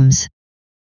resumes.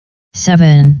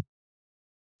 7.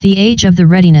 The age of the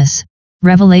readiness,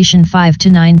 Revelation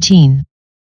 5-19.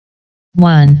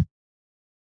 1.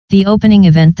 The opening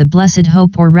event, the blessed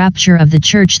hope or rapture of the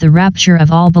church. The rapture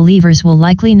of all believers will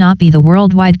likely not be the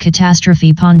worldwide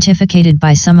catastrophe pontificated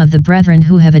by some of the brethren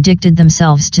who have addicted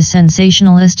themselves to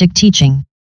sensationalistic teaching.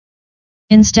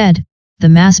 Instead, the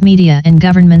mass media and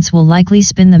governments will likely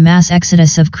spin the mass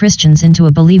exodus of Christians into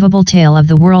a believable tale of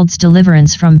the world's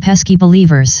deliverance from pesky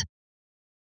believers.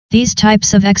 These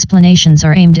types of explanations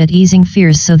are aimed at easing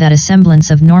fears so that a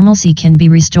semblance of normalcy can be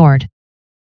restored.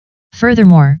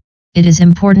 Furthermore, it is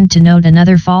important to note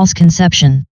another false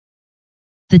conception.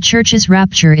 The church's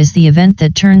rapture is the event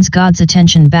that turns God's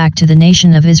attention back to the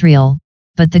nation of Israel,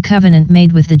 but the covenant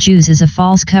made with the Jews is a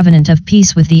false covenant of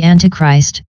peace with the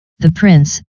Antichrist, the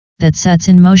prince, that sets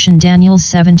in motion Daniel's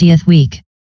 70th week.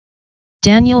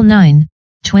 Daniel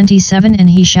 9:27. And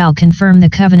he shall confirm the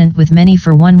covenant with many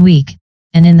for 1 week,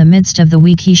 and in the midst of the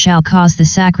week he shall cause the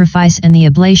sacrifice and the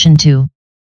oblation to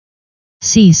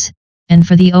cease, and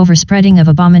for the overspreading of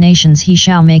abominations he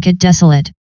shall make it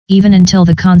desolate, even until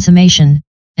the consummation,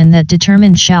 and that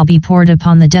determined shall be poured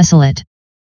upon the desolate.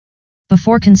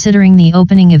 Before considering the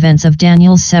opening events of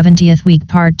Daniel's 70th week,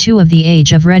 part 2 of the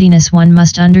age of readiness, one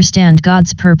must understand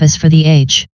God's purpose for the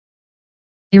age.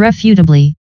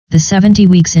 Irrefutably, the 70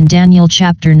 weeks in Daniel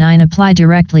chapter 9 apply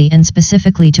directly and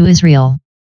specifically to Israel.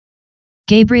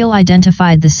 Gabriel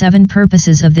identified the 7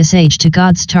 purposes of this age to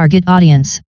God's target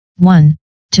audience: 1.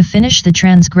 To finish the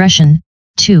transgression,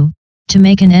 2. To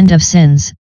make an end of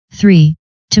sins, 3.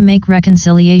 To make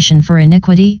reconciliation for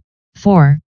iniquity,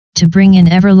 4. To bring in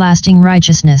everlasting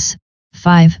righteousness,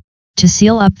 5. To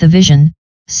seal up the vision,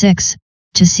 6.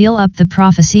 To seal up the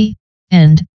prophecy,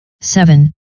 and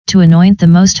 7. To anoint the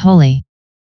most holy.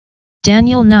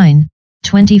 Daniel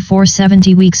 9:24.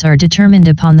 70 weeks are determined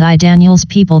upon thy Daniel's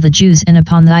people the Jews and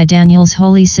upon thy Daniel's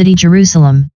holy city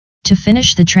Jerusalem, to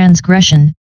finish the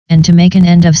transgression, and to make an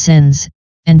end of sins,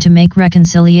 and to make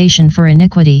reconciliation for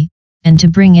iniquity, and to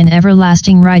bring in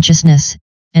everlasting righteousness,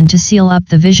 and to seal up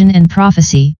the vision and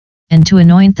prophecy, and to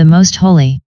anoint the most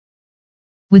holy.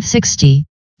 With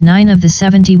 69 of the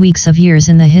 70 weeks of years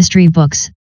in the history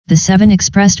books, the 7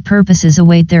 expressed purposes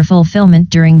await their fulfillment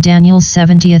during Daniel's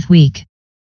 70th week.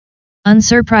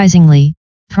 Unsurprisingly,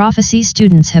 prophecy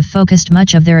students have focused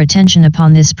much of their attention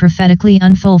upon this prophetically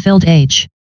unfulfilled age.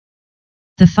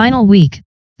 The final week,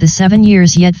 the 7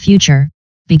 years yet future,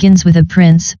 begins with a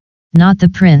prince, not the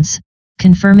prince,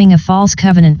 confirming a false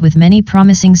covenant with many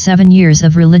promising 7 years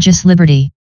of religious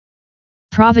liberty.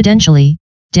 Providentially,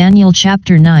 Daniel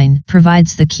chapter 9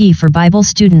 provides the key for Bible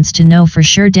students to know for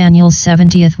sure Daniel's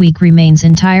 70th week remains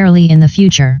entirely in the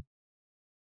future.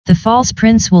 The false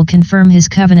prince will confirm his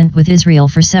covenant with Israel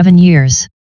for 7 years.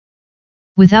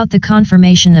 Without the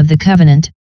confirmation of the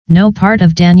covenant, no part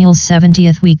of Daniel's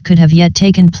 70th week could have yet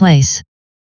taken place.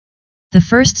 The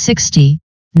first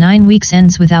 69 weeks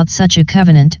ends without such a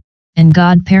covenant, and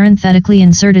God parenthetically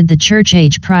inserted the church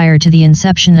age prior to the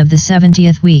inception of the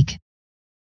 70th week.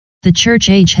 The church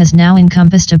age has now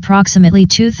encompassed approximately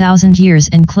 2,000 years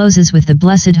and closes with the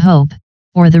blessed hope,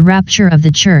 or the rapture of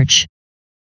the church.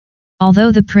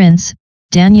 Although the prince,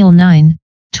 Daniel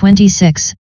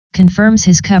 9:26, confirms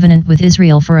his covenant with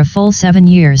Israel for a full 7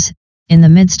 years, in the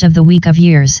midst of the week of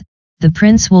years, the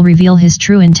prince will reveal his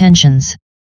true intentions.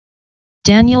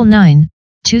 Daniel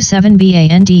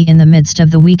 9:27 in the midst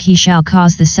of the week he shall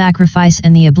cause the sacrifice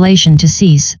and the oblation to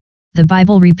cease. The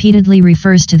Bible repeatedly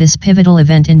refers to this pivotal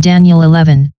event in Daniel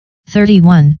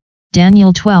 11:31,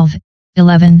 Daniel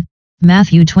 12:11,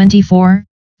 Matthew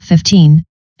 24:15,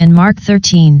 and Mark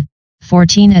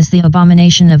 13:14 as the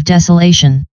abomination of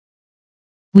desolation.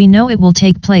 We know it will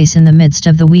take place in the midst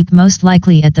of the week, most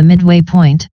likely at the midway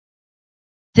point.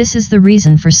 This is the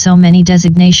reason for so many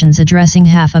designations addressing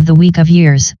half of the week of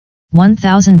years,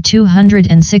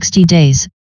 1260 days,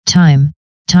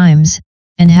 times,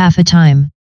 and half a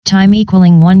time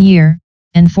equaling 1 year,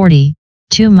 and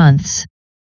 42 months.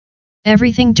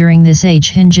 Everything during this age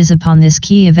hinges upon this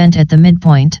key event at the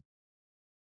midpoint.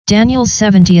 Daniel's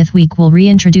 70th week will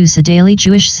reintroduce a daily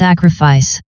Jewish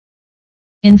sacrifice.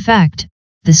 In fact,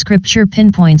 the scripture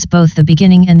pinpoints both the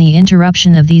beginning and the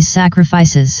interruption of these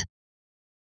sacrifices.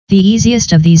 The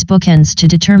easiest of these bookends to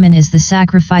determine is the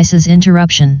sacrifice's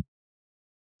interruption.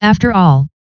 After all,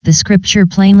 the scripture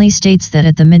plainly states that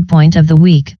at the midpoint of the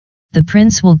week, the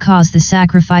prince will cause the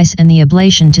sacrifice and the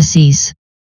oblation to cease.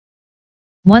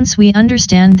 Once we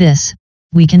understand this,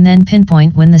 we can then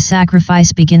pinpoint when the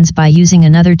sacrifice begins by using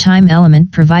another time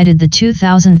element provided, the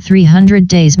 2300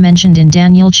 days mentioned in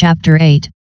Daniel chapter 8,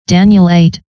 Daniel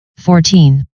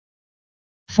 8:14.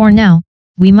 For now,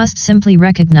 we must simply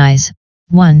recognize,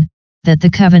 1. That the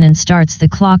covenant starts the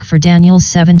clock for Daniel's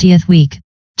 70th week,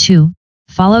 2.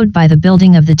 Followed by the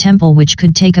building of the temple, which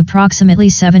could take approximately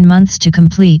 7 months to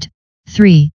complete,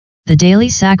 3. The daily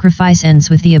sacrifice ends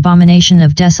with the abomination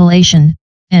of desolation,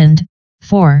 and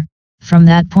 4. From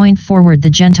that point forward the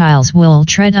Gentiles will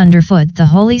tread underfoot the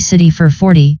holy city for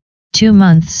 42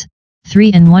 months,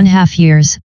 3½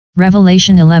 years,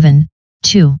 Revelation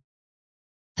 11:2.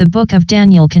 The book of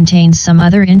Daniel contains some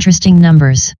other interesting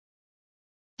numbers.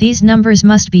 These numbers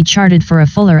must be charted for a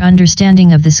fuller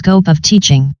understanding of the scope of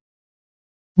teaching.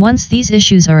 Once these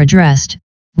issues are addressed,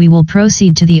 we will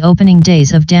proceed to the opening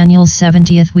days of Daniel's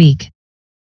 70th week.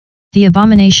 The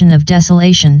abomination of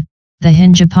desolation, the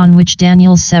hinge upon which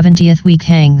Daniel's 70th week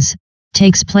hangs,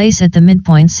 takes place at the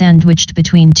midpoint sandwiched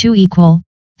between two equal,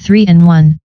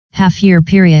 3½ year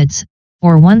periods,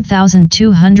 or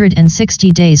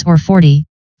 1260 days or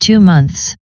 42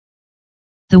 months.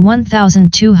 The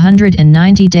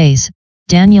 1290 days,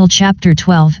 Daniel chapter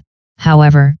 12,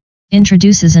 however,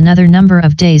 introduces another number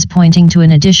of days pointing to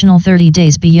an additional 30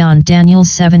 days beyond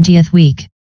Daniel's 70th week.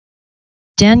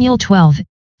 Daniel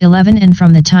 12:11 And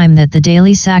from the time that the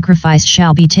daily sacrifice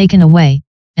shall be taken away,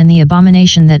 and the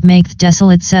abomination that maketh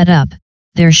desolate set up,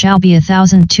 there shall be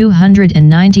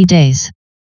 1290 days.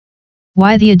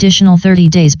 Why the additional 30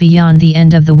 days beyond the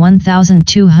end of the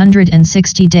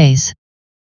 1260 days?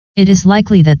 It is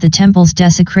likely that the temple's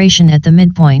desecration at the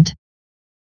midpoint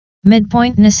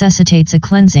necessitates a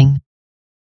cleansing.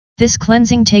 This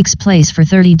cleansing takes place for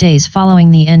 30 days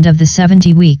following the end of the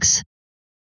 70 weeks.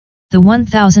 The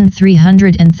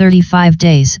 1335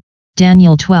 days,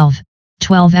 Daniel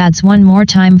 12:12 adds one more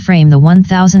time frame, the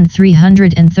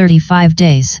 1335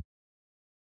 days.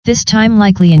 This time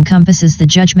likely encompasses the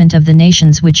judgment of the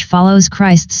nations which follows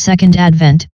Christ's second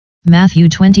advent, Matthew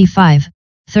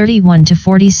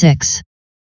 25:31-46.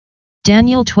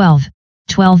 Daniel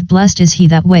 12:12 Blessed is he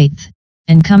that waiteth,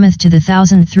 and cometh to the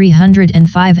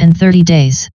 1305 and 30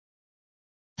 days.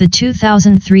 The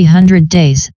 2300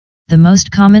 days, the most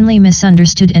commonly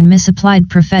misunderstood and misapplied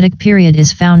prophetic period,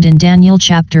 is found in Daniel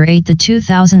chapter 8. The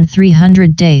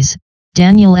 2300 days,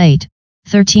 Daniel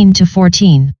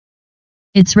 8:13-14.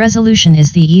 Its resolution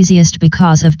is the easiest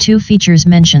because of two features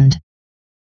mentioned.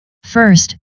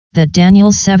 First, that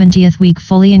Daniel's 70th week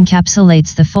fully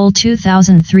encapsulates the full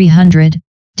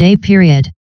 2300-day period.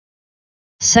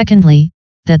 Secondly,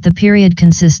 that the period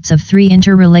consists of three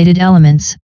interrelated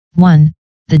elements: 1.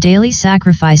 The daily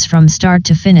sacrifice from start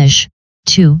to finish;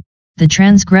 2. The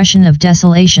transgression of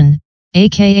desolation,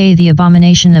 aka the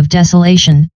abomination of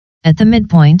desolation, at the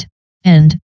midpoint;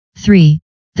 and 3.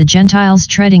 The Gentiles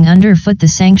treading underfoot the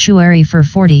sanctuary for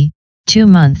 42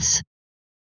 months.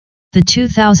 The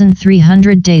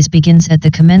 2300 days begins at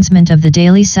the commencement of the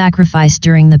daily sacrifice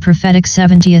during the prophetic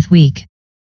 70th week.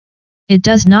 It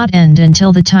does not end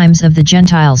until the times of the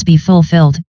Gentiles be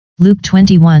fulfilled, Luke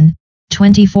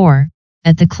 21:24,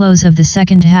 at the close of the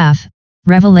second half,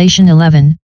 Revelation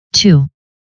 11:2.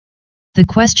 The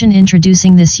question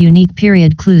introducing this unique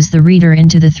period clues the reader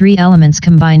into the three elements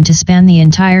combined to span the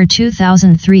entire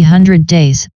 2300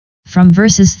 days, from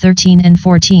verses 13 and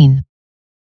 14.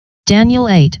 Daniel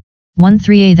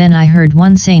 8:1-3a Then I heard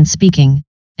one saint speaking,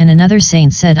 and another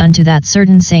saint said unto that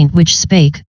certain saint which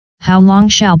spake, How long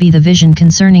shall be the vision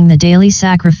concerning the daily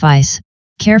sacrifice?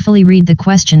 Carefully read the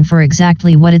question for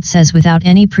exactly what it says without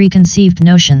any preconceived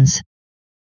notions.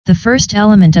 The first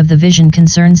element of the vision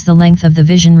concerns the length of the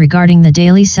vision regarding the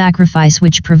daily sacrifice,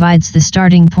 which provides the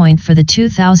starting point for the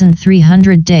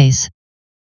 2,300 days.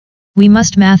 We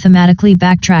must mathematically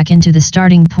backtrack into the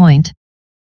starting point.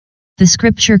 The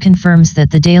scripture confirms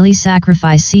that the daily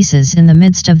sacrifice ceases in the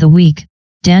midst of the week,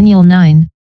 Daniel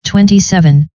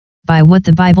 9:27, by what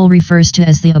the Bible refers to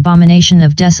as the abomination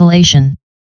of desolation.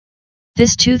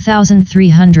 This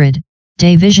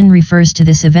 2,300-day vision refers to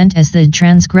this event as the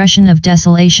transgression of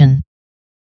desolation.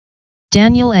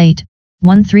 Daniel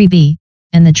 8:1-3b,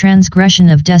 and the transgression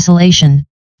of desolation,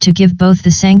 to give both the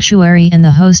sanctuary and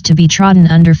the host to be trodden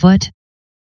underfoot.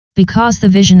 Because the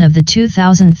vision of the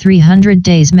 2,300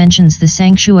 days mentions the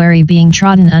sanctuary being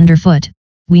trodden underfoot,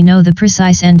 we know the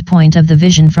precise endpoint of the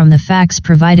vision from the facts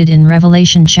provided in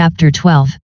Revelation chapter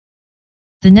 12.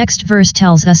 The next verse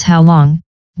tells us how long: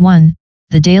 1.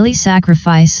 The daily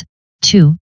sacrifice,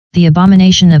 2. The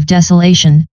abomination of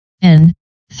desolation, and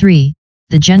 3.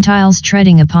 The Gentiles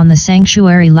treading upon the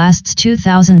sanctuary lasts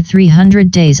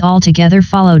 2,300 days altogether,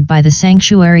 followed by the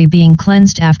sanctuary being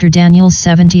cleansed after Daniel's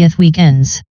 70th week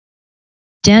ends.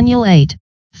 Daniel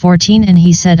 8:14 And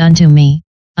he said unto me,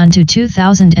 unto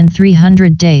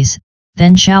 2,300 days,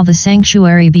 then shall the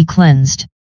sanctuary be cleansed.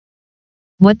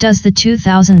 What does the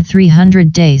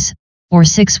 2,300 days, or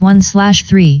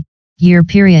 6:1/3, year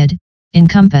period,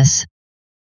 encompass?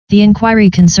 The inquiry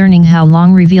concerning how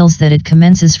long reveals that it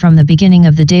commences from the beginning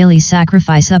of the daily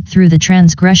sacrifice up through the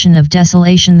transgression of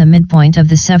desolation, the midpoint of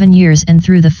the 7 years, and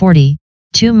through the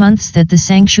 42 months that the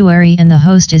sanctuary and the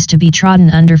host is to be trodden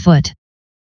underfoot.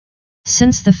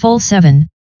 Since the full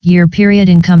 7-year period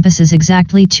encompasses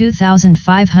exactly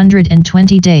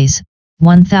 2,520 days,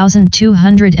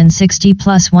 1,260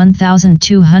 plus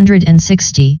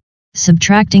 1,260,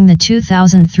 subtracting the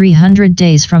 2,300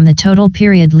 days from the total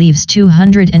period leaves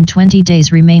 220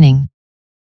 days remaining.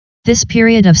 This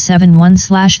period of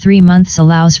 7:1/3 months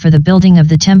allows for the building of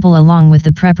the temple along with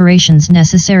the preparations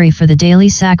necessary for the daily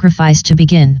sacrifice to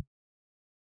begin.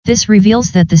 This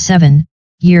reveals that the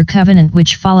 7-year covenant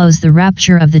which follows the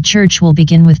rapture of the church will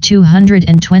begin with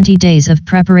 220 days of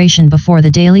preparation before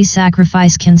the daily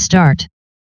sacrifice can start.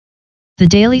 The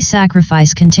daily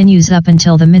sacrifice continues up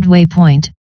until the midway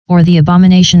point, or the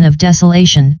abomination of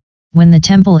desolation, when the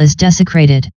temple is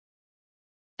desecrated.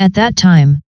 At that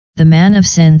time, the man of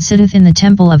sin sitteth in the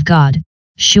temple of God,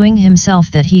 shewing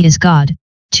himself that he is God,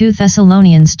 2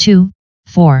 Thessalonians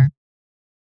 2:4.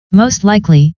 Most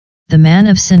likely, the man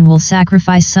of sin will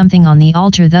sacrifice something on the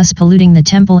altar, thus polluting the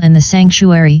temple and the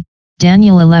sanctuary,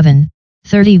 Daniel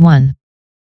 11:31.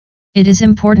 It is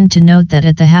important to note that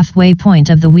at the halfway point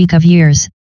of the week of years,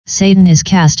 Satan is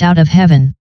cast out of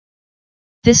heaven.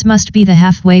 This must be the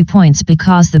halfway points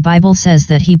because the Bible says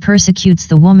that he persecutes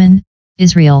the woman,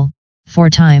 Israel,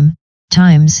 4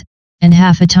 times, and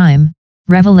half a time,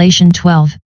 Revelation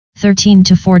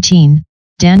 12:13-14,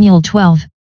 Daniel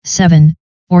 12:7,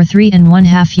 or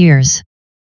 3½ years.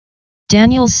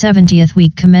 Daniel's 70th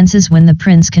week commences when the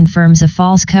prince confirms a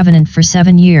false covenant for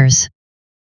 7 years.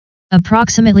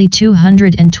 Approximately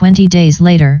 220 days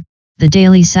later, the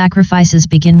daily sacrifices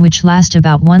begin, which last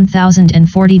about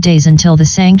 1,040 days until the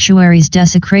sanctuary's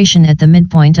desecration at the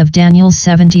midpoint of Daniel's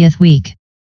 70th week.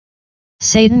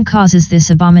 Satan causes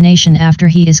this abomination after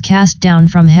he is cast down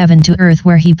from heaven to earth,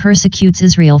 where he persecutes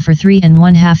Israel for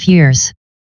 3½ years.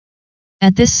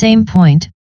 At this same point,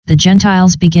 the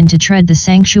Gentiles begin to tread the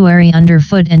sanctuary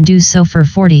underfoot and do so for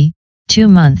 42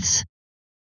 months.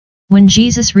 When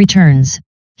Jesus returns,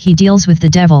 he deals with the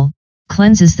devil,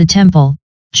 cleanses the temple,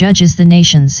 judges the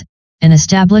nations, and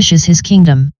establishes his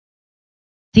kingdom.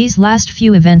 These last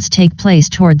few events take place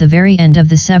toward the very end of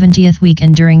the 70th week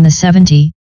and during the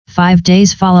 75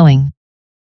 days following.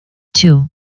 2.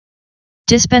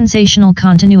 Dispensational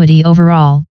continuity.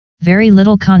 Overall, very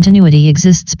little continuity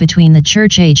exists between the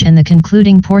church age and the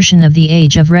concluding portion of the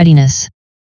age of readiness.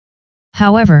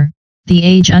 However, the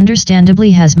age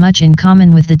understandably has much in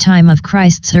common with the time of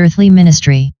Christ's earthly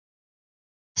ministry.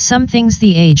 Some things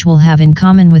the age will have in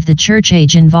common with the church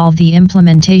age involve the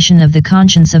implementation of the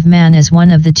conscience of man as one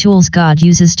of the tools God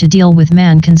uses to deal with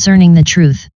man concerning the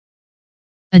truth.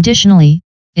 Additionally,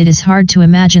 it is hard to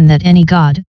imagine that any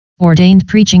God-ordained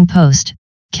preaching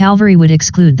post-Calvary would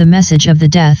exclude the message of the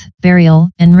death, burial,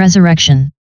 and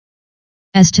resurrection.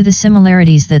 As to the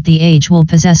similarities that the age will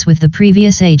possess with the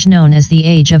previous age known as the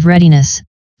age of readiness,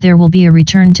 there will be a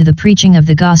return to the preaching of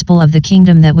the gospel of the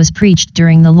kingdom that was preached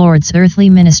during the Lord's earthly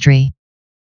ministry.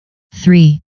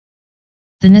 3.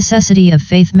 The necessity of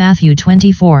faith. Matthew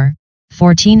 24:5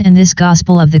 14 And this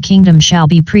gospel of the kingdom shall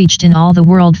be preached in all the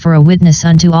world for a witness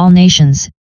unto all nations,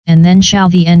 and then shall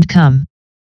the end come.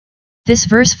 This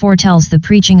verse foretells the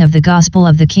preaching of the gospel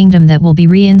of the kingdom that will be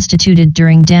reinstituted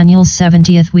during Daniel's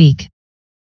 70th week.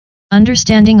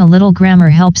 Understanding a little grammar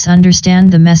helps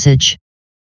understand the message.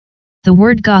 The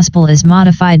word gospel is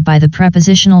modified by the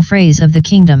prepositional phrase of the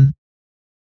kingdom.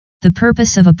 The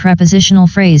purpose of a prepositional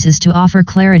phrase is to offer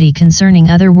clarity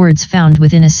concerning other words found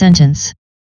within a sentence.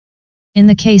 In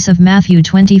the case of Matthew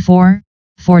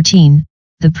 24:14,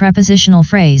 the prepositional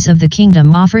phrase of the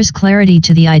kingdom offers clarity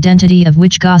to the identity of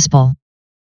which gospel.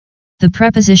 The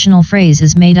prepositional phrase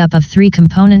is made up of three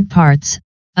component parts: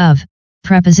 of,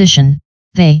 preposition,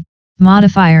 they,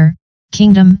 modifier,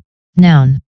 kingdom,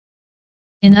 noun.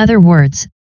 In other words,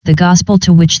 the gospel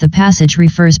to which the passage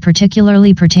refers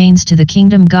particularly pertains to the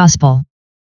kingdom gospel.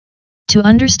 To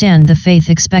understand the faith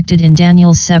expected in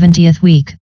Daniel's 70th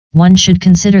week, one should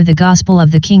consider the gospel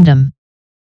of the kingdom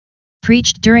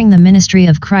preached during the ministry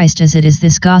of Christ, as it is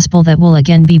this gospel that will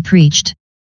again be preached.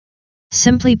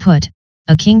 Simply put,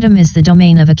 a kingdom is the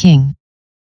domain of a king.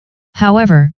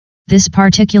 However, this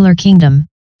particular kingdom,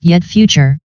 yet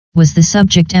future, was the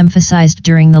subject emphasized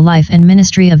during the life and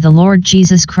ministry of the Lord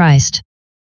Jesus Christ.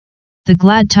 The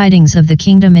glad tidings of the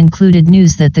kingdom included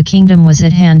news that the kingdom was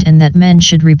at hand and that men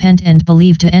should repent and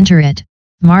believe to enter it.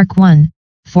 Mark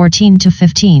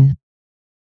 1:14-15.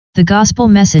 The gospel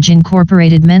message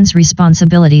incorporated men's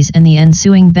responsibilities and the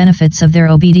ensuing benefits of their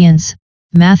obedience.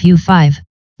 Matthew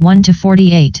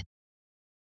 5:1-48.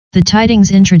 The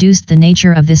tidings introduced the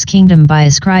nature of this kingdom by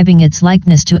ascribing its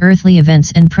likeness to earthly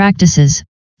events and practices.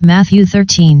 Matthew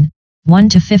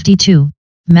 13:1-52,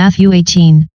 Matthew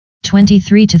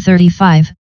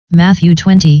 18:23-35, Matthew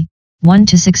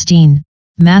 20:1-16,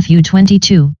 Matthew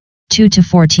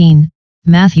 22:2-14,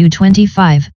 Matthew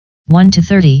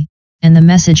 25:1-30, and the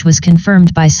message was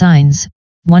confirmed by signs,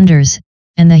 wonders,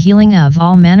 and the healing of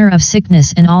all manner of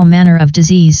sickness and all manner of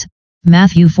disease.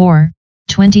 Matthew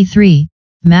 4:23,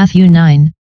 Matthew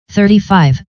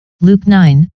 9:35, Luke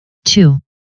 9:2.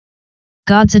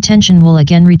 God's attention will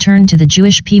again return to the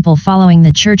Jewish people following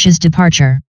the church's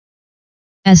departure.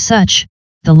 As such,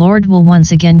 the Lord will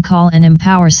once again call and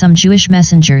empower some Jewish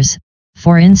messengers.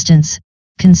 For instance,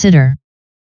 consider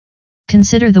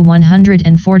the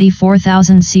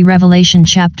 144,000 see Revelation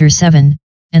chapter 7,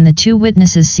 and the 2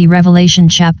 witnesses see Revelation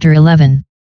chapter 11.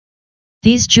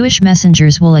 These Jewish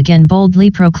messengers will again boldly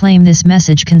proclaim this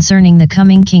message concerning the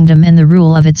coming kingdom and the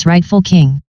rule of its rightful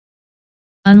king.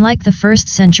 Unlike the first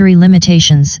century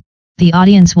limitations, the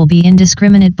audience will be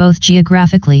indiscriminate both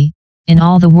geographically, in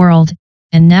all the world,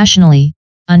 and nationally,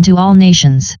 unto all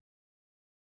nations.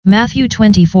 Matthew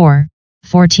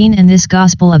 24:14 And this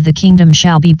gospel of the kingdom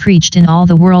shall be preached in all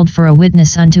the world for a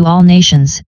witness unto all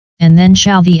nations, and then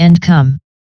shall the end come.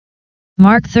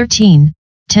 Mark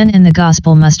 13:10 And the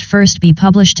gospel must first be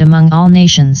published among all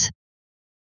nations.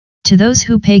 To those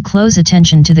who pay close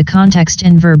attention to the context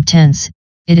and verb tense,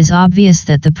 it is obvious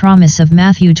that the promise of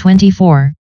Matthew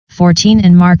 24:14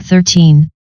 and Mark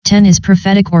 13:10 is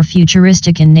prophetic or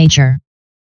futuristic in nature.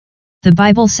 The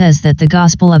Bible says that the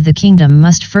gospel of the kingdom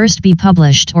must first be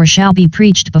published or shall be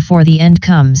preached before the end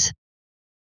comes.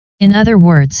 In other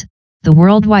words, the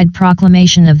worldwide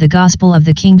proclamation of the gospel of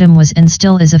the kingdom was and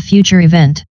still is a future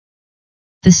event.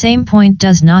 The same point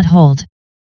does not hold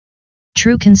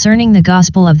true concerning the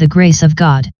gospel of the grace of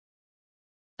God.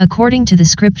 According to the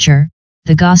scripture,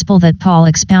 the gospel that Paul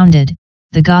expounded,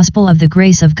 the gospel of the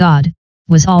grace of God,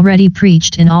 was already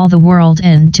preached in all the world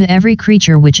and to every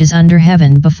creature which is under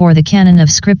heaven before the canon of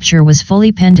Scripture was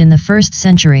fully penned in the 1st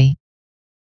century.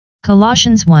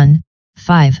 Colossians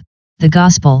 1:5, the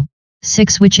gospel,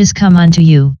 6 which is come unto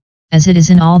you, as it is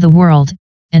in all the world,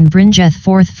 and bringeth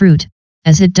forth fruit,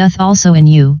 as it doth also in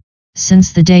you,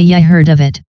 since the day ye heard of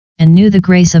it, and knew the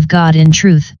grace of God in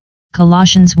truth.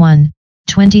 Colossians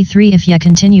 1:23 If ye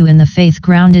continue in the faith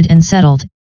grounded and settled,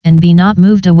 and be not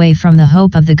moved away from the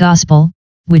hope of the gospel,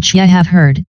 which ye have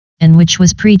heard, and which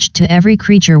was preached to every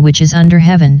creature which is under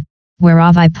heaven,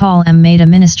 whereof I Paul am made a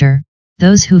minister,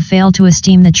 those who fail to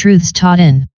esteem the truths taught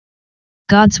in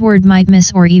God's word might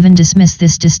miss or even dismiss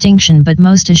this distinction, but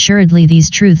most assuredly these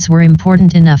truths were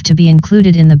important enough to be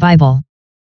included in the Bible.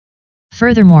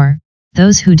 Furthermore,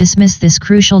 those who dismiss this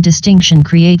crucial distinction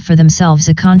create for themselves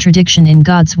a contradiction in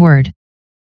God's word.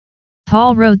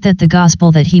 Paul wrote that the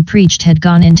gospel that he preached had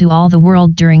gone into all the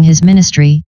world during his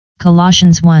ministry,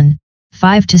 Colossians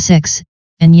 1:5-6,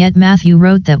 and yet Matthew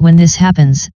wrote that when this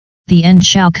happens, the end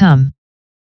shall come.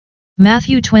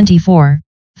 Matthew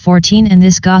 24:14 And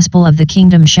this gospel of the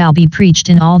kingdom shall be preached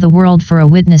in all the world for a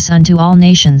witness unto all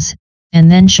nations, and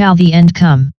then shall the end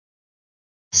come.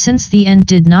 Since the end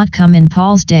did not come in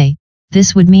Paul's day,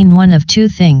 this would mean one of two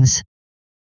things.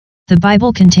 The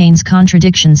Bible contains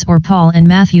contradictions, or Paul and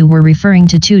Matthew were referring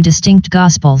to two distinct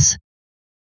gospels.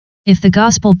 If the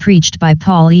gospel preached by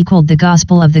Paul equaled the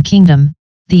gospel of the kingdom,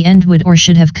 the end would or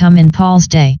should have come in Paul's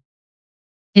day.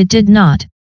 It did not,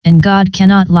 and God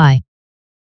cannot lie.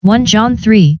 1 John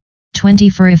 3:20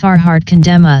 For if our heart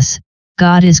condemn us,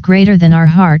 God is greater than our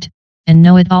heart, and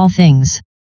knoweth all things.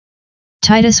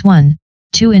 Titus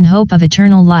 1:2 In hope of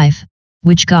eternal life,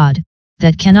 which God,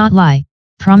 that cannot lie,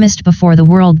 promised before the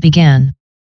world began.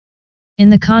 In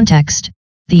the context,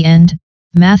 the end,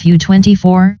 Matthew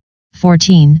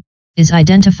 24:14, is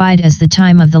identified as the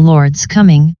time of the Lord's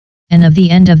coming, and of the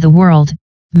end of the world,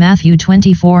 Matthew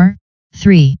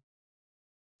 24:3.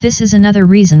 This is another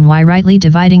reason why rightly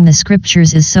dividing the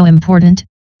scriptures is so important.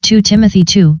 2 Timothy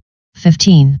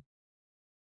 2:15.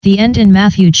 The end in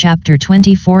Matthew chapter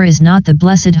 24 is not the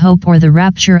blessed hope or the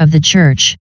rapture of the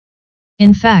church.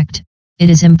 In fact, it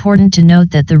is important to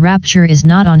note that the rapture is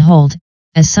not on hold,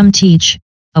 as some teach,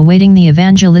 awaiting the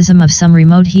evangelism of some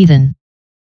remote heathen.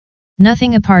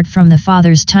 Nothing apart from the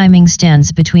Father's timing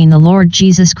stands between the Lord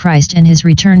Jesus Christ and his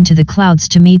return to the clouds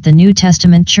to meet the New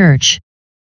Testament church.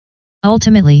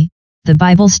 Ultimately, the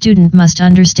Bible student must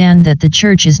understand that the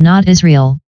church is not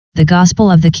Israel, the gospel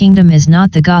of the kingdom is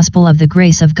not the gospel of the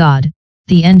grace of God,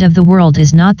 the end of the world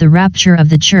is not the rapture of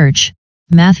the church.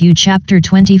 Matthew chapter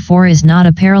 24 is not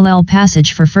a parallel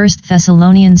passage for 1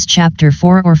 Thessalonians chapter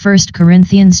 4 or 1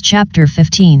 Corinthians chapter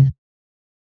 15.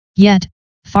 Yet,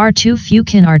 far too few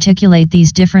can articulate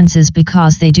these differences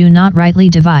because they do not rightly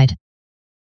divide.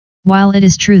 While it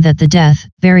is true that the death,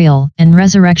 burial, and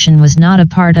resurrection was not a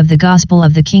part of the gospel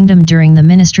of the kingdom during the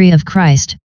ministry of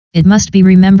Christ, it must be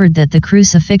remembered that the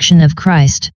crucifixion of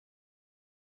Christ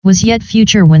was yet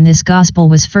future when this gospel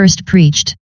was first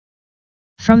preached.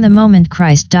 From the moment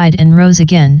Christ died and rose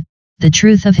again, the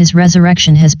truth of his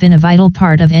resurrection has been a vital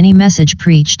part of any message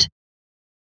preached.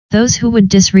 Those who would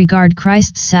disregard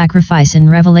Christ's sacrifice in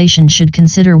Revelation should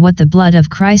consider what the blood of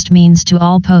Christ means to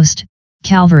all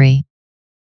post-Calvary.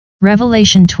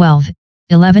 Revelation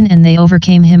 12:11 And they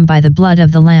overcame him by the blood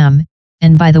of the Lamb,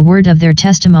 and by the word of their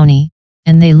testimony,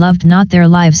 and they loved not their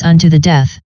lives unto the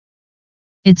death.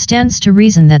 It stands to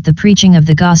reason that the preaching of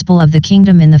the gospel of the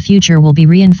kingdom in the future will be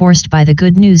reinforced by the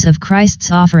good news of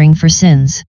Christ's offering for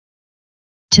sins.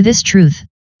 To this truth,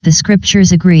 the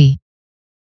scriptures agree.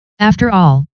 After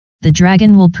all, the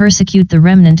dragon will persecute the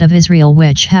remnant of Israel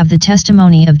which have the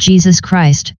testimony of Jesus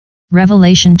Christ,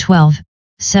 Revelation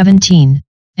 12:17,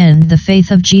 and the faith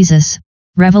of Jesus,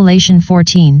 Revelation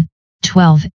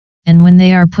 14:12, and when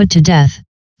they are put to death,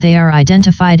 they are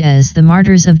identified as the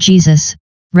martyrs of Jesus,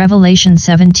 Revelation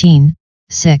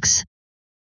 17:6.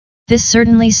 This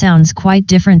certainly sounds quite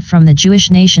different from the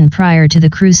Jewish nation prior to the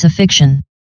crucifixion.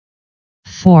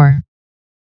 4.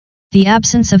 The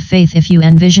absence of faith. If you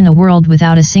envision a world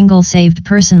without a single saved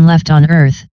person left on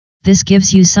earth, this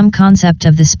gives you some concept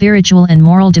of the spiritual and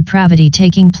moral depravity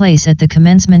taking place at the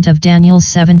commencement of Daniel's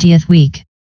 70th week.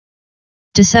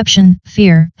 Deception,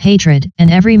 fear, hatred,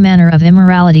 and every manner of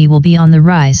immorality will be on the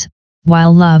rise,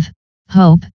 while love,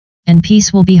 hope, and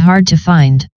peace will be hard to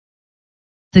find.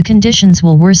 The conditions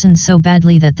will worsen so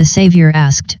badly that the Savior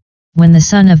asked, "When the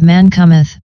Son of Man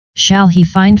cometh, shall he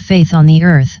find faith on the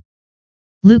earth?"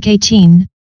 Luke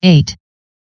 18:8.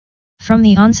 From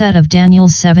the onset of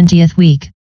Daniel's 70th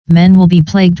week, men will be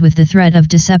plagued with the threat of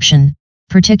deception,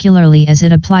 particularly as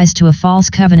it applies to a false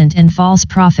covenant and false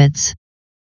prophets.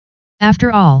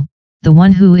 After all, the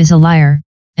one who is a liar,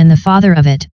 and the father of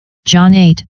it, John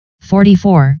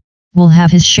 8:44, will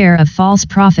have his share of false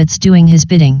prophets doing his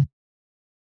bidding.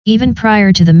 Even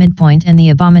prior to the midpoint and the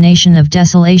abomination of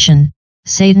desolation,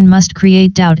 Satan must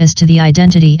create doubt as to the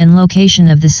identity and location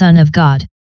of the Son of God.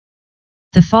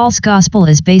 The false gospel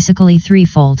is basically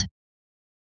threefold.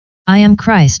 I am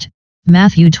Christ,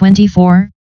 Matthew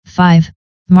 24:5,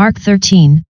 Mark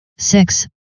 13:6,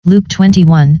 Luke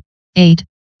 21:8,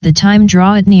 the time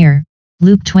draweth near,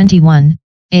 Luke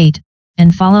 21:8,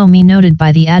 and follow me noted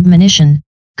by the admonition,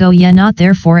 go ye not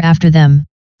therefore after them,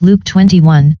 Luke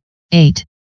 21:8.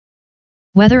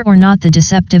 Whether or not the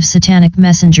deceptive satanic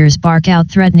messengers bark out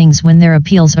threatenings when their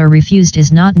appeals are refused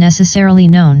is not necessarily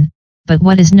known, but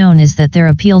what is known is that their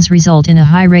appeals result in a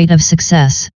high rate of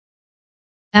success.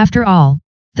 After all,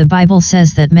 the Bible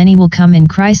says that many will come in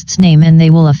Christ's name and they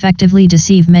will effectively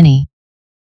deceive many.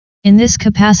 In this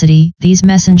capacity, these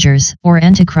messengers, or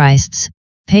antichrists,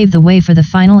 pave the way for the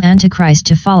final antichrist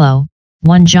to follow,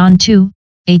 1 John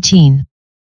 2:18.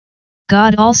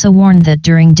 God also warned that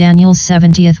during Daniel's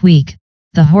 70th week,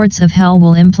 the hordes of hell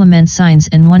will implement signs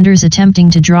and wonders attempting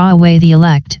to draw away the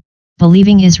elect,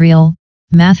 believing Israel,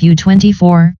 Matthew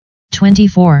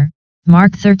 24:24,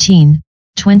 Mark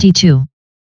 13:22.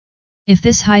 If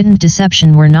this heightened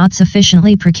deception were not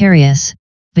sufficiently precarious,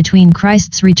 between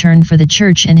Christ's return for the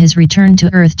church and his return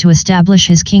to earth to establish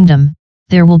his kingdom,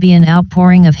 there will be an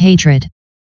outpouring of hatred.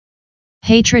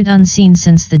 Hatred unseen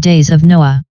since the days of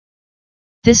Noah.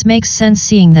 This makes sense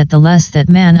seeing that the less that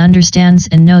man understands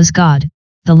and knows God,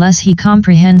 the less he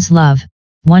comprehends love.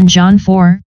 1 John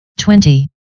 4:20.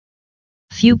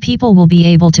 Few people will be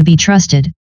able to be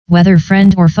trusted, whether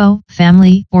friend or foe,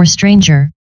 family or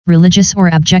stranger, religious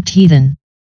or abject heathen.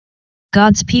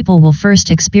 God's people will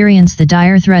first experience the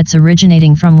dire threats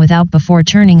originating from without before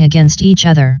turning against each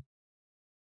other.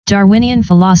 Darwinian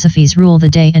philosophies rule the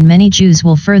day, and many Jews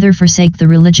will further forsake the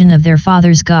religion of their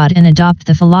father's God and adopt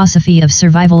the philosophy of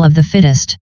survival of the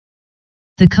fittest.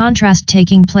 The contrast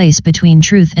taking place between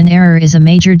truth and error is a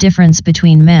major difference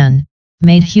between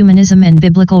man-made humanism and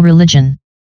biblical religion.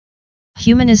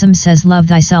 Humanism says love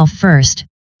thyself first,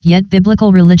 yet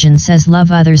biblical religion says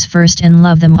love others first and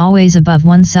love them always above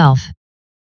oneself.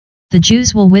 The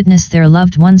Jews will witness their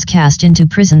loved ones cast into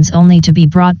prisons only to be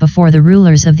brought before the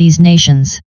rulers of these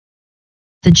nations.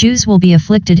 The Jews will be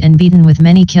afflicted and beaten with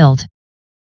many killed.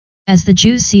 As the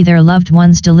Jews see their loved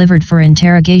ones delivered for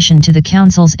interrogation to the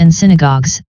councils and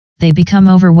synagogues, they become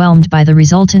overwhelmed by the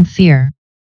resultant fear.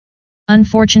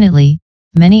 Unfortunately,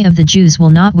 many of the Jews will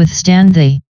not withstand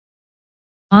the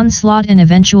onslaught and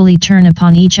eventually turn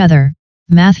upon each other.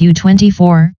 Matthew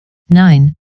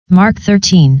 24:9, Mark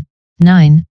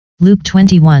 13:9, Luke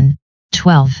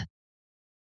 21:12.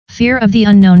 Fear of the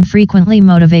unknown frequently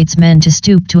motivates men to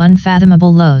stoop to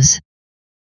unfathomable lows.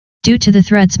 Due to the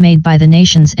threats made by the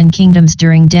nations and kingdoms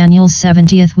during Daniel's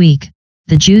 70th week,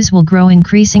 the Jews will grow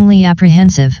increasingly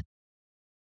apprehensive.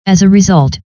 As a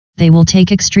result, they will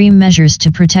take extreme measures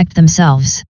to protect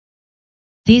themselves.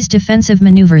 These defensive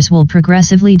maneuvers will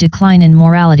progressively decline in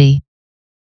morality.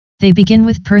 They begin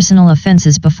with personal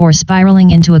offenses before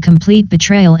spiraling into a complete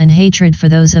betrayal and hatred for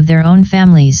those of their own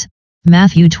families.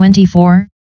 Matthew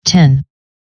 24:10.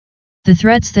 The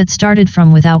threats that started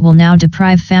from without will now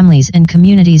deprive families and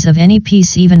communities of any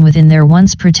peace even within their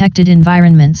once protected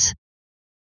environments.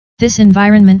 This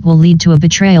environment will lead to a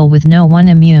betrayal with no one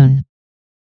immune.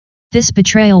 This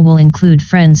betrayal will include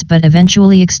friends but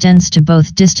eventually extends to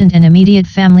both distant and immediate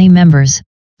family members.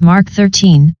 Mark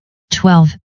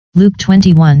 13:12, Luke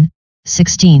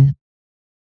 21:16.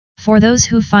 For those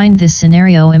who find this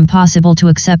scenario impossible to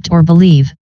accept or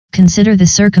believe, consider the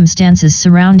circumstances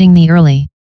surrounding the early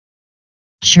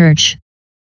church.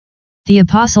 The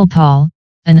Apostle Paul,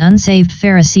 an unsaved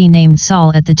Pharisee named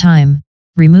Saul at the time,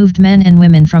 removed men and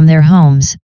women from their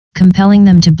homes, compelling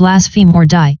them to blaspheme or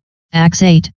die. Acts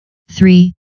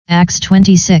 8:3, Acts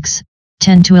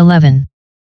 26:10-11.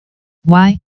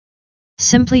 Why?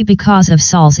 Simply because of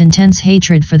Saul's intense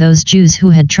hatred for those Jews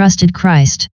who had trusted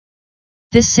Christ.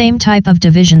 This same type of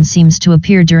division seems to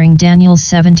appear during Daniel's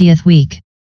 70th week.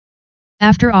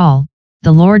 After all,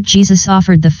 the Lord Jesus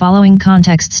offered the following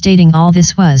context stating all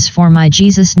this was for my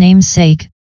Jesus' name's sake.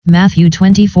 Matthew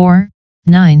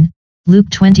 24:9, Luke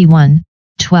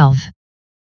 21:12.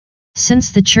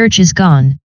 Since the church is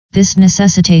gone, this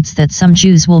necessitates that some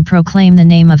Jews will proclaim the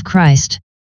name of Christ.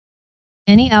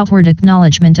 Any outward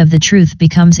acknowledgement of the truth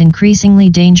becomes increasingly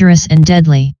dangerous and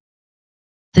deadly.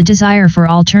 The desire for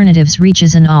alternatives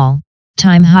reaches an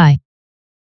all-time high.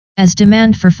 As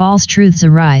demand for false truths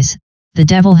arise, the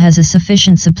devil has a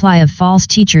sufficient supply of false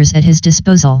teachers at his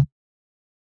disposal.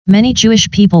 Many Jewish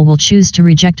people will choose to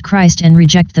reject Christ and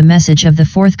reject the message of the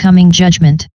forthcoming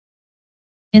judgment.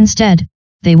 Instead,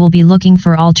 they will be looking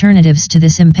for alternatives to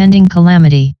this impending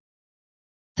calamity.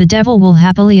 The devil will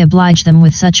happily oblige them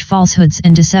with such falsehoods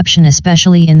and deception,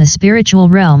 especially in the spiritual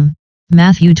realm.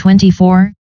 Matthew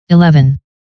 24:11.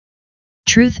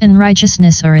 Truth and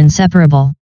righteousness are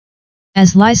inseparable.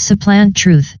 As lies supplant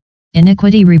truth,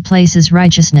 iniquity replaces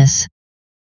righteousness.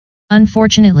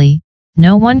 Unfortunately,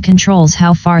 no one controls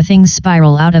how far things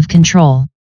spiral out of control.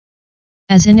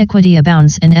 As iniquity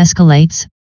abounds and escalates,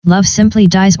 love simply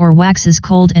dies or waxes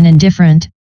cold and indifferent.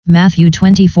 Matthew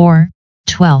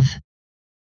 24:12.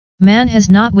 Man has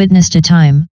not witnessed a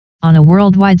time, on a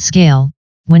worldwide scale,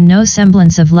 when no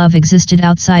semblance of love existed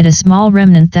outside a small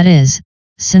remnant, that is,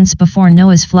 since before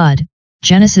Noah's flood.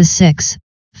 Genesis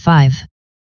 6:5.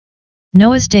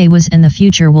 Noah's day was and the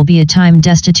future will be a time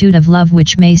destitute of love,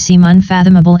 which may seem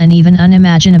unfathomable and even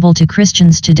unimaginable to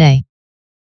Christians today.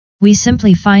 We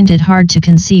simply find it hard to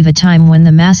conceive a time when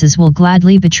the masses will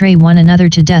gladly betray one another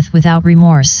to death without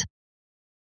remorse.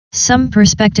 Some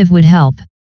perspective would help.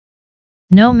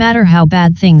 No matter how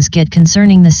bad things get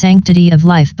concerning the sanctity of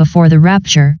life before the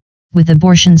rapture, with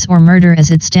abortions or murder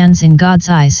as it stands in God's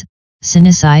eyes,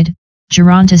 sinicide,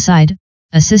 geronticide,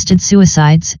 assisted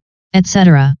suicides,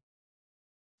 etc.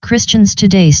 Christians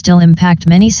today still impact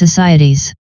many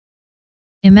societies.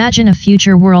 Imagine a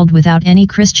future world without any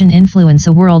Christian influence,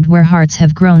 a world where hearts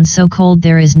have grown so cold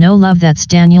there is no love. That's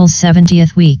Daniel's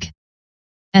 70th week.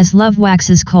 As love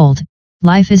waxes cold,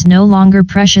 life is no longer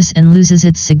precious and loses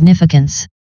its significance.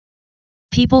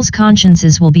 People's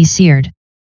consciences will be seared.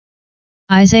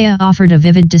 Isaiah offered a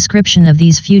vivid description of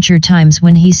these future times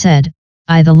when he said,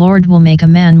 I the Lord will make a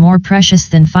man more precious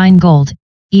than fine gold,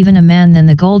 even a man than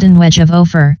the golden wedge of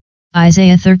Ophir,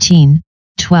 Isaiah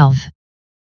 13:12.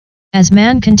 As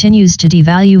man continues to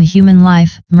devalue human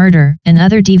life, murder and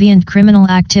other deviant criminal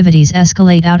activities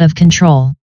escalate out of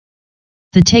control.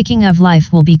 The taking of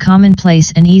life will be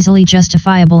commonplace and easily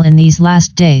justifiable in these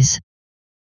last days.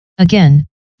 Again,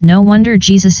 no wonder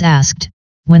Jesus asked,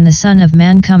 when the Son of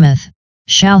Man cometh,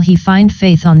 shall he find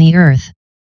faith on the earth?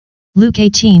 Luke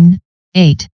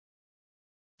 18:8.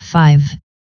 5.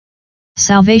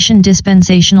 Salvation.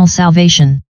 Dispensational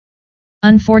salvation.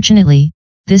 Unfortunately,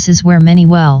 this is where many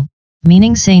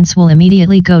well-meaning saints will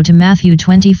immediately go to Matthew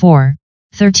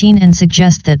 24:13 and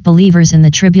suggest that believers in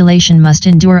the tribulation must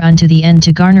endure unto the end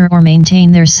to garner or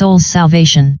maintain their soul's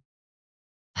salvation.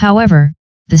 However,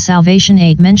 the salvation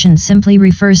 8 mentioned simply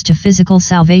refers to physical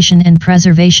salvation and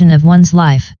preservation of one's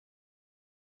life.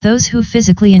 Those who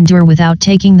physically endure without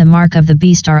taking the mark of the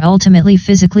beast are ultimately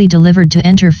physically delivered to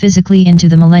enter physically into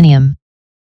the millennium.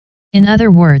 In other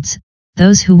words,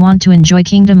 those who want to enjoy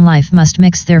kingdom life must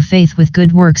mix their faith with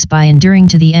good works by enduring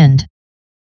to the end.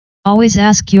 Always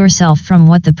ask yourself from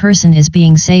what the person is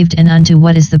being saved and unto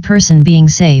what is the person being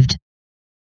saved.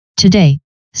 Today,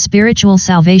 spiritual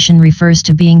salvation refers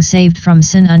to being saved from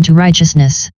sin unto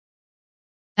righteousness.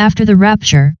 After the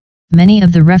rapture, many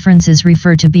of the references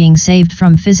refer to being saved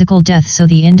from physical death so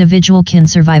the individual can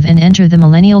survive and enter the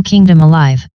millennial kingdom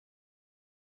alive.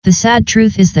 The sad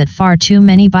truth is that far too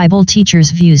many Bible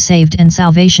teachers view saved and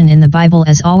salvation in the Bible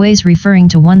as always referring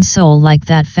to one soul like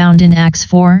that found in Acts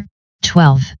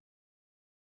 4:12.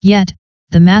 Yet,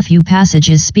 the Matthew passage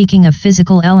is speaking of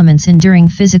physical elements enduring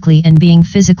physically and being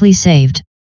physically saved.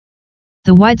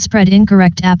 The widespread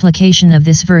incorrect application of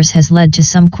this verse has led to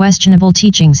some questionable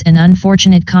teachings and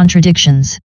unfortunate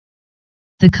contradictions.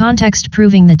 The context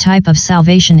proving the type of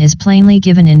salvation is plainly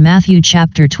given in Matthew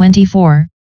chapter 24,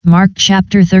 Mark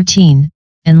chapter 13,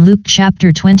 and Luke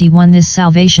chapter 21. This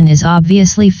salvation is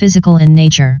obviously physical in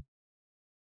nature.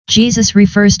 Jesus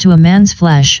refers to a man's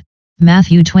flesh,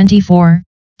 Matthew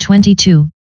 24:22,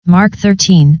 Mark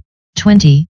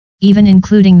 13:20, even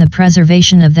including the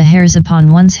preservation of the hairs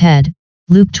upon one's head,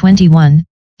 Luke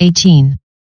 21:18.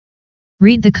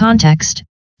 Read the context,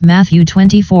 Matthew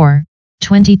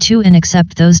 24:22, and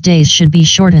except those days should be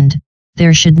shortened,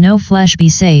 there should no flesh be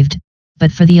saved,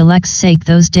 but for the elect's sake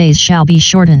those days shall be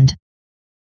shortened.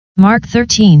 Mark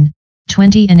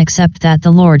 13:20, and except that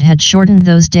the Lord had shortened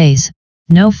those days,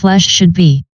 no flesh should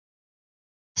be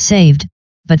saved,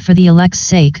 but for the elect's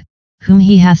sake, whom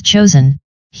he hath chosen,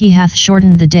 he hath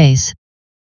shortened the days.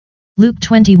 Luke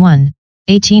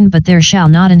 21:18, but there shall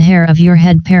not an hair of your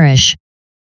head perish.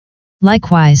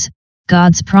 Likewise,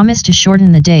 God's promise to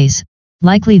shorten the days,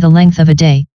 likely the length of a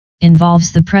day,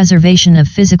 involves the preservation of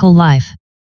physical life.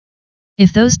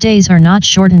 If those days are not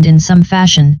shortened in some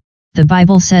fashion, the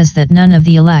Bible says that none of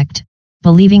the elect,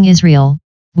 believing Israel,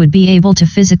 would be able to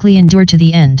physically endure to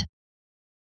the end.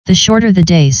 The shorter the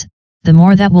days, the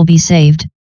more that will be saved,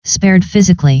 spared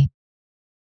physically.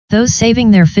 Those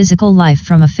saving their physical life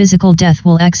from a physical death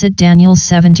will exit Daniel's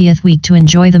 70th week to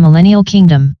enjoy the millennial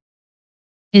kingdom.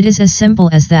 It is as simple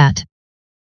as that.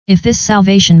 If this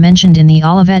salvation mentioned in the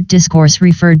Olivet Discourse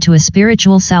referred to a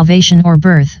spiritual salvation or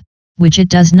birth, which it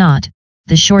does not,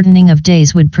 the shortening of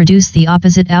days would produce the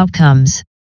opposite outcomes.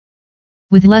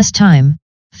 With less time,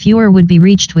 fewer would be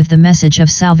reached with the message of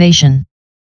salvation.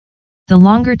 The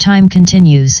longer time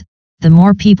continues, the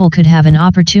more people could have an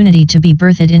opportunity to be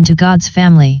birthed into God's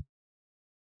family.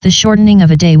 The shortening of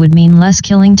a day would mean less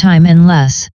killing time and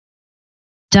less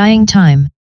dying time.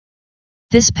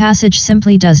 This passage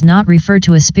simply does not refer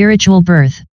to a spiritual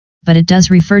birth, but it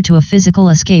does refer to a physical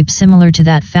escape similar to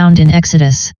that found in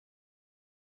Exodus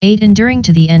 8. Enduring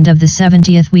to the end of the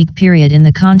 70th week period in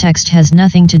the context has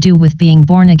nothing to do with being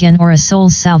born again or a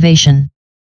soul's salvation.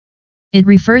 It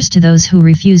refers to those who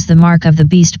refuse the mark of the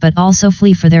beast but also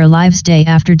flee for their lives day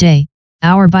after day,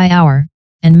 hour by hour,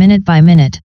 and minute by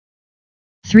minute.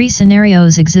 3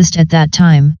 scenarios exist at that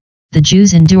time: the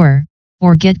Jews endure,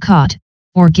 or get caught,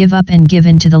 or give up and give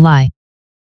in to the lie.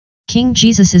 King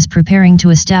Jesus is preparing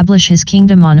to establish his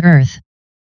kingdom on earth.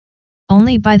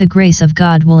 Only by the grace of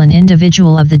God will an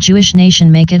individual of the Jewish nation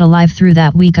make it alive through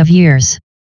that week of years.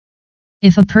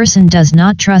 If a person does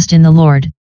not trust in the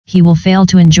Lord, he will fail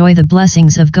to enjoy the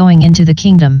blessings of going into the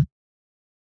kingdom.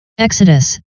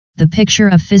 Exodus, the picture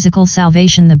of physical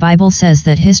salvation. The Bible says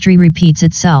that history repeats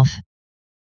itself.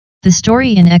 The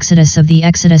story in Exodus of the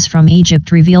Exodus from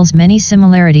Egypt reveals many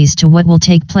similarities to what will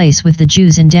take place with the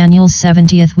Jews in Daniel's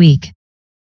 70th week.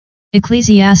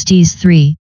 Ecclesiastes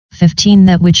 3:15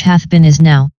 That which hath been is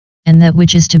now, and that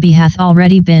which is to be hath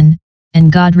already been,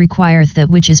 and God requireth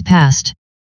that which is past.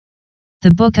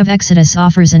 The book of Exodus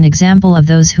offers an example of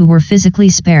those who were physically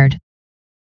spared.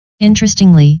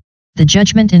 Interestingly, the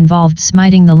judgment involved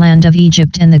smiting the land of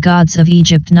Egypt and the gods of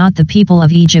Egypt, not the people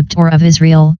of Egypt or of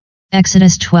Israel.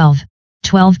 Exodus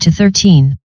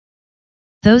 12:12-13.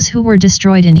 Those who were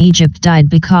destroyed in Egypt died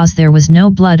because there was no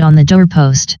blood on the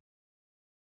doorpost.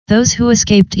 Those who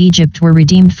escaped Egypt were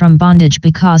redeemed from bondage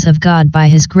because of God. By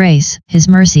His grace, His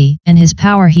mercy, and His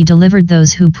power He delivered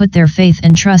those who put their faith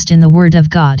and trust in the Word of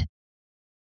God.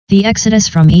 The Exodus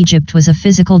from Egypt was a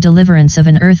physical deliverance of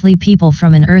an earthly people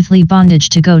from an earthly bondage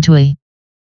to go to a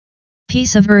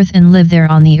piece of earth and live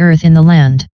there on the earth in the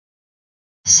land.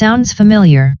 Sounds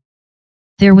familiar?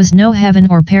 There was no heaven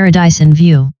or paradise in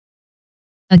view.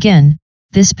 Again,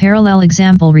 this parallel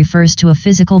example refers to a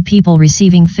physical people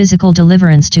receiving physical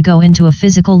deliverance to go into a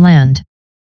physical land.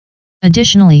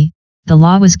 Additionally, the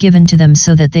law was given to them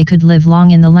so that they could live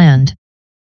long in the land.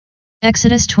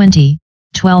 Exodus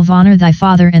 20:12 Honor thy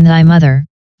father and thy mother,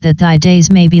 that thy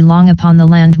days may be long upon the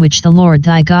land which the Lord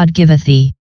thy God giveth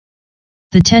thee.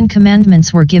 The 10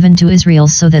 Commandments were given to Israel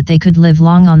so that they could live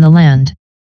long on the land.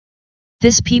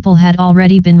 This people had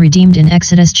already been redeemed in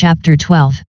Exodus chapter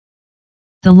 12.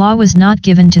 The law was not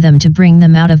given to them to bring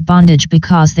them out of bondage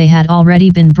because they had already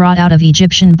been brought out of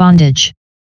Egyptian bondage.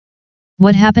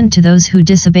 What happened to those who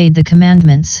disobeyed the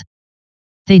commandments?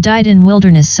 They died in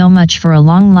wilderness. So much for a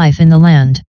long life in the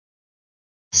land.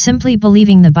 Simply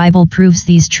believing the Bible proves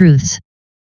these truths.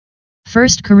 1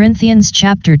 Corinthians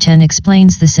chapter 10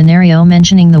 explains the scenario,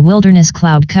 mentioning the wilderness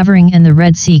cloud covering and the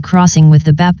Red Sea crossing with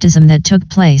the baptism that took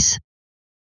place.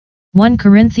 1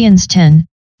 Corinthians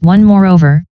 10:1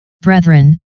 Moreover,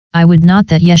 brethren, I would not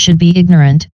that ye should be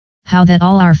ignorant, how that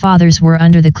all our fathers were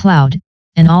under the cloud,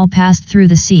 and all passed through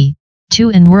the sea, 2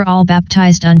 And were all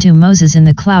baptized unto Moses in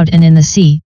the cloud and in the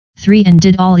sea, 3 And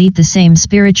did all eat the same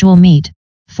spiritual meat,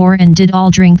 4 And did all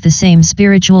drink the same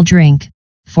spiritual drink,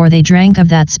 for they drank of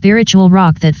that spiritual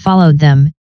rock that followed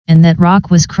them, and that rock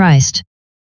was Christ.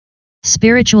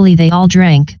 Spiritually they all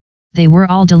drank, they were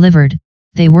all delivered,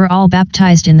 they were all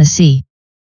baptized in the sea.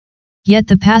 Yet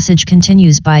the passage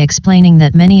continues by explaining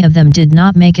that many of them did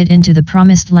not make it into the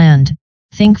promised land.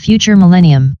 Think future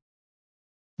millennium.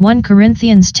 1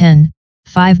 Corinthians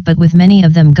 10:5 But with many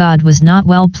of them God was not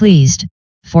well pleased,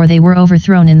 for they were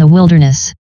overthrown in the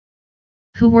wilderness.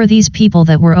 Who were these people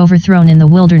that were overthrown in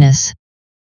the wilderness?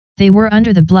 They were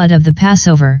under the blood of the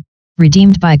Passover,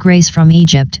 redeemed by grace from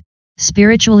Egypt,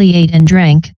 spiritually ate and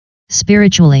drank,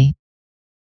 spiritually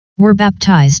were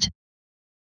baptized.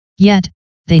 Yet,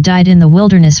 they died in the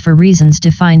wilderness for reasons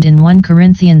defined in 1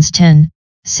 Corinthians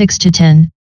 10:6-10,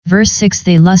 verse 6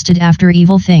 They lusted after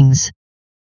evil things.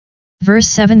 Verse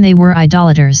 7 They were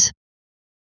idolaters.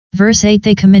 Verse 8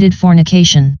 They committed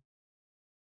fornication.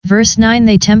 Verse 9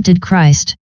 They tempted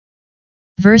Christ.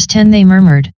 Verse 10 They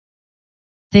murmured.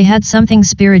 They had something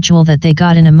spiritual that they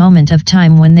got in a moment of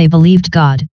time when they believed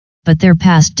God, but their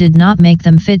past did not make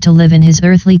them fit to live in His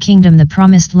earthly kingdom, the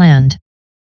promised land.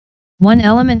 One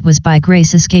element was by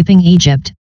grace escaping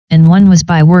Egypt, and one was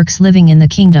by works living in the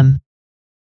kingdom.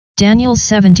 Daniel's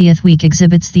 70th week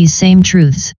exhibits these same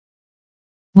truths.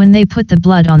 When they put the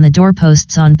blood on the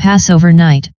doorposts on Passover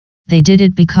night, they did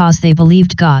it because they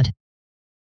believed God.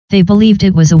 They believed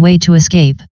it was a way to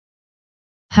escape.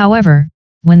 However,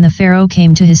 when the Pharaoh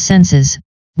came to his senses,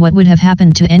 what would have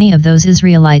happened to any of those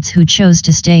Israelites who chose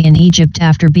to stay in Egypt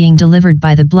after being delivered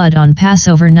by the blood on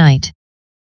Passover night?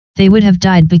 They would have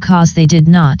died because they did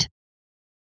not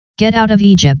get out of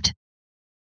Egypt.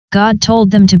 God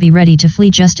told them to be ready to flee,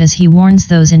 just as He warns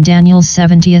those in Daniel's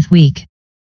 70th week.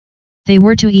 They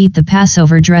were to eat the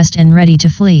Passover dressed and ready to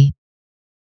flee.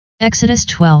 Exodus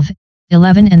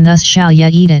 12:11 And thus shall ye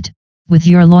eat it, with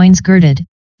your loins girded,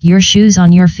 your shoes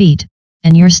on your feet,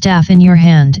 and your staff in your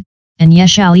hand, and ye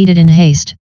shall eat it in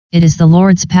haste, it is the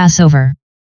Lord's Passover.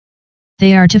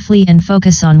 They are to flee and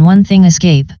focus on one thing: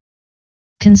 escape.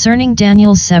 Concerning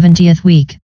Daniel's 70th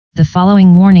week, the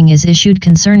following warning is issued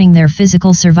concerning their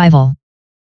physical survival.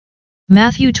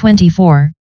 Matthew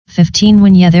 24:5 15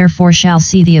 When ye therefore shall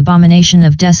see the abomination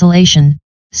of desolation,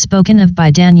 spoken of by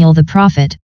Daniel the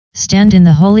prophet, stand in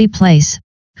the holy place,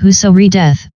 whoso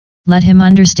readeth, let him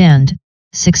understand.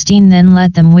 16 Then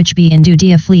let them which be in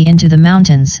Judea flee into the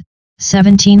mountains.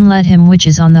 17 Let him which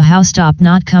is on the housetop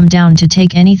not come down to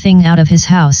take anything out of his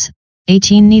house.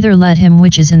 18 Neither let him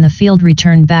which is in the field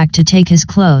return back to take his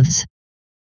clothes.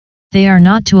 They are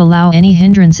not to allow any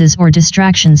hindrances or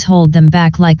distractions hold them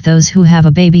back like those who have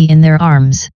a baby in their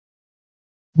arms.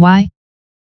 Why?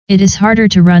 It is harder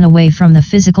to run away from the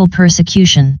physical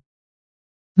persecution.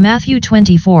 Matthew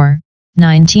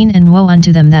 24:19 And woe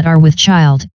unto them that are with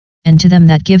child, and to them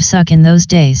that give suck in those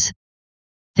days.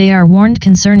 They are warned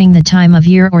concerning the time of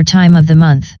year or time of the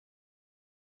month.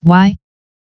 Why?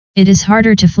 It is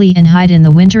harder to flee and hide in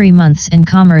the wintry months, and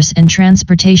commerce and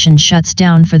transportation shuts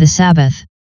down for the Sabbath.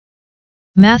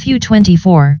 Matthew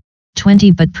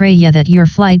 24:20 But pray ye that your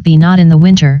flight be not in the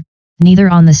winter, neither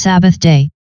on the Sabbath day.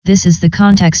 This is the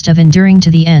context of enduring to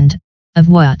the end, of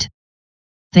what?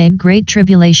 The great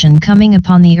tribulation coming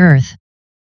upon the earth.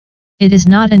 It is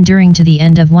not enduring to the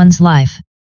end of one's life.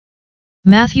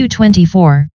 Matthew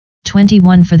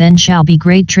 24:21 For then shall be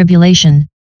great tribulation,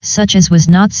 such as was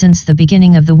not since the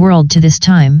beginning of the world to this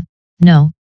time,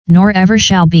 no, nor ever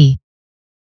shall be.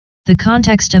 The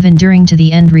context of enduring to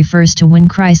the end refers to when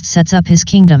Christ sets up his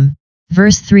kingdom.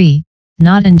 Verse 3,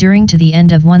 not enduring to the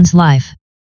end of one's life.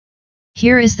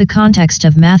 Here is the context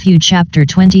of Matthew chapter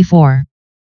 24.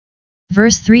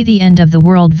 Verse 3 The end of the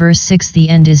world. Verse 6 The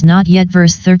end is not yet.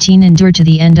 Verse 13 Endure to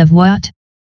the end of what?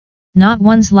 Not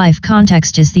one's life.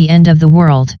 Context is the end of the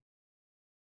world.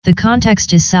 The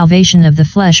context is salvation of the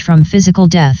flesh from physical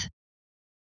death.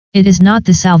 It is not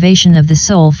the salvation of the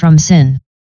soul from sin.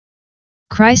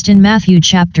 Christ in Matthew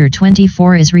chapter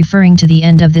 24 is referring to the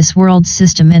end of this world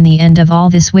system and the end of all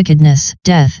this wickedness,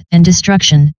 death, and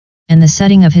destruction, and the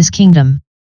setting of his kingdom.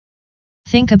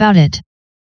 Think about it.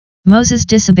 Moses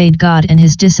disobeyed God, and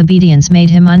his disobedience made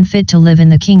him unfit to live in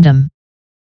the kingdom.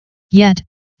 Yet,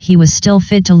 he was still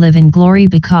fit to live in glory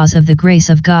because of the grace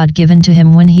of God given to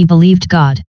him when he believed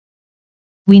God.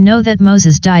 We know that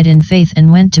Moses died in faith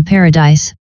and went to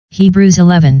paradise, Hebrews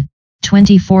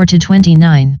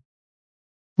 11:24-29.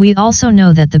 We also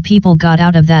know that the people got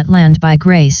out of that land by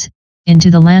grace, into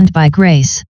the land by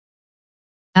grace.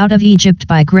 Out of Egypt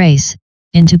by grace,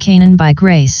 into Canaan by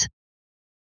grace.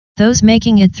 Those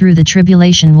making it through the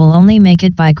tribulation will only make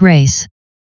it by grace.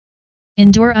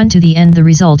 Endure unto the end. The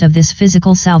result of this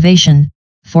physical salvation,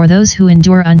 for those who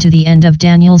endure unto the end of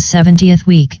Daniel's 70th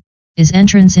week, is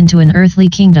entrance into an earthly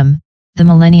kingdom, the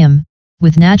millennium,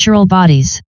 with natural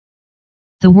bodies.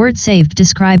 The word saved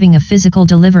describing a physical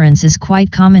deliverance is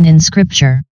quite common in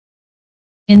Scripture.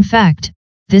 In fact,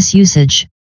 this usage,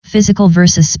 physical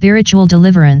versus spiritual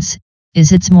deliverance,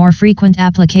 is its more frequent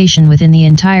application within the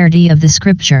entirety of the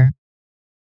Scripture.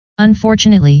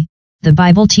 Unfortunately, the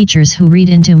Bible teachers who read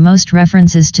into most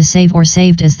references to save or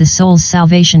saved as the soul's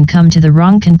salvation come to the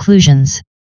wrong conclusions.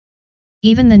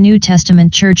 Even the New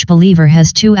Testament church believer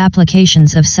has two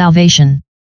applications of salvation.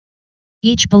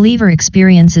 Each believer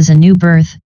experiences a new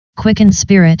birth, quickened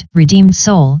spirit, redeemed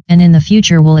soul, and in the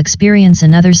future will experience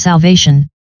another salvation,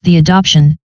 the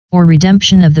adoption, or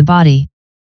redemption of the body.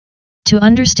 To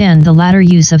understand the latter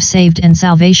use of saved and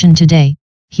salvation today,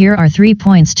 here are 3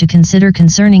 points to consider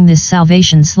concerning this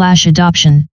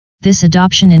salvation/adoption. This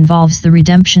adoption involves the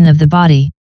redemption of the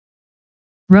body.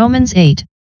 Romans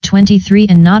 8:23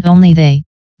 And not only they,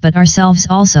 but ourselves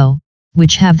also,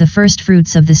 which have the first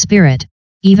fruits of the Spirit,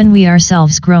 even we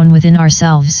ourselves groan within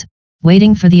ourselves,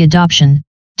 waiting for the adoption,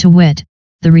 to wit,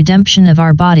 the redemption of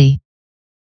our body.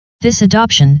 This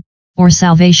adoption, or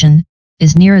salvation,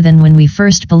 is nearer than when we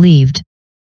first believed.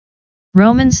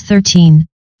 Romans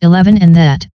 13:11 And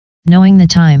that, knowing the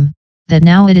time, that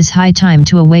now it is high time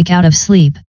to awake out of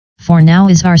sleep, for now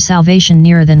is our salvation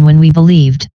nearer than when we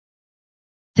believed.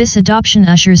 This adoption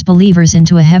ushers believers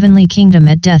into a heavenly kingdom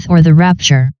at death or the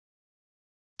rapture.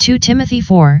 2 Timothy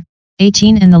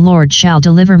 4:18 And the Lord shall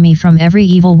deliver me from every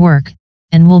evil work,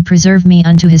 and will preserve me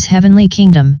unto his heavenly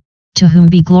kingdom, to whom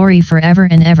be glory forever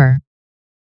and ever.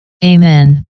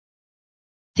 Amen.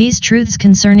 These truths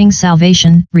concerning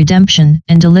salvation, redemption,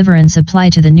 and deliverance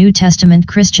apply to the New Testament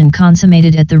Christian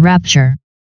consummated at the rapture.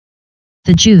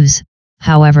 The Jews,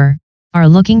 however, are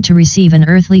looking to receive an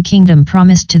earthly kingdom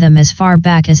promised to them as far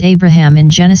back as Abraham in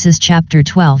Genesis chapter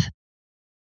 12.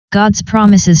 God's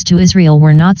promises to Israel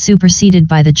were not superseded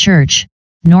by the church,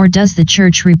 nor does the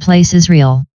church replace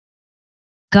Israel.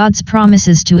 God's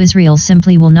promises to Israel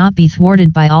simply will not be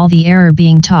thwarted by all the error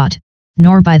being taught,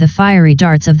 nor by the fiery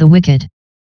darts of the wicked.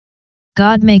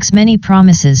 God makes many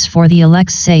promises for the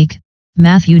elect's sake,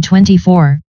 Matthew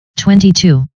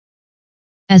 24:22.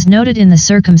 As noted in the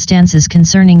circumstances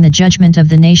concerning the judgment of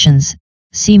the nations,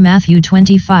 see Matthew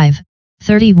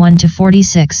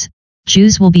 25:31-46,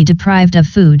 Jews will be deprived of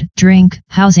food, drink,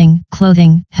 housing,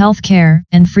 clothing, health care,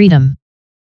 and freedom.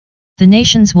 The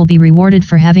nations will be rewarded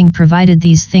for having provided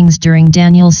these things during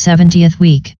Daniel's 70th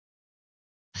week.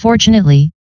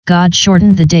 Fortunately, God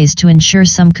shortened the days to ensure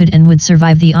some could and would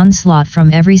survive the onslaught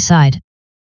from every side.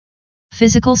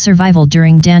 Physical survival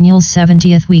during Daniel's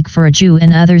 70th week for a Jew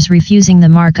and others refusing the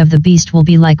mark of the beast will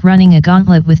be like running a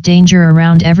gauntlet with danger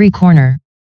around every corner.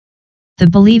 The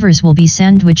believers will be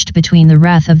sandwiched between the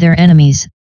wrath of their enemies,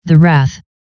 the wrath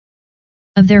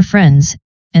of their friends,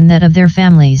 and that of their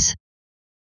families.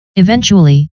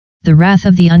 Eventually, the wrath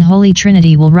of the unholy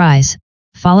Trinity will rise,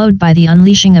 followed by the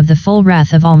unleashing of the full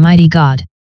wrath of Almighty God.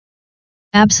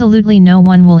 Absolutely no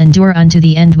one will endure unto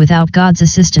the end without God's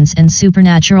assistance and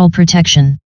supernatural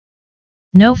protection.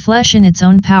 No flesh in its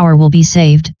own power will be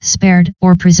saved, spared,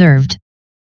 or preserved.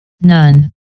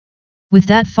 None. With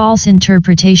that false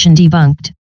interpretation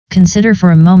debunked, consider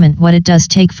for a moment what it does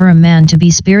take for a man to be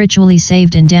spiritually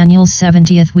saved in Daniel's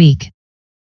 70th week.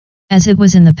 As it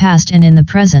was in the past and in the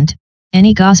present,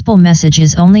 any gospel message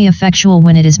is only effectual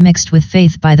when it is mixed with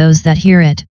faith by those that hear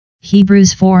it.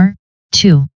 Hebrews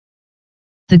 4:2.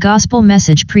 The gospel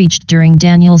message preached during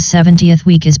Daniel's 70th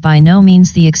week is by no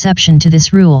means the exception to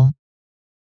this rule.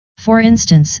 For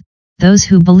instance, those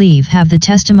who believe have the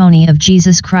testimony of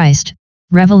Jesus Christ,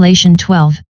 Revelation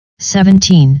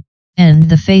 12:17, and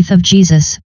the faith of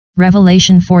Jesus,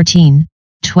 Revelation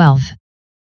 14:12.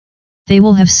 They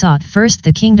will have sought first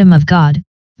the kingdom of God,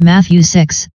 Matthew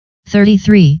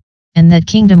 6:33, and that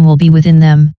kingdom will be within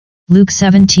them, Luke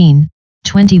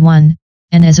 17:21,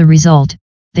 and as a result,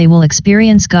 they will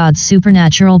experience God's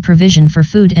supernatural provision for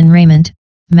food and raiment,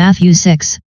 Matthew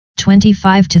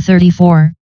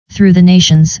 6:25-34, through the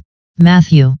nations,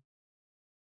 Matthew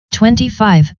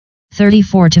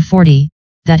 25:34-40,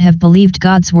 that have believed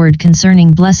God's word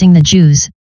concerning blessing the Jews,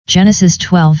 Genesis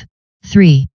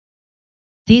 12:3.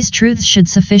 These truths should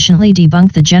sufficiently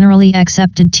debunk the generally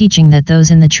accepted teaching that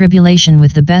those in the tribulation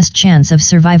with the best chance of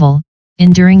survival,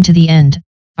 enduring to the end,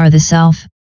 are the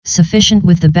self-sufficient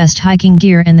with the best hiking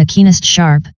gear and the keenest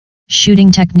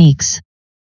shooting techniques.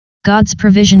 God's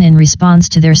provision in response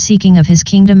to their seeking of His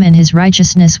kingdom and His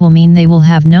righteousness will mean they will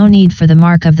have no need for the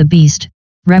mark of the beast,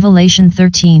 Revelation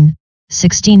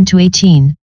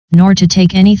 13:16-18, nor to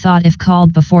take any thought if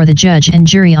called before the judge and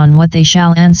jury on what they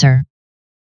shall answer.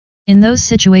 In those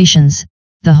situations,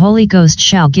 the Holy Ghost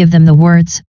shall give them the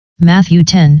words, Matthew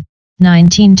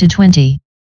 10:19-20.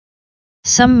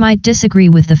 Some might disagree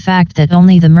with the fact that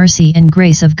only the mercy and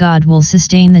grace of God will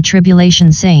sustain the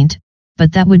tribulation saint,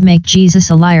 but that would make Jesus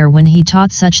a liar when He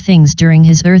taught such things during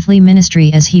His earthly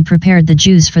ministry as He prepared the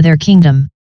Jews for their kingdom.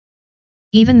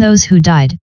 Even those who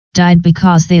died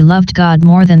because they loved God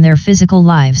more than their physical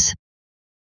lives.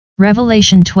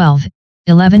 Revelation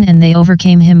 12:11 And they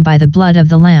overcame Him by the blood of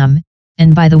the Lamb,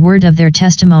 and by the word of their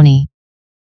testimony.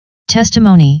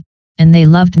 Testimony, and they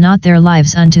loved not their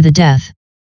lives unto the death.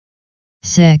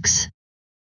 6.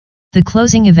 The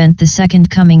closing event, the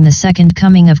second coming. The second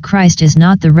coming of Christ is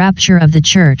not the rapture of the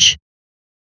church.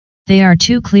 They are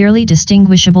two clearly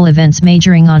distinguishable events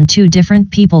majoring on two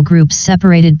different people groups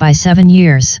separated by 7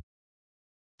 years.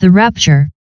 The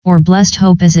rapture, or blessed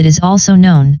hope as it is also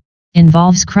known,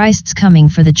 involves Christ's coming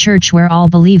for the church where all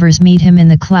believers meet Him in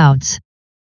the clouds.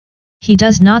 He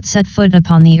does not set foot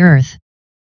upon the earth.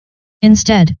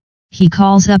 Instead, He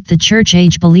calls up the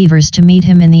church-age believers to meet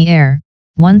Him in the air,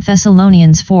 1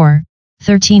 Thessalonians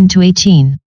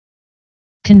 4:13-18.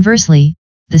 Conversely,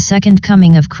 the second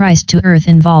coming of Christ to earth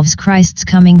involves Christ's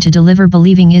coming to deliver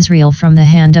believing Israel from the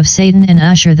hand of Satan and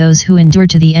usher those who endure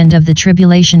to the end of the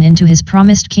tribulation into His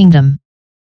promised kingdom.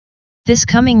 This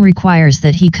coming requires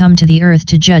that He come to the earth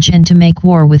to judge and to make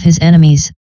war with His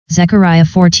enemies, Zechariah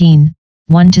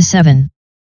 14:1-7.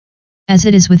 As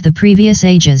it is with the previous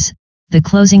ages, the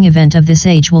closing event of this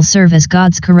age will serve as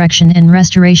God's correction and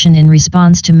restoration in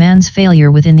response to man's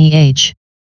failure within the age.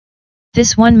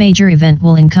 This one major event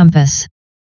will encompass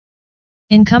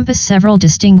several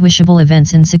distinguishable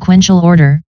events in sequential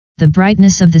order. The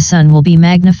brightness of the sun will be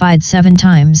magnified 7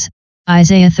 times,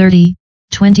 Isaiah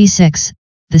 30:26,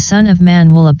 the Son of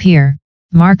Man will appear,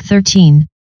 Mark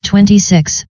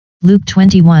 13:26, Luke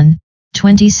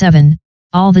 21:27,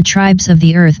 all the tribes of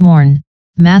the earth mourn,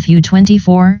 Matthew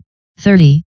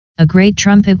 24:30, a great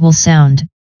trumpet will sound,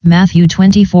 Matthew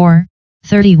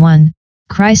 24:31,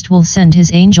 Christ will send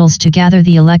His angels to gather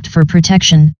the elect for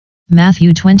protection,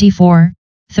 Matthew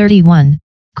 24:31,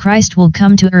 Christ will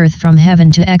come to earth from heaven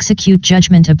to execute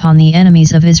judgment upon the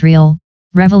enemies of Israel.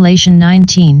 Revelation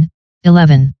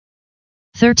 19:11.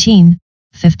 13,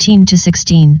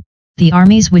 15-16. The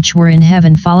armies which were in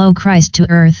heaven follow Christ to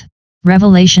earth.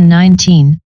 Revelation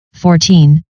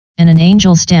 19:14. And an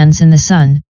angel stands in the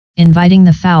sun, inviting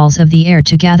the fowls of the air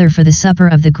to gather for the supper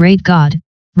of the great God.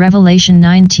 Revelation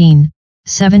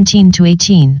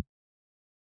 19:17-18.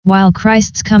 While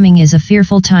Christ's coming is a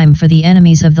fearful time for the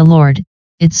enemies of the Lord,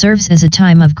 it serves as a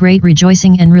time of great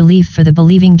rejoicing and relief for the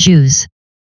believing Jews.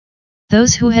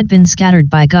 Those who had been scattered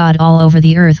by God all over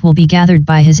the earth will be gathered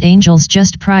by his angels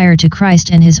just prior to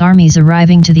Christ and his armies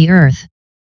arriving to the earth.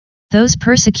 Those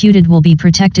persecuted will be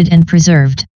protected and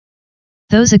preserved.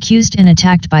 Those accused and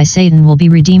attacked by Satan will be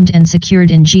redeemed and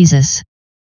secured in Jesus.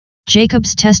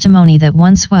 Jacob's testimony that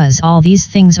once was, all these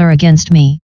things are against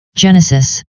me.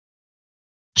 Genesis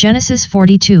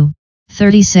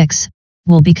 42:36,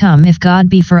 will become, if God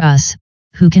be for us,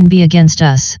 who can be against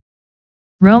us?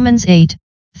 Romans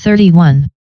 8:31.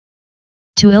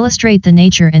 To illustrate the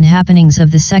nature and happenings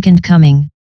of the second coming,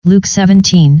 Luke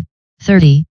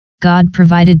 17:30, God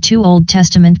provided two Old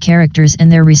Testament characters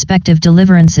and their respective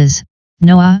deliverances,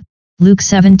 Noah, Luke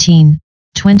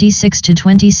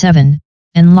 17:26-27,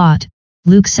 and Lot,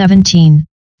 Luke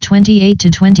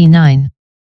 17:28-29.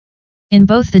 In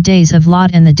both the days of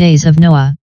Lot and the days of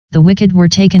Noah, the wicked were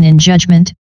taken in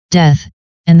judgment, death,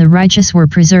 and the righteous were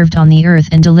preserved on the earth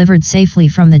and delivered safely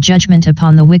from the judgment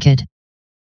upon the wicked.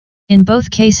 In both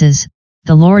cases,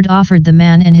 the Lord offered the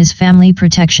man and his family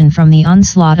protection from the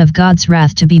onslaught of God's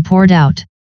wrath to be poured out.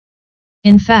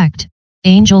 In fact,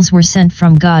 angels were sent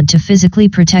from God to physically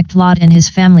protect Lot and his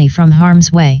family from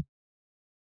harm's way.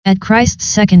 At Christ's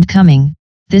second coming,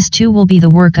 this too will be the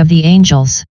work of the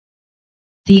angels.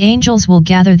 The angels will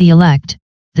gather the elect.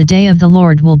 The day of the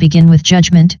Lord will begin with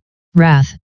judgment,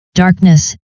 wrath,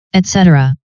 darkness,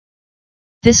 etc.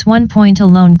 This one point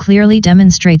alone clearly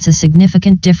demonstrates a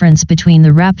significant difference between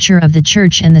the rapture of the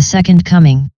church and the second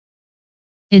coming.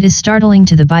 It is startling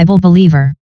to the Bible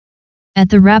believer. At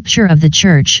the rapture of the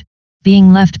church,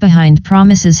 being left behind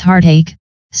promises heartache,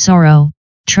 sorrow,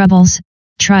 troubles,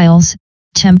 trials,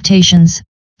 temptations,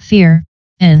 fear,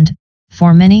 and,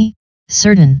 for many,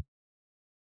 certain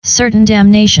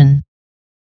damnation.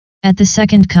 At the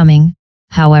second coming,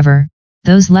 however,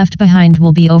 those left behind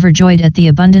will be overjoyed at the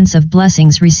abundance of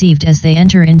blessings received as they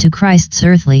enter into Christ's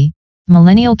earthly,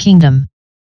 millennial kingdom.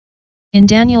 In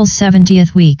Daniel's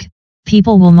 70th week,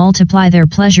 people will multiply their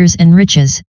pleasures and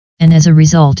riches, and as a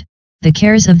result, the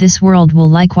cares of this world will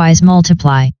likewise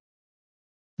multiply.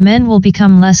 Men will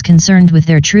become less concerned with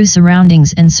their true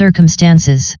surroundings and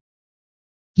circumstances.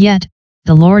 Yet,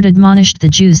 the Lord admonished the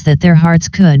Jews that their hearts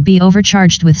could be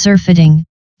overcharged with surfeiting,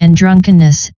 and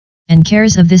drunkenness, and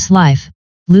cares of this life.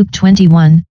 Luke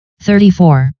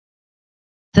 21:34.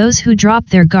 Those who drop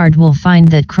their guard will find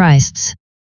that Christ's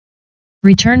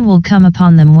return will come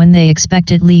upon them when they expect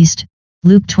it least.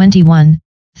 Luke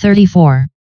 21:34.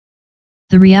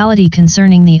 The reality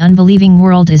concerning the unbelieving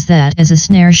world is that as a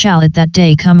snare shall at that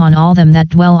day come on all them that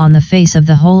dwell on the face of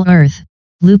the whole earth.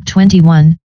 Luke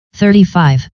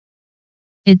 21:35.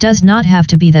 It does not have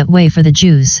to be that way for the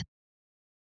Jews.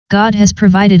 God has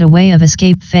provided a way of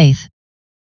escape faith.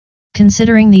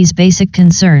 Considering these basic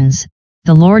concerns,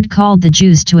 the Lord called the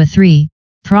Jews to a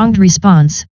three-pronged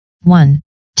response: 1.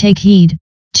 Take heed,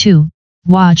 2.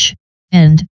 Watch,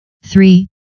 and 3.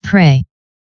 Pray.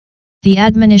 The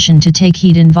admonition to take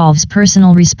heed involves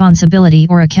personal responsibility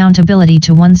or accountability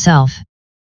to oneself.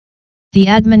 The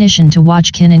admonition to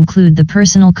watch can include the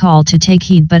personal call to take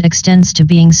heed but extends to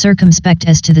being circumspect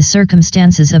as to the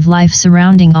circumstances of life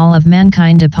surrounding all of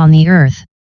mankind upon the earth.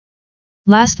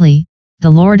 Lastly, the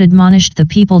Lord admonished the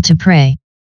people to pray.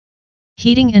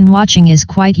 Heeding and watching is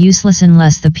quite useless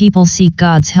unless the people seek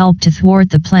God's help to thwart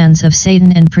the plans of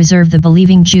Satan and preserve the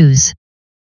believing Jews.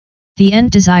 The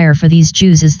end desire for these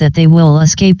Jews is that they will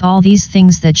escape all these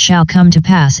things that shall come to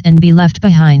pass and be left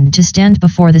behind to stand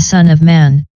before the Son of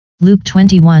Man. Luke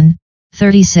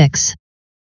 21:36.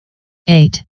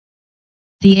 8.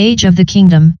 The Age of the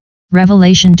Kingdom,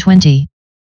 Revelation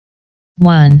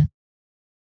 20:1.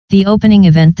 The opening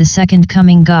event, the second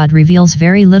coming. God reveals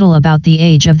very little about the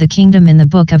age of the kingdom in the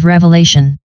book of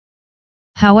Revelation.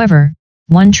 However,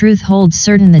 one truth holds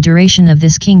certain: the duration of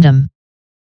this kingdom.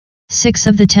 6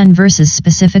 of the 10 verses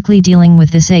specifically dealing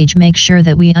with this age make sure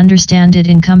that we understand it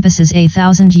encompasses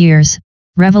 1,000 years.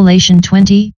 Revelation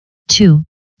 22,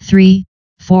 3,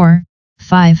 4,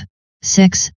 5,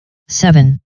 6,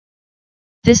 7.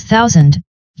 This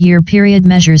 1,000-year period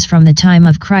measures from the time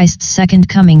of Christ's second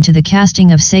coming to the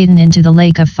casting of Satan into the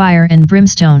lake of fire and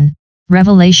brimstone.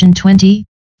 Revelation 20,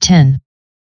 10.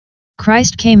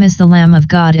 Christ came as the Lamb of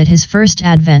God at his first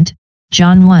advent,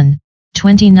 John 1,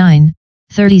 29,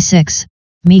 36,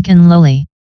 meek and lowly.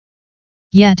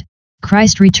 Yet,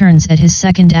 Christ returns at his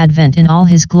second advent in all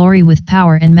his glory with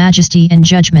power and majesty and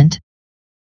judgment.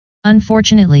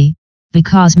 Unfortunately,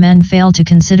 because men fail to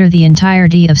consider the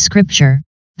entirety of Scripture,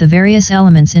 the various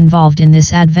elements involved in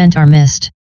this advent are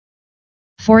missed.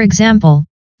 For example,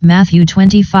 Matthew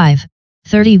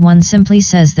 25:31 simply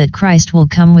says that Christ will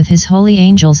come with his holy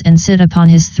angels and sit upon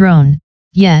his throne,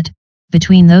 yet,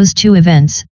 between those two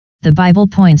events, the Bible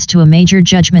points to a major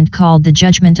judgment called the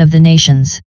judgment of the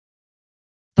nations.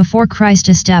 Before Christ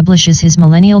establishes his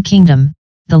millennial kingdom,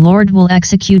 the Lord will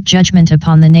execute judgment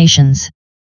upon the nations.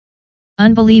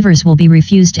 Unbelievers will be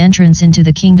refused entrance into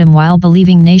the kingdom while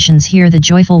believing nations hear the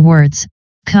joyful words,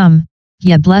 "Come,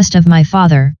 ye blessed of my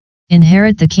Father,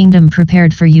 inherit the kingdom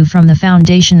prepared for you from the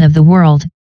foundation of the world."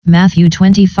 Matthew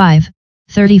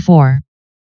 25:34.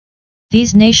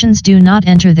 These nations do not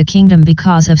enter the kingdom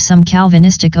because of some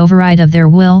Calvinistic override of their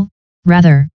will,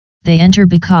 rather, they enter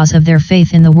because of their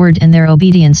faith in the Word and their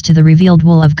obedience to the revealed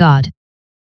will of God.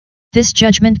 This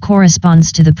judgment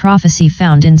corresponds to the prophecy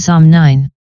found in Psalm 9.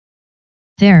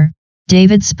 There,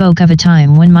 David spoke of a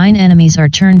time when mine enemies are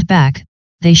turned back,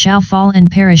 they shall fall and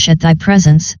perish at thy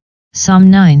presence. Psalm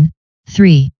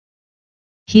 9:3.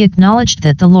 He acknowledged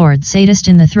that the Lord satest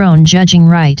in the throne judging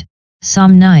right.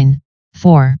 Psalm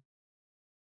 9:4.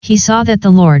 He saw that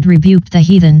the Lord rebuked the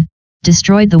heathen,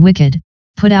 destroyed the wicked,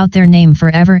 put out their name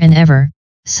forever and ever.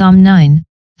 Psalm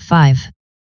 9:5.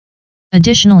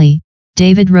 Additionally,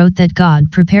 David wrote that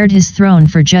God prepared his throne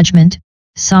for judgment.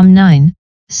 Psalm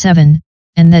 9:7.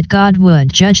 And that God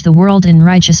would judge the world in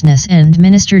righteousness and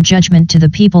minister judgment to the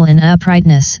people in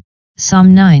uprightness.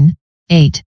 Psalm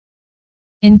 9:8.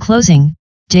 In closing,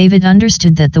 David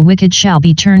understood that the wicked shall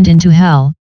be turned into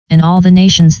hell, and all the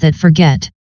nations that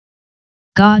forget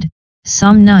God.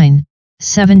 Psalm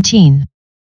 9:17.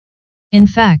 In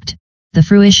fact, the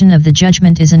fruition of the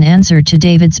judgment is an answer to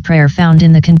David's prayer found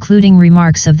in the concluding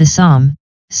remarks of the psalm.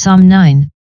 Psalm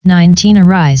 9:19.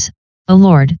 Arise, O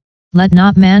Lord, let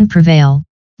not man prevail,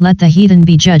 let the heathen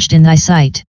be judged in thy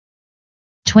sight.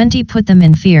 20. Put them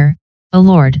in fear, O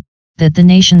Lord, that the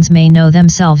nations may know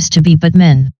themselves to be but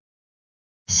men.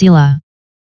 Selah.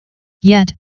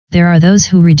 Yet, there are those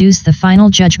who reduce the final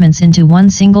judgments into one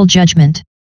single judgment.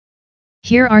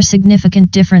 Here are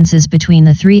significant differences between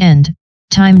the three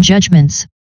end-time judgments.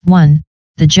 1.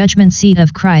 The judgment seat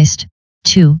of Christ.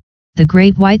 2. The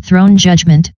great white throne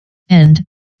judgment. And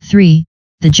 3.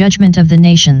 The judgment of the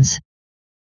nations.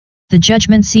 The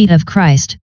judgment seat of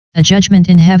Christ, a judgment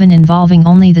in heaven involving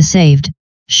only the saved,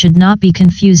 should not be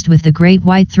confused with the great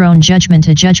white throne judgment,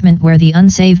 a judgment where the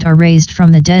unsaved are raised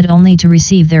from the dead only to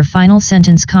receive their final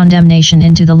sentence, condemnation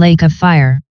into the lake of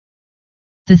fire.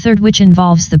 The third, which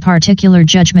involves the particular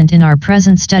judgment in our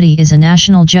present study, is a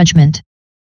national judgment.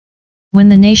 When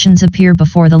the nations appear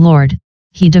before the Lord,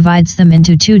 he divides them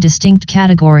into two distinct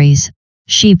categories,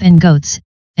 sheep and goats,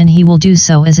 and he will do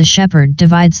so as a shepherd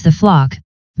divides the flock.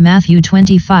 Matthew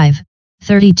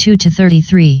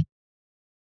 25:32-33.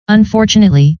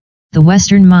 Unfortunately, the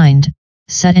Western mind,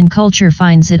 set in culture,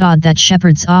 finds it odd that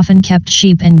shepherds often kept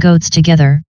sheep and goats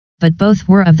together, but both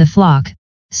were of the flock.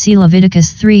 See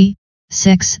Leviticus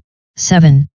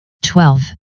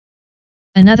 3:6-7-12.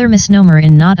 Another misnomer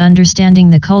in not understanding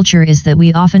the culture is that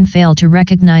we often fail to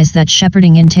recognize that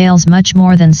shepherding entails much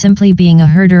more than simply being a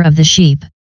herder of the sheep.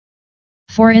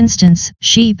 For instance,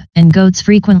 sheep and goats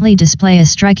frequently display a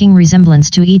striking resemblance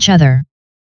to each other.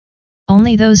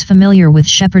 Only those familiar with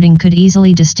shepherding could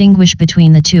easily distinguish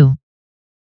between the two.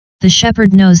 The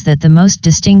shepherd knows that the most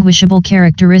distinguishable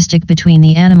characteristic between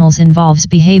the animals involves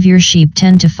behavior. Sheep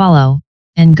tend to follow,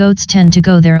 and goats tend to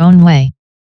go their own way.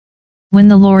 When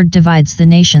the Lord divides the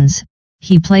nations,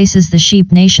 he places the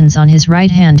sheep nations on his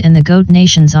right hand and the goat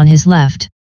nations on his left.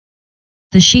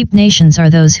 The sheep nations are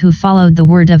those who followed the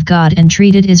word of God and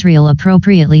treated Israel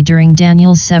appropriately during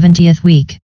Daniel's 70th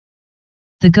week.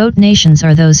 The goat nations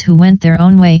are those who went their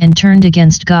own way and turned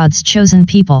against God's chosen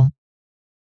people.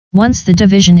 Once the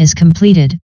division is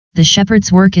completed, the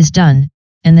shepherd's work is done,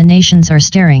 and the nations are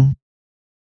staring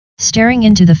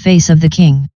into the face of the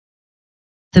king.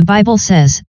 The Bible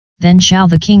says, "Then shall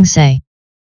the king say."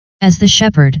 As the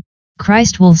shepherd,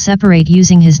 Christ will separate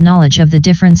using his knowledge of the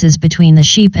differences between the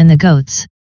sheep and the goats.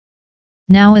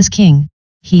 Now as king,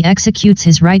 he executes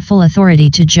his rightful authority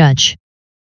to judge.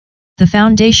 The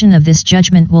foundation of this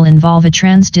judgment will involve a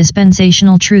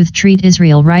trans-dispensational truth: treat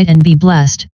Israel right and be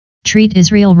blessed, treat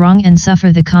Israel wrong and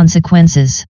suffer the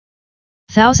consequences.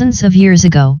 Thousands of years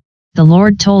ago, the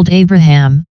Lord told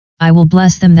Abraham, "I will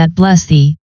bless them that bless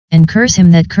thee, and curse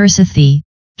him that curseth thee.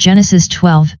 Genesis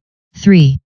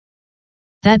 12:3.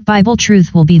 That Bible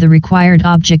truth will be the required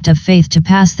object of faith to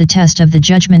pass the test of the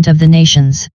judgment of the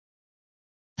nations.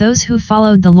 Those who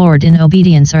followed the Lord in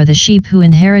obedience are the sheep who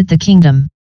inherit the kingdom.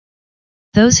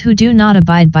 Those who do not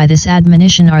abide by this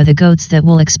admonition are the goats that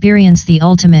will experience the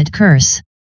ultimate curse.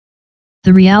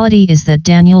 The reality is that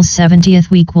Daniel's 70th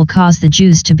week will cause the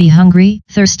Jews to be hungry,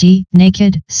 thirsty,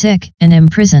 naked, sick, and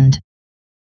imprisoned.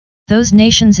 Those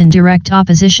nations in direct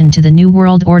opposition to the New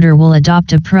World Order will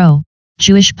adopt a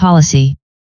pro-Jewish policy.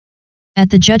 At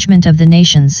the judgment of the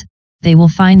nations, they will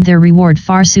find their reward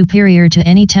far superior to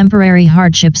any temporary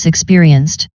hardships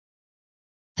experienced.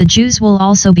 The Jews will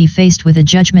also be faced with a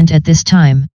judgment at this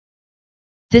time.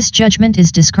 This judgment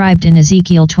is described in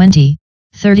Ezekiel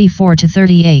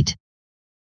 20:34-38.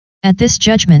 At this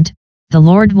judgment, the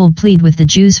Lord will plead with the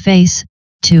Jews face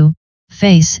to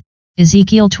face,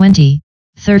 Ezekiel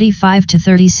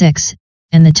 20:35-36,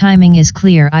 and the timing is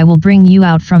clear. I will bring you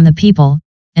out from the people,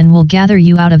 and will gather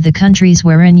you out of the countries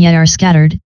wherein ye are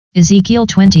scattered, Ezekiel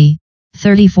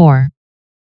 20:34.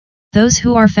 Those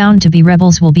who are found to be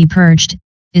rebels will be purged,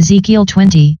 Ezekiel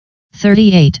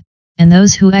 20:38, and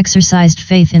those who exercised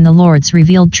faith in the Lord's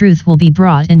revealed truth will be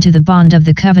brought into the bond of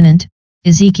the covenant,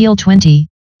 Ezekiel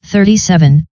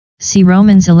 20:37, see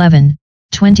Romans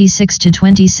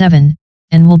 11:26-27,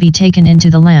 and will be taken into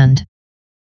the land.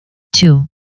 2.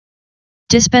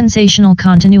 Dispensational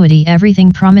continuity.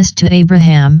 Everything promised to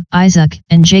Abraham, Isaac,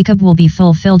 and Jacob will be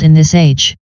fulfilled in this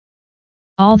age.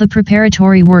 All the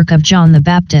preparatory work of John the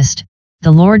Baptist,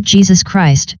 the Lord Jesus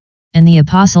Christ, and the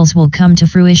apostles will come to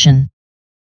fruition.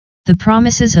 The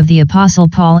promises of the Apostle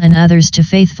Paul and others to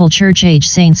faithful church-age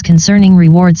saints concerning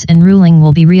rewards and ruling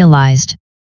will be realized.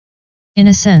 In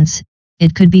a sense,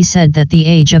 it could be said that the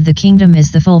age of the kingdom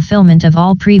is the fulfillment of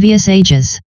all previous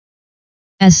ages.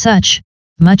 As such,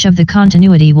 much of the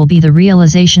continuity will be the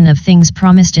realization of things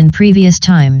promised in previous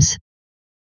times.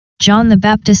 John the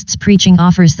Baptist's preaching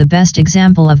offers the best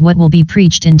example of what will be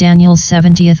preached in Daniel's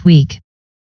 70th week.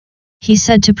 He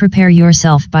said to prepare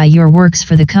yourself by your works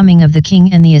for the coming of the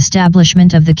King and the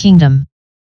establishment of the kingdom.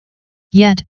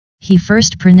 Yet, he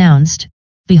first pronounced,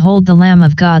 Behold the Lamb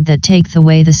of God that taketh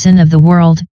away the sin of the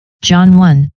world, John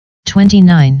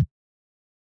 1:29.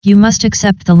 You must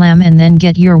accept the Lamb and then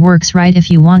get your works right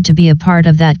if you want to be a part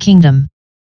of that kingdom.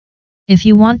 If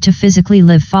you want to physically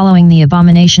live following the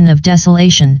abomination of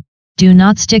desolation, do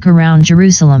not stick around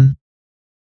Jerusalem.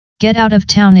 Get out of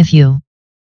town if you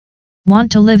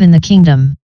want to live in the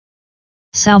kingdom.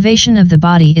 Salvation of the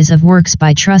body is of works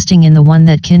by trusting in the one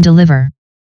that can deliver.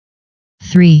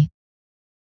 3.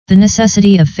 The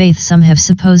necessity of faith. Some have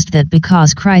supposed that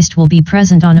because Christ will be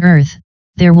present on earth,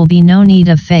 there will be no need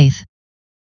of faith.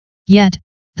 Yet,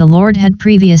 the Lord had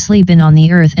previously been on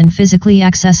the earth and physically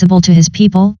accessible to his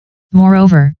people.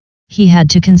 Moreover, he had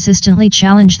to consistently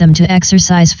challenge them to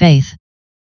exercise faith.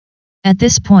 At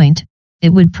this point,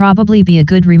 it would probably be a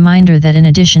good reminder that in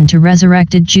addition to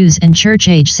resurrected Jews and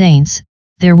church-age saints,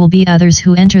 there will be others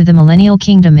who enter the millennial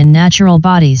kingdom in natural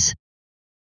bodies.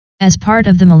 As part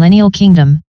of the millennial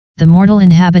kingdom, the mortal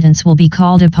inhabitants will be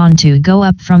called upon to go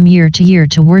up from year to year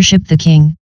to worship the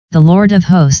King, the Lord of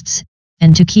hosts,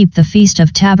 and to keep the Feast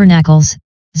of Tabernacles,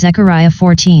 Zechariah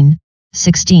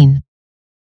 14:16.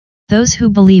 Those who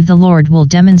believe the Lord will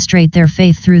demonstrate their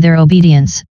faith through their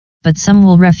obedience, but some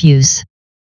will refuse.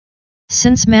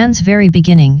 Since man's very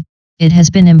beginning, it has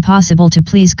been impossible to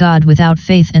please God without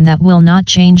faith, and that will not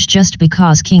change just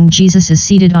because King Jesus is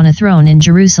seated on a throne in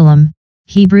Jerusalem,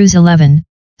 Hebrews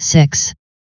 11:6.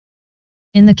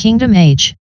 In the kingdom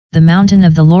age, the mountain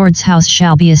of the Lord's house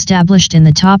shall be established in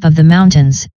the top of the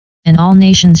mountains, and all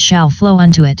nations shall flow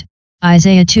unto it,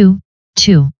 Isaiah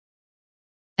 2:2.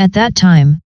 At that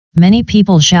time, many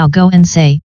people shall go and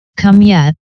say, Come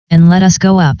yet, and let us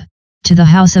go up to the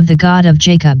house of the God of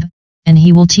Jacob, and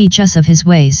he will teach us of his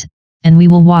ways, and we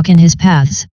will walk in his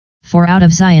paths, for out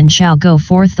of Zion shall go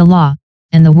forth the law,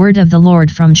 and the word of the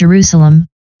Lord from Jerusalem,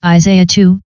 Isaiah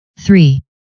 2:3.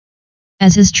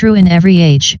 As is true in every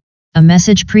age, a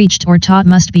message preached or taught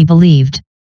must be believed.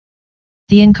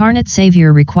 The incarnate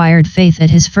Savior required faith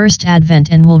at his first advent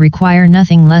and will require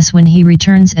nothing less when he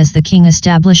returns as the King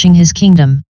establishing his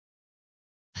kingdom.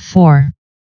 4.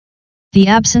 The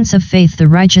absence of faith. The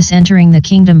righteous entering the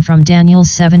kingdom from Daniel's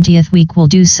 70th week will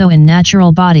do so in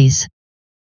natural bodies.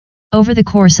 Over the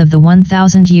course of the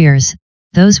 1,000 years,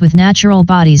 those with natural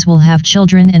bodies will have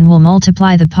children and will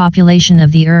multiply the population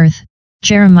of the earth,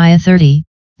 Jeremiah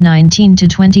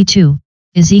 30:19-22,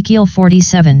 Ezekiel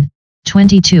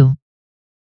 47:22.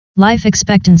 Life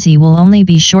expectancy will only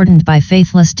be shortened by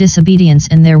faithless disobedience,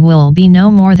 and there will be no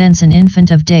more thence an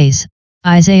infant of days.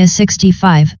 Isaiah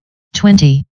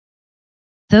 65:20.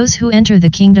 Those who enter the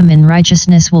kingdom in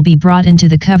righteousness will be brought into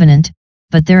the covenant,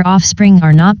 but their offspring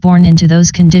are not born into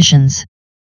those conditions.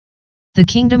 The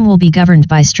kingdom will be governed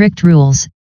by strict rules,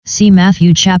 see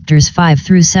Matthew chapters 5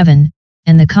 through 7,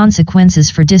 and the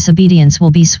consequences for disobedience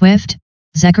will be swift,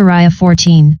 Zechariah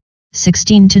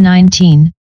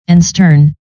 14:16-19, and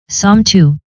stern, Psalm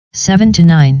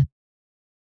 2:7-9.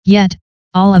 Yet,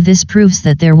 all of this proves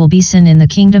that there will be sin in the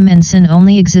kingdom, and sin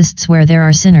only exists where there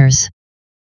are sinners.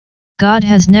 God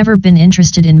has never been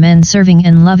interested in men serving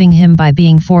and loving Him by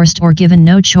being forced or given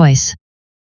no choice.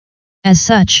 As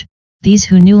such, these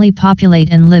who newly populate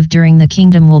and live during the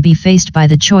kingdom will be faced by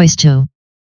the choice to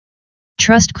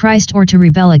trust Christ or to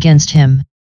rebel against Him.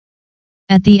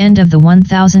 At the end of the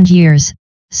 1,000 years,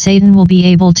 Satan will be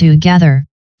able to gather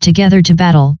together to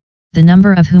battle, the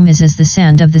number of whom is as the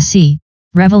sand of the sea,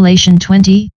 Revelation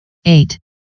 20:8.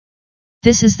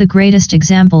 This is the greatest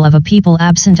example of a people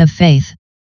absent of faith.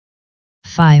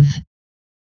 5.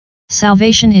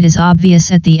 Salvation. It is obvious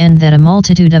at the end that a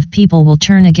multitude of people will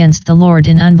turn against the Lord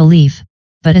in unbelief,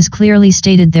 but as clearly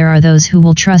stated, there are those who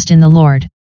will trust in the Lord.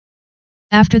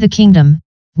 After the kingdom,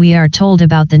 we are told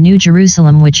about the New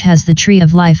Jerusalem, which has the tree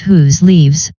of life, whose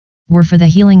leaves were for the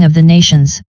healing of the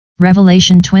nations,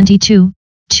 Revelation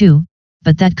 22:2,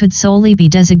 but that could solely be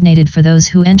designated for those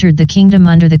who entered the kingdom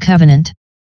under the covenant.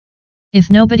 If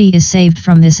nobody is saved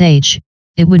from this age,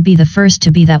 it would be the first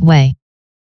to be that way.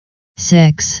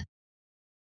 6.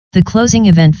 The closing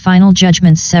event. Final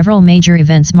judgments. Several major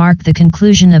events mark the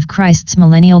conclusion of Christ's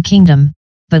millennial kingdom,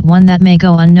 but one that may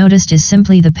go unnoticed is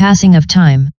simply the passing of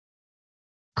time.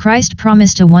 Christ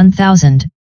promised a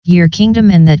 1,000-year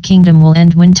kingdom, and that kingdom will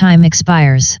end when time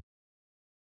expires.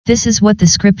 This is what the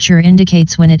scripture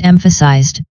indicates when it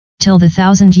emphasized, till the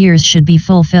 1,000 years should be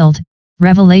fulfilled,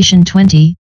 Revelation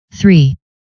 20:3.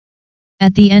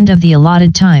 At the end of the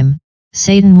allotted time,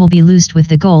 Satan will be loosed with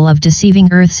the goal of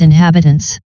deceiving Earth's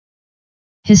inhabitants.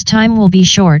 His time will be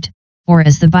short, or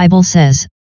as the Bible says,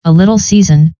 a little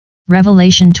season,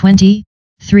 Revelation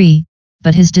 20:3,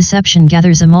 but his deception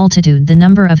gathers a multitude, the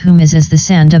number of whom is as the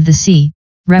sand of the sea,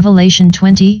 Revelation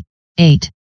 20:8.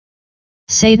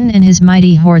 Satan and his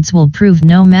mighty hordes will prove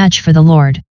no match for the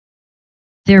Lord.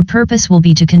 Their purpose will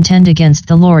be to contend against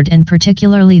the Lord, and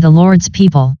particularly the Lord's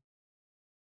people.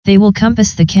 They will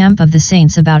compass the camp of the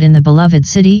saints about in the beloved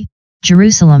city,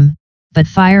 Jerusalem, but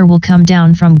fire will come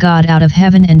down from God out of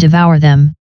heaven and devour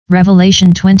them,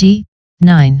 Revelation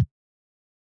 20:9.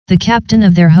 The captain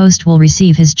of their host will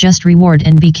receive his just reward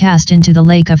and be cast into the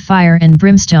lake of fire and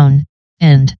brimstone,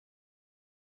 and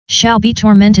shall be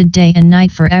tormented day and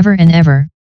night forever and ever,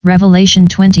 Revelation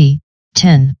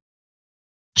 20:10.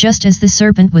 Just as the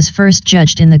serpent was first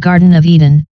judged in the Garden of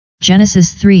Eden,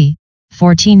 Genesis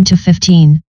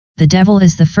 3:14-15, the devil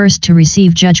is the first to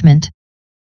receive judgment.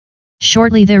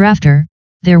 Shortly thereafter,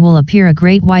 there will appear a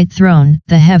great white throne,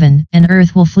 the heaven and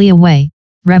earth will flee away,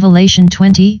 Revelation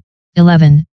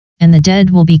 20:11, and the dead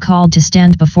will be called to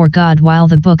stand before God while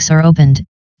the books are opened,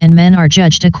 and men are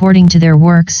judged according to their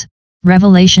works,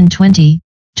 Revelation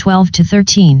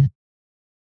 20:12-13.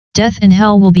 Death and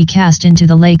hell will be cast into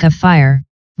the lake of fire,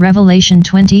 Revelation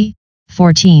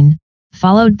 20:14,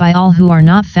 followed by all who are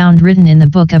not found written in the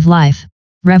book of life,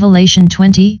 Revelation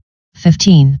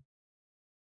 20:15.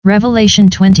 Revelation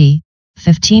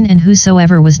 20:15. And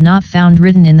whosoever was not found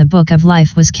written in the book of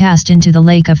life was cast into the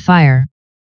lake of fire.